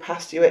exploded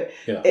past you,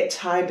 it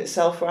timed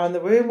itself around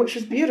the room, which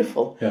was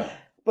beautiful. Yeah.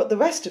 But the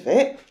rest of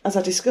it, as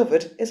I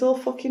discovered, is all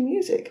fucking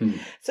music.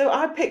 So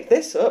I picked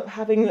this up,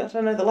 having, I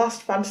don't know, the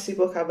last fantasy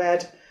book I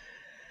read...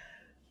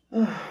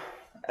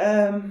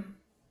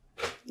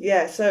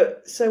 Yeah, so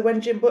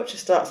when Jim Butcher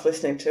starts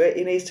listening to it,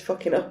 he needs to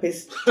fucking up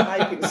his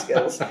typing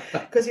skills,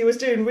 because he was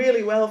doing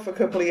really well for a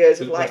couple of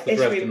years of like the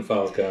Dresden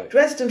Files guy.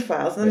 Dresden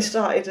Files, and then he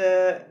started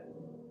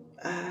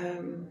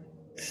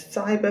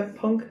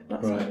cyberpunk,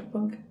 not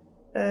cyberpunk,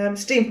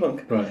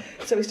 steampunk. Right.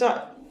 So he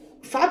started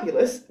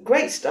fabulous,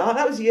 great start.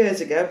 That was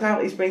years ago.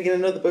 Apparently, he's bringing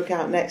another book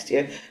out next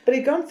year. But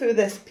he'd gone through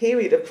this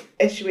period of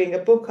issuing a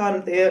book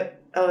on the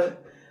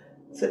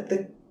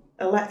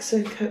Alexa.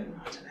 I don't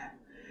know.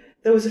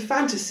 There was a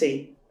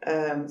fantasy.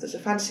 There's a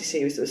fantasy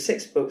series. There was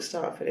 6 books,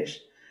 start to finish.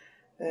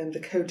 The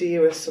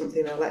Codera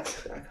something.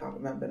 Alexa. I can't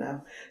remember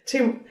now.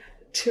 Too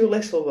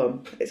little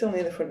one. It's only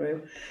in the front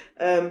room.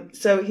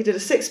 So he did a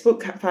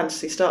 6-book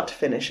fantasy, start to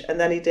finish, and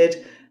then he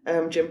did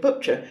Jim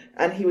Butcher,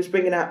 and he was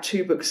bringing out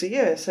 2 books a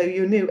year. So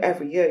you knew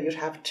every year you'd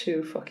have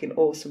 2 fucking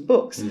awesome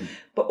books.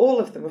 But all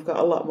of them have got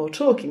a lot more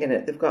talking in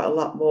it. They've got a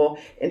lot more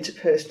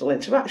interpersonal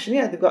interaction.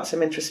 Yeah, they've got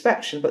some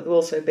introspection, but they're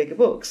also bigger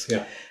books.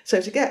 Yeah. So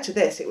to get to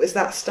this, it was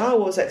that Star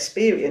Wars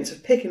experience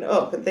of picking it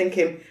up and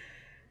thinking,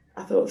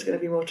 I thought it was going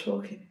to be more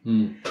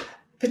talking.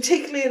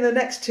 Particularly in the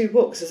next 2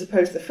 books as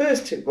opposed to the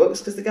first 2 books,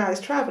 because the guy's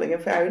travelling,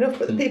 and fair enough,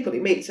 but the people he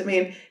meets, I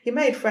mean, he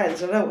made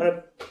friends, and I don't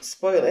want to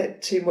spoil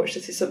it too much,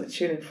 this is something to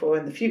tune in for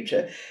in the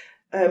future.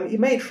 He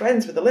made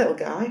friends with the little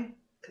guy,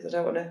 because I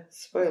don't want to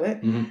spoil it.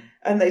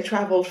 And they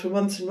travelled for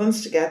months and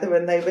months together,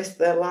 and they risked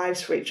their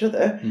lives for each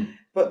other.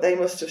 But they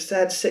must have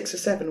said 6 or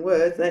 7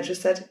 words, and they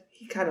just said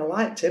he kind of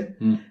liked him.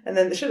 And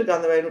then they should have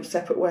gone their own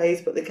separate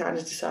ways, but they kind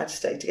of decided to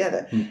stay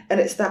together. And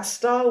it's that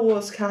Star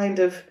Wars kind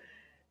of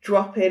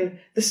drop in.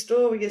 The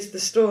story is the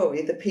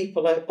story. The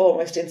people are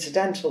almost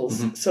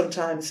incidentals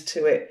sometimes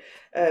to it.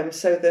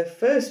 So the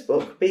first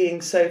book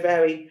being so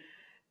very...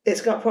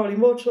 It's got probably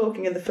more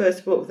talking in the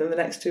first book than the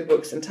next 2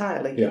 books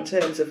entirely, in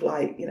terms of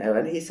like, you know,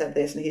 and he said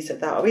this and he said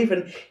that, or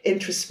even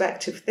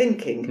introspective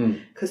thinking,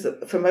 because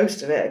for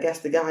most of it, I guess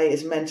the guy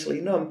is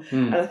mentally numb.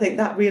 And I think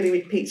that really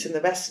repeats in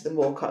the rest of the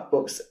Moorcock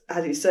books.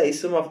 As you say,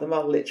 some of them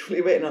are literally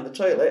written on the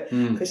toilet,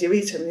 because you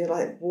read them and you're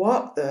like,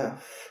 what the...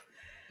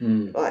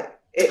 Like,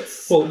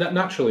 it's... Well,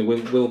 naturally,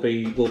 we'll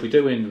be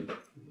doing...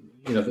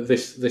 You know,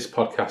 this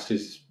podcast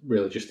is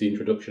really just the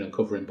introduction and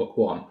covering book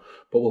 1,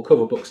 but we'll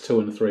cover books 2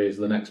 and 3 as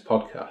the next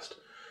podcast.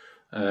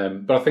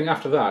 But I think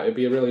after that, it'd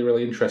be really,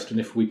 really interesting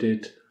if we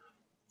did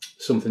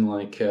something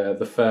like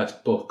the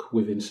first book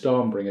within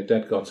Stormbringer,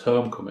 Dead God's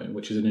Homecoming,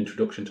 which is an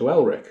introduction to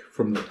Elric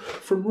from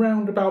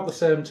round about the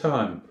same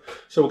time.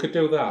 So we could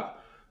do that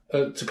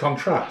to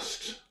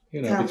contrast,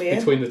 you know,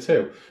 between the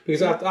two.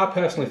 Because I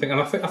personally think, and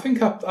I think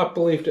I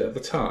believed it at the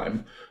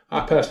time,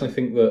 I personally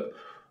think that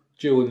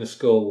Duel in the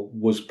Skull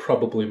was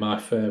probably my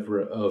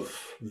favourite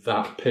of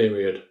that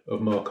period of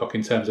Moorcock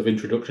in terms of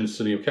introductions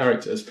to new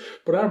characters.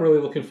 But I'm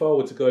really looking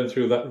forward to going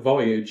through that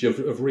voyage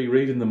of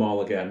rereading them all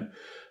again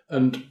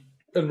and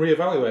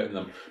reevaluating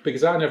them,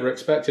 because I never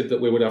expected that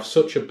we would have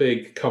such a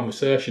big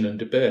conversation and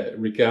debate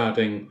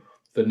regarding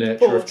the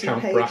nature of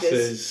Count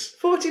Brass's...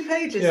 40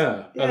 pages.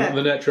 Yeah, and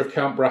the nature of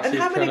Count Brass's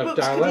kind of dilemma.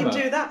 And how many books could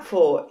you do that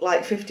for,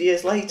 like 50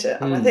 years later?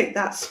 And I think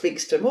that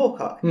speaks to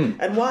Moorcock.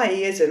 And why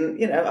he isn't,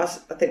 you know,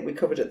 as I think we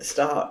covered at the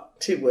start,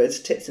 2 words,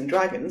 tits and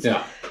dragons,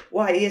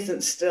 why he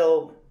isn't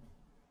still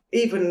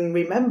even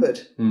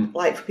remembered.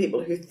 Like for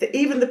people who...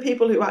 even the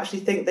people who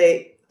actually think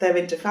they're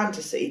into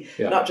fantasy,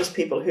 not just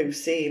people who've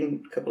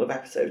seen a couple of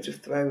episodes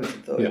of Thrones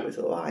and thought it was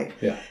all right.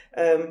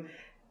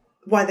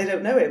 Why they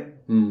don't know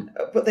him,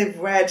 but they've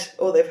read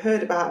or they've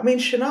heard about. I mean,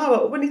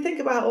 Shannara, when you think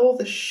about all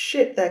the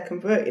shit they're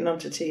converting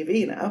onto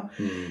TV now,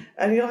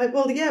 and you're like,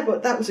 well, yeah,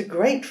 but that was a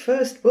great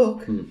first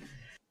book.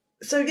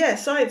 So yeah,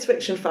 science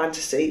fiction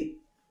fantasy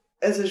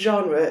as a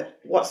genre,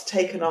 what's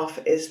taken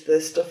off is the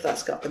stuff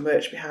that's got the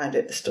merch behind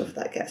it, the stuff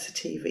that gets a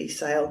TV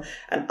sale.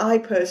 And I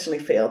personally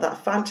feel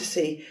that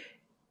fantasy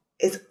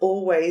is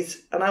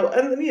always,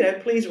 and you know,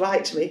 please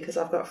write to me because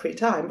I've got free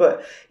time,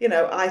 but you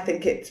know, I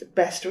think it's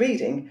best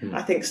reading.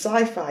 I think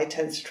sci-fi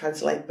tends to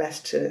translate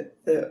best to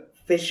the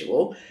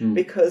visual,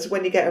 because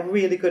when you get a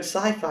really good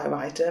sci-fi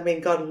writer, I mean,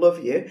 God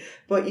love you,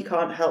 but you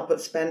can't help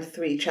but spend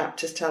 3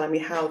 chapters telling me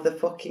how the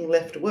fucking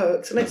lift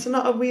works, and it's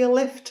not a real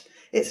lift.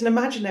 It's an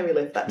imaginary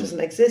lift that doesn't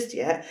exist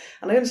yet.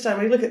 And I understand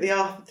when you look at the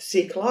Arthur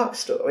C. Clarke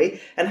story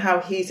and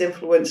how he's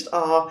influenced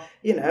our,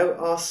 you know,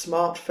 our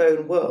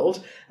smartphone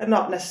world, and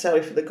not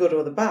necessarily for the good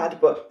or the bad,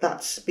 but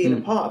that's been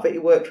a part of it. He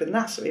worked with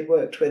NASA, he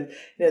worked with,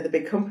 you know, the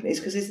big companies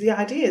because he's the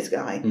ideas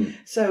guy.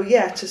 So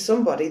yeah, to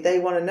somebody, they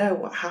want to know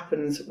what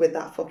happens with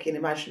that fucking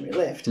imaginary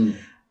lift.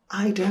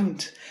 I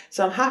don't.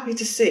 So I'm happy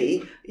to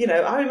see, you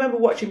know, I remember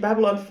watching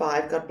Babylon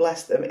 5, God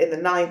bless them, in the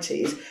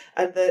 90s,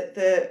 and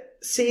the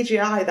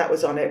CGI that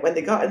was on it, when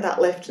they got in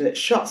that lift and it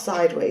shot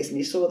sideways and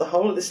you saw the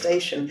whole of the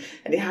station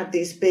and you had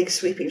these big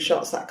sweeping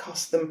shots that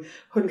cost them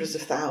hundreds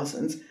of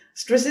thousands.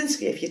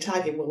 Straczynski, if you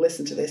tag him, will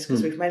listen to this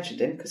because we've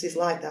mentioned him, because he's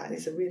like that and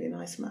he's a really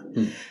nice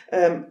man.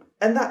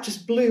 And that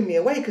just blew me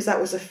away because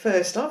that was the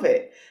first of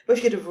it. But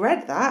if you'd have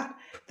read that,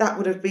 that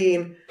would have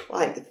been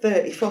like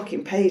 30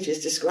 fucking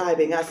pages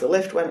describing as the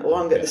lift went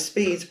along at the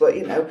speeds, but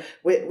you know,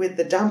 with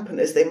the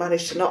dampeners, they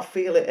managed to not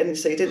feel it, and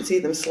so you didn't see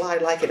them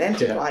slide like an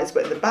Enterprise,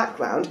 but in the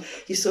background,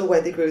 you saw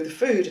where they grew the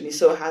food, and you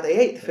saw how they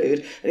ate the food,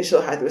 and you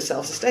saw how they were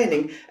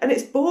self-sustaining, and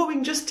it's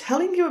boring just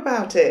telling you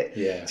about it.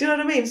 Do you know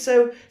what I mean?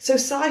 So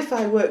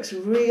sci-fi works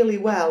really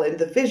well in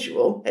the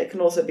visual. It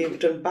can also be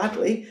done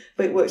badly,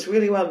 but it works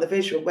really well in the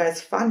visual,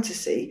 whereas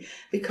fantasy,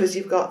 because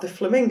you've got the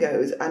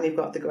flamingos, and you've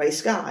got the grey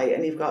sky,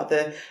 and you've got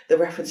the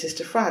references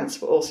to France,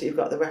 but also you've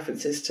got the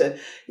references to,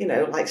 you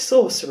know, like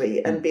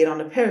sorcery and being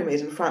on a pyramid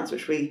in France,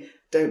 which we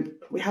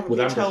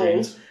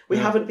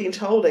haven't been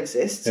told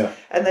exists.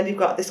 And then you've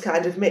got this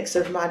kind of mix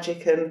of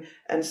magic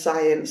and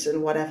science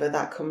and whatever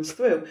that comes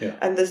through.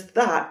 And there's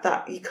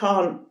that you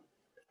can't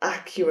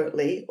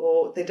accurately,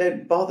 or they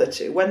don't bother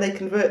to, when they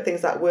convert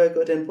things that were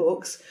good in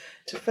books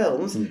to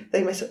films,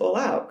 they miss it all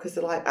out because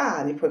they're like,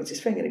 and he points his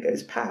finger and it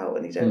goes pow,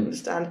 and you don't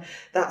understand.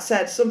 That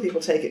said, some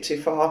people take it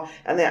too far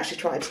and they actually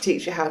try to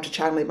teach you how to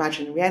channel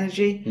imaginary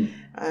energy,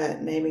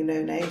 naming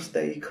no names,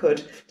 though you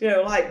could, you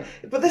know, like,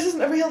 but this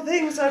isn't a real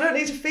thing, so I don't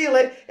need to feel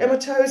it in my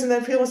toes and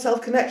then feel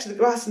myself connect to the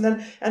grass, and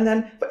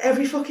then but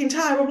every fucking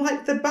time I'm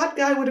like, the bad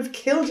guy would have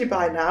killed you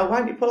by now. Why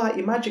don't you pull out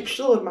your magic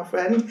sword, my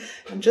friend,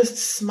 and just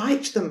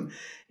smite them?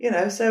 You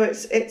know, so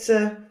it's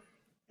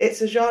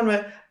a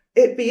genre.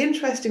 It'd be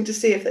interesting to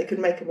see if they could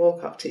make a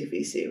Moorcock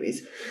TV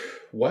series.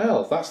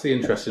 Well, that's the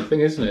interesting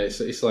thing, isn't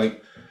it? It's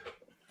like,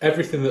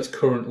 everything that's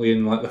currently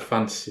in like the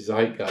fantasy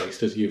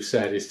zeitgeist, as you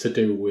said, is to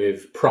do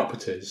with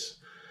properties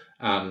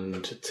and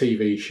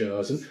TV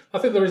shows. And I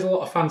think there is a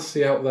lot of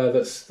fantasy out there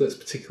that's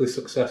particularly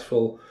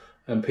successful,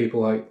 and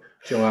people like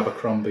Joe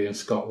Abercrombie and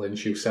Scott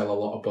Lynch who sell a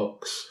lot of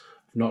books.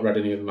 I've not read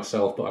any of them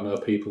myself, but I know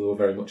people who are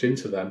very much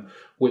into them,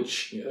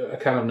 which are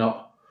kind of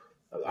not...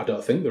 I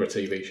don't think there are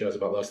TV shows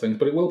about those things,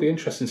 but it will be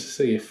interesting to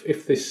see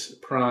if this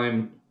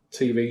Prime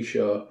TV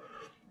show,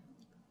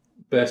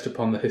 based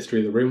upon the history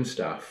of the Rune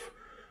Staff,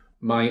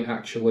 might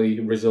actually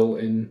result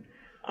in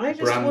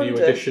brand new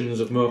editions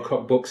of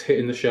Moorcock books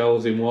hitting the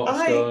shelves in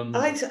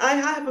Waterstones. I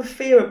have a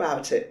fear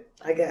about it,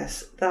 I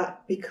guess,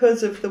 that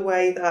because of the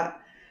way that...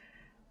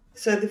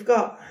 So they've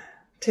got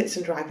Tits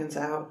and Dragons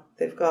out.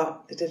 They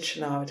did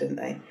Shannara, didn't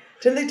they?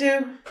 Didn't they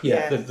do?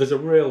 Yeah. There's a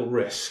real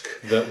risk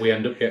that we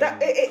end up getting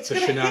it's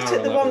going to hit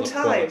at the wrong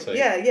time.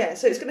 Yeah.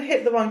 So it's going to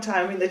hit the wrong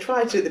time. I mean, they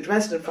tried to do the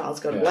Dresden Files,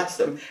 God bless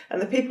them,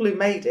 and the people who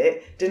made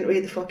it didn't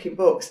read the fucking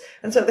books,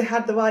 and so they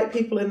had the right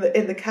people in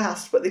the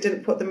cast, but they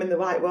didn't put them in the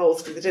right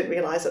roles because they didn't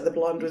realise that the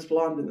blonde was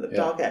blonde and the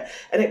dark hair.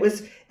 And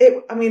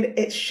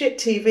it's shit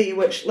TV,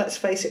 which, let's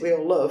face it, we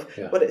all love,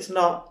 but it's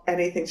not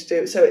anything to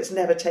do. So it's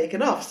never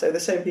taken off. So the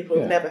same people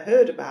who've never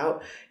heard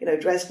about,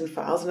 Dresden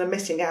Files and are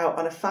missing out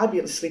on a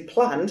fabulously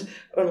planned,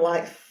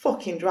 unlike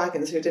fucking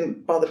Dragons who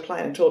didn't bother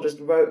playing at all, just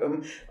wrote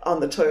them on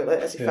the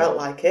toilet as he felt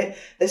like it.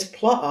 This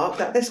plot arc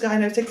that this guy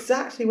knows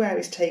exactly where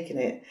he's taking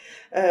it,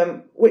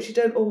 which you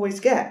don't always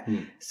get.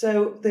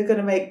 So they're going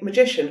to make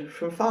Magician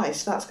from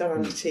Feist. That's going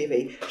on to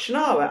TV.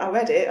 Shannara, I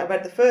read it. I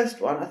read the first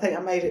one. I think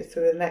I made it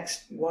through the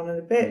next one and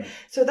a bit.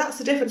 So that's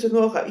the difference with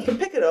Moorcock. You can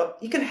pick it up.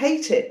 You can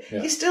hate it.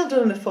 You're still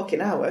done in a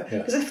fucking hour.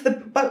 Because if the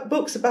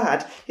books are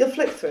bad, you'll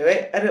flick through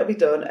it and it'll be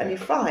done and you're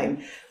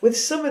fine. With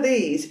some of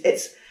these,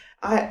 it's...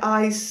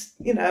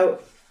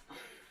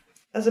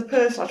 as a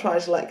person, I try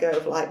to let go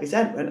of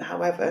resentment.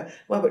 However,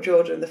 Robert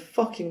Jordan, the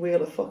fucking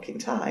wheel of fucking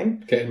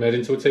time, getting made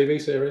into a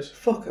TV series.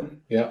 Fuck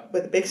them. Yeah.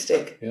 With a big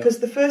stick. Because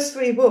the first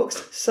 3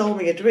 books sold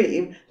me a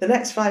dream. The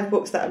next 5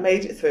 books that I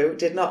made it through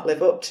did not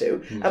live up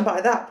to. And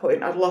by that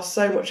point, I'd lost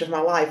so much of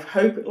my life,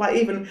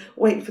 even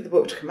waiting for the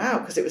book to come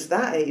out, because it was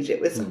that age. It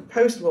was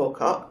post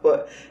Moorcock,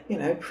 but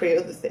pre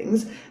other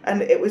things.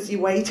 And it was, you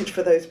waited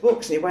for those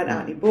books, and you went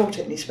out and you bought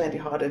it, and you spent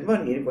your hard-earned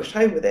money, and you rushed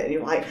home with it, and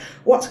you're like,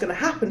 what's going to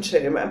happen to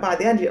him? And by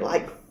the end, you're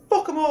like,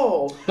 fuck them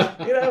all.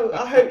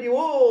 I hope you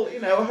all,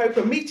 I hope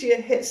a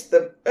meteor hits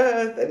the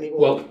earth and you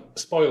all... Well,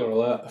 spoiler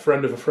alert, a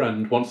friend of a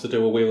friend wants to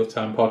do a Wheel of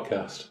Time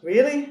podcast.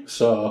 Really?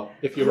 So,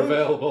 if you're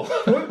available...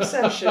 Group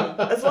session.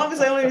 As long as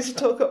I only need to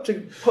talk up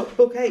to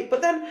book 8.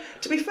 But then,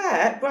 to be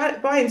fair,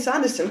 Brian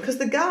Sanderson, because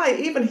the guy,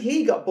 even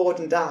he got bored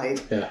and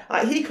died.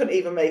 Yeah. He couldn't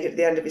even make it to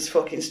the end of his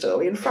fucking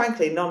story, and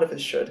frankly, none of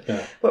us should.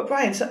 Yeah. But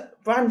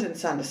Brandon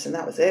Sanderson,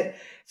 that was it.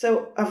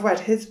 So I've read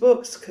his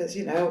books because,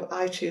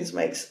 iTunes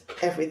makes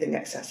everything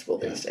accessible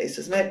these days,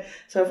 doesn't it?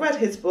 So I've read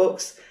his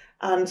books,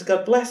 and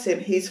God bless him,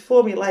 he's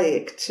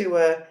formulaic to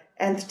a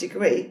nth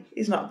degree.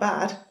 He's not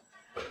bad,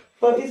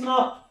 but he's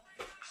not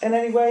in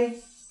any way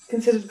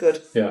considered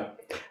good. Yeah.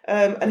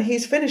 And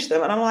he's finished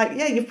them, and I'm like,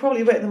 yeah, you've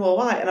probably written them all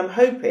right, and I'm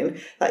hoping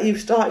that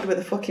you've started with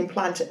a fucking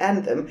plan to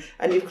end them,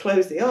 and you've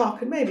closed the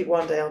arc, and maybe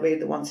one day I'll read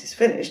them once he's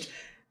finished.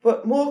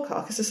 But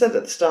Moorcock, as I said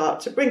at the start,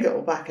 to bring it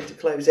all back and to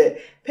close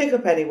it, pick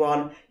up any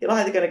one. You're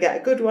either going to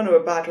get a good one or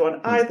a bad one.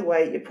 Either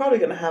way, you're probably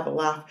going to have a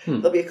laugh.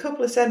 There'll be a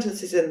couple of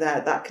sentences in there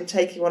that can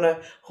take you on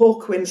a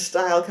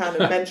Hawkwind-style kind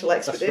of mental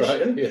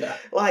expedition. Right, yeah.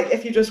 Like,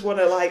 if you just want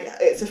to,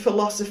 it's a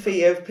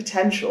philosophy of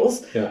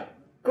potentials. Yeah.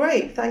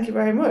 Great, thank you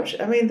very much.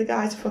 I mean, the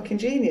guy's a fucking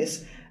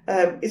genius.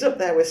 He's up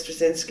there with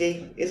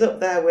Straczynski. He's up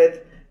there with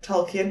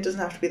Tolkien.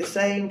 Doesn't have to be the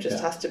same,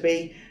 just has to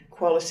be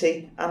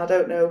quality, and I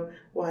don't know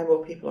why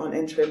more people aren't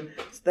into him.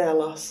 It's their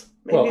loss.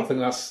 Maybe. Well, I think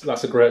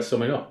that's a great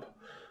summing up.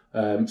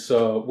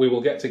 So we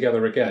will get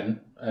together again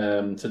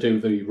to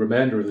do the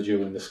remainder of the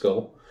Jewel in the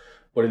Skull.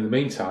 But in the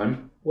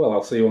meantime, well,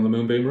 I'll see you on the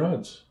Moonbeam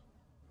Roads.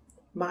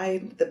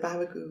 Mind the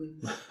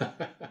Barragoons.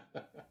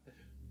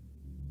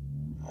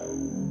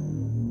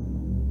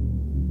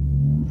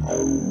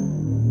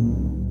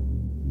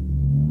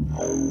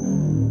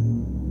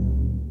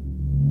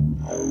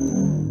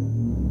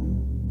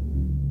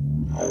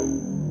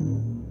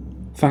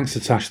 Thanks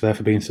to Tash there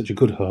for being such a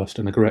good host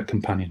and a great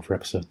companion for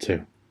episode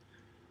 2.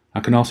 I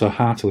can also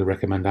heartily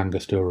recommend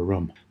Angostura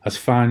rum, as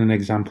fine an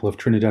example of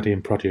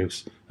Trinidadian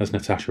produce as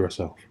Natasha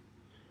herself.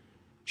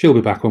 She'll be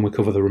back when we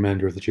cover the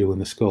remainder of the Jewel in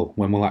the Skull,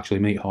 when we'll actually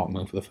meet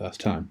Hawkmoon for the first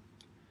time.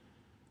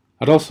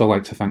 I'd also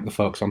like to thank the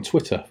folks on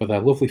Twitter for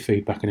their lovely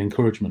feedback and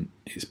encouragement.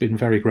 It's been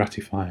very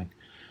gratifying.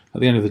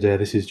 At the end of the day,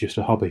 this is just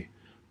a hobby,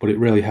 but it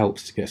really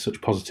helps to get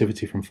such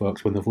positivity from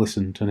folks when they've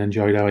listened and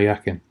enjoyed our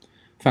yakking.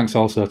 Thanks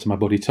also to my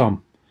buddy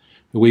Tom,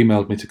 who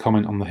emailed me to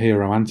comment on the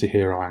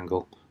hero-anti-hero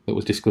angle that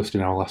was discussed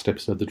in our last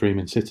episode, The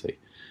Dreaming City,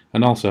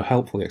 and also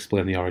helpfully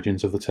explain the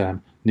origins of the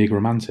term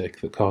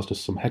negromantic that caused us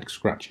some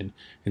head-scratching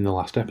in the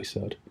last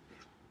episode.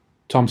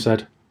 Tom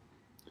said,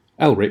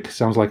 Elric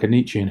sounds like a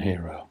Nietzschean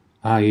hero,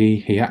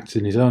 i.e. he acts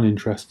in his own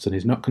interests and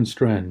is not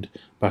constrained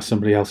by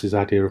somebody else's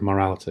idea of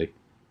morality.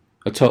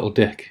 A total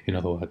dick, in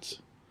other words.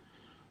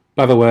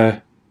 By the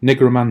way,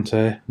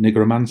 nigromante,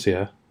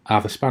 nigromancia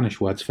are the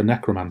Spanish words for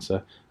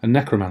necromancer and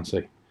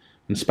necromancy,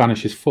 and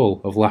Spanish is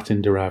full of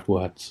Latin-derived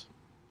words.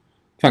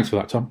 Thanks for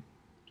that, Tom.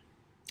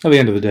 At the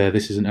end of the day,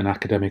 this isn't an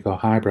academic or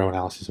highbrow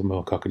analysis of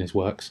Moorcock and his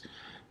works.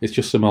 It's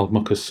just some old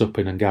muckers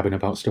supping and gabbing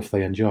about stuff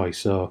they enjoy,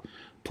 so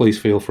please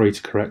feel free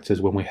to correct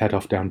us when we head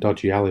off down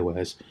dodgy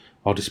alleyways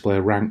or display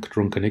rank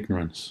drunken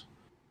ignorance.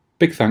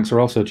 Big thanks are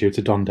also due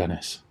to Don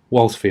Dennis,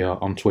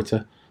 Walsfior on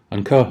Twitter,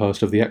 and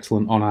co-host of the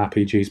excellent On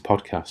RPGs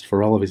podcast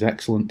for all of his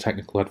excellent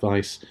technical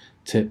advice,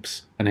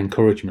 tips, and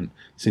encouragement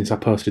since I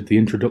posted the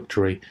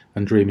introductory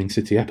and Dreaming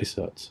City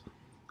episodes.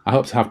 I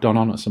hope to have Don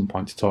on at some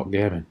point to talk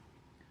gaming.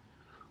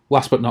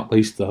 Last but not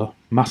least though,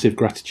 massive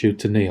gratitude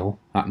to Neil,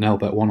 at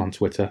Nelbert1 on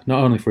Twitter,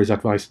 not only for his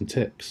advice and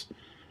tips,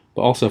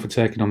 but also for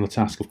taking on the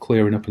task of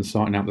clearing up and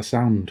sorting out the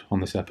sound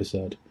on this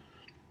episode.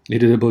 He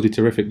did a bloody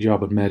terrific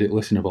job and made it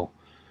listenable.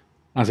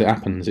 As it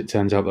happens, it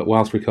turns out that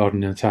whilst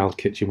recording in a tiled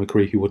kitchen with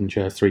creaky wooden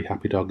chairs, 3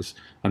 happy dogs,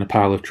 and a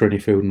pile of Trini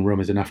food and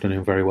rum is an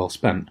afternoon very well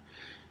spent,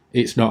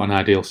 it's not an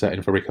ideal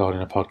setting for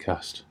recording a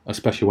podcast,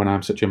 especially when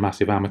I'm such a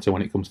massive amateur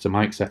when it comes to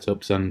mic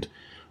setups and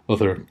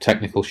other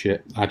technical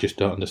shit I just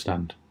don't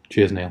understand.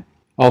 Cheers, Neil.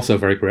 Also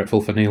very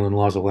grateful for Neil and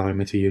Loz allowing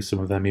me to use some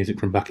of their music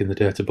from back in the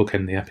day to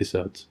bookend the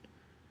episodes.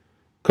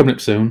 Coming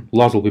up soon,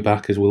 Loz will be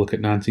back as we look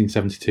at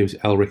 1972's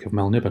Elric of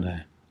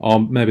Melniboné, or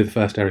maybe the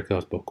first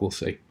Eriko's book, we'll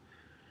see.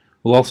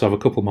 We'll also have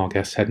a couple more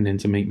guests heading in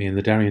to meet me in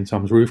the Derry and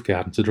Tom's roof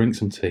garden to drink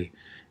some tea,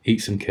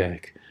 eat some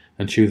cake,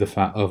 and chew the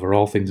fat over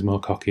all things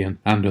Moorcockian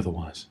and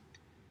otherwise.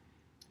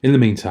 In the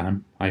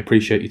meantime, I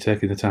appreciate you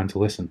taking the time to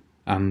listen,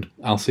 and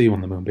I'll see you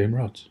on the Moonbeam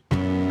Roads.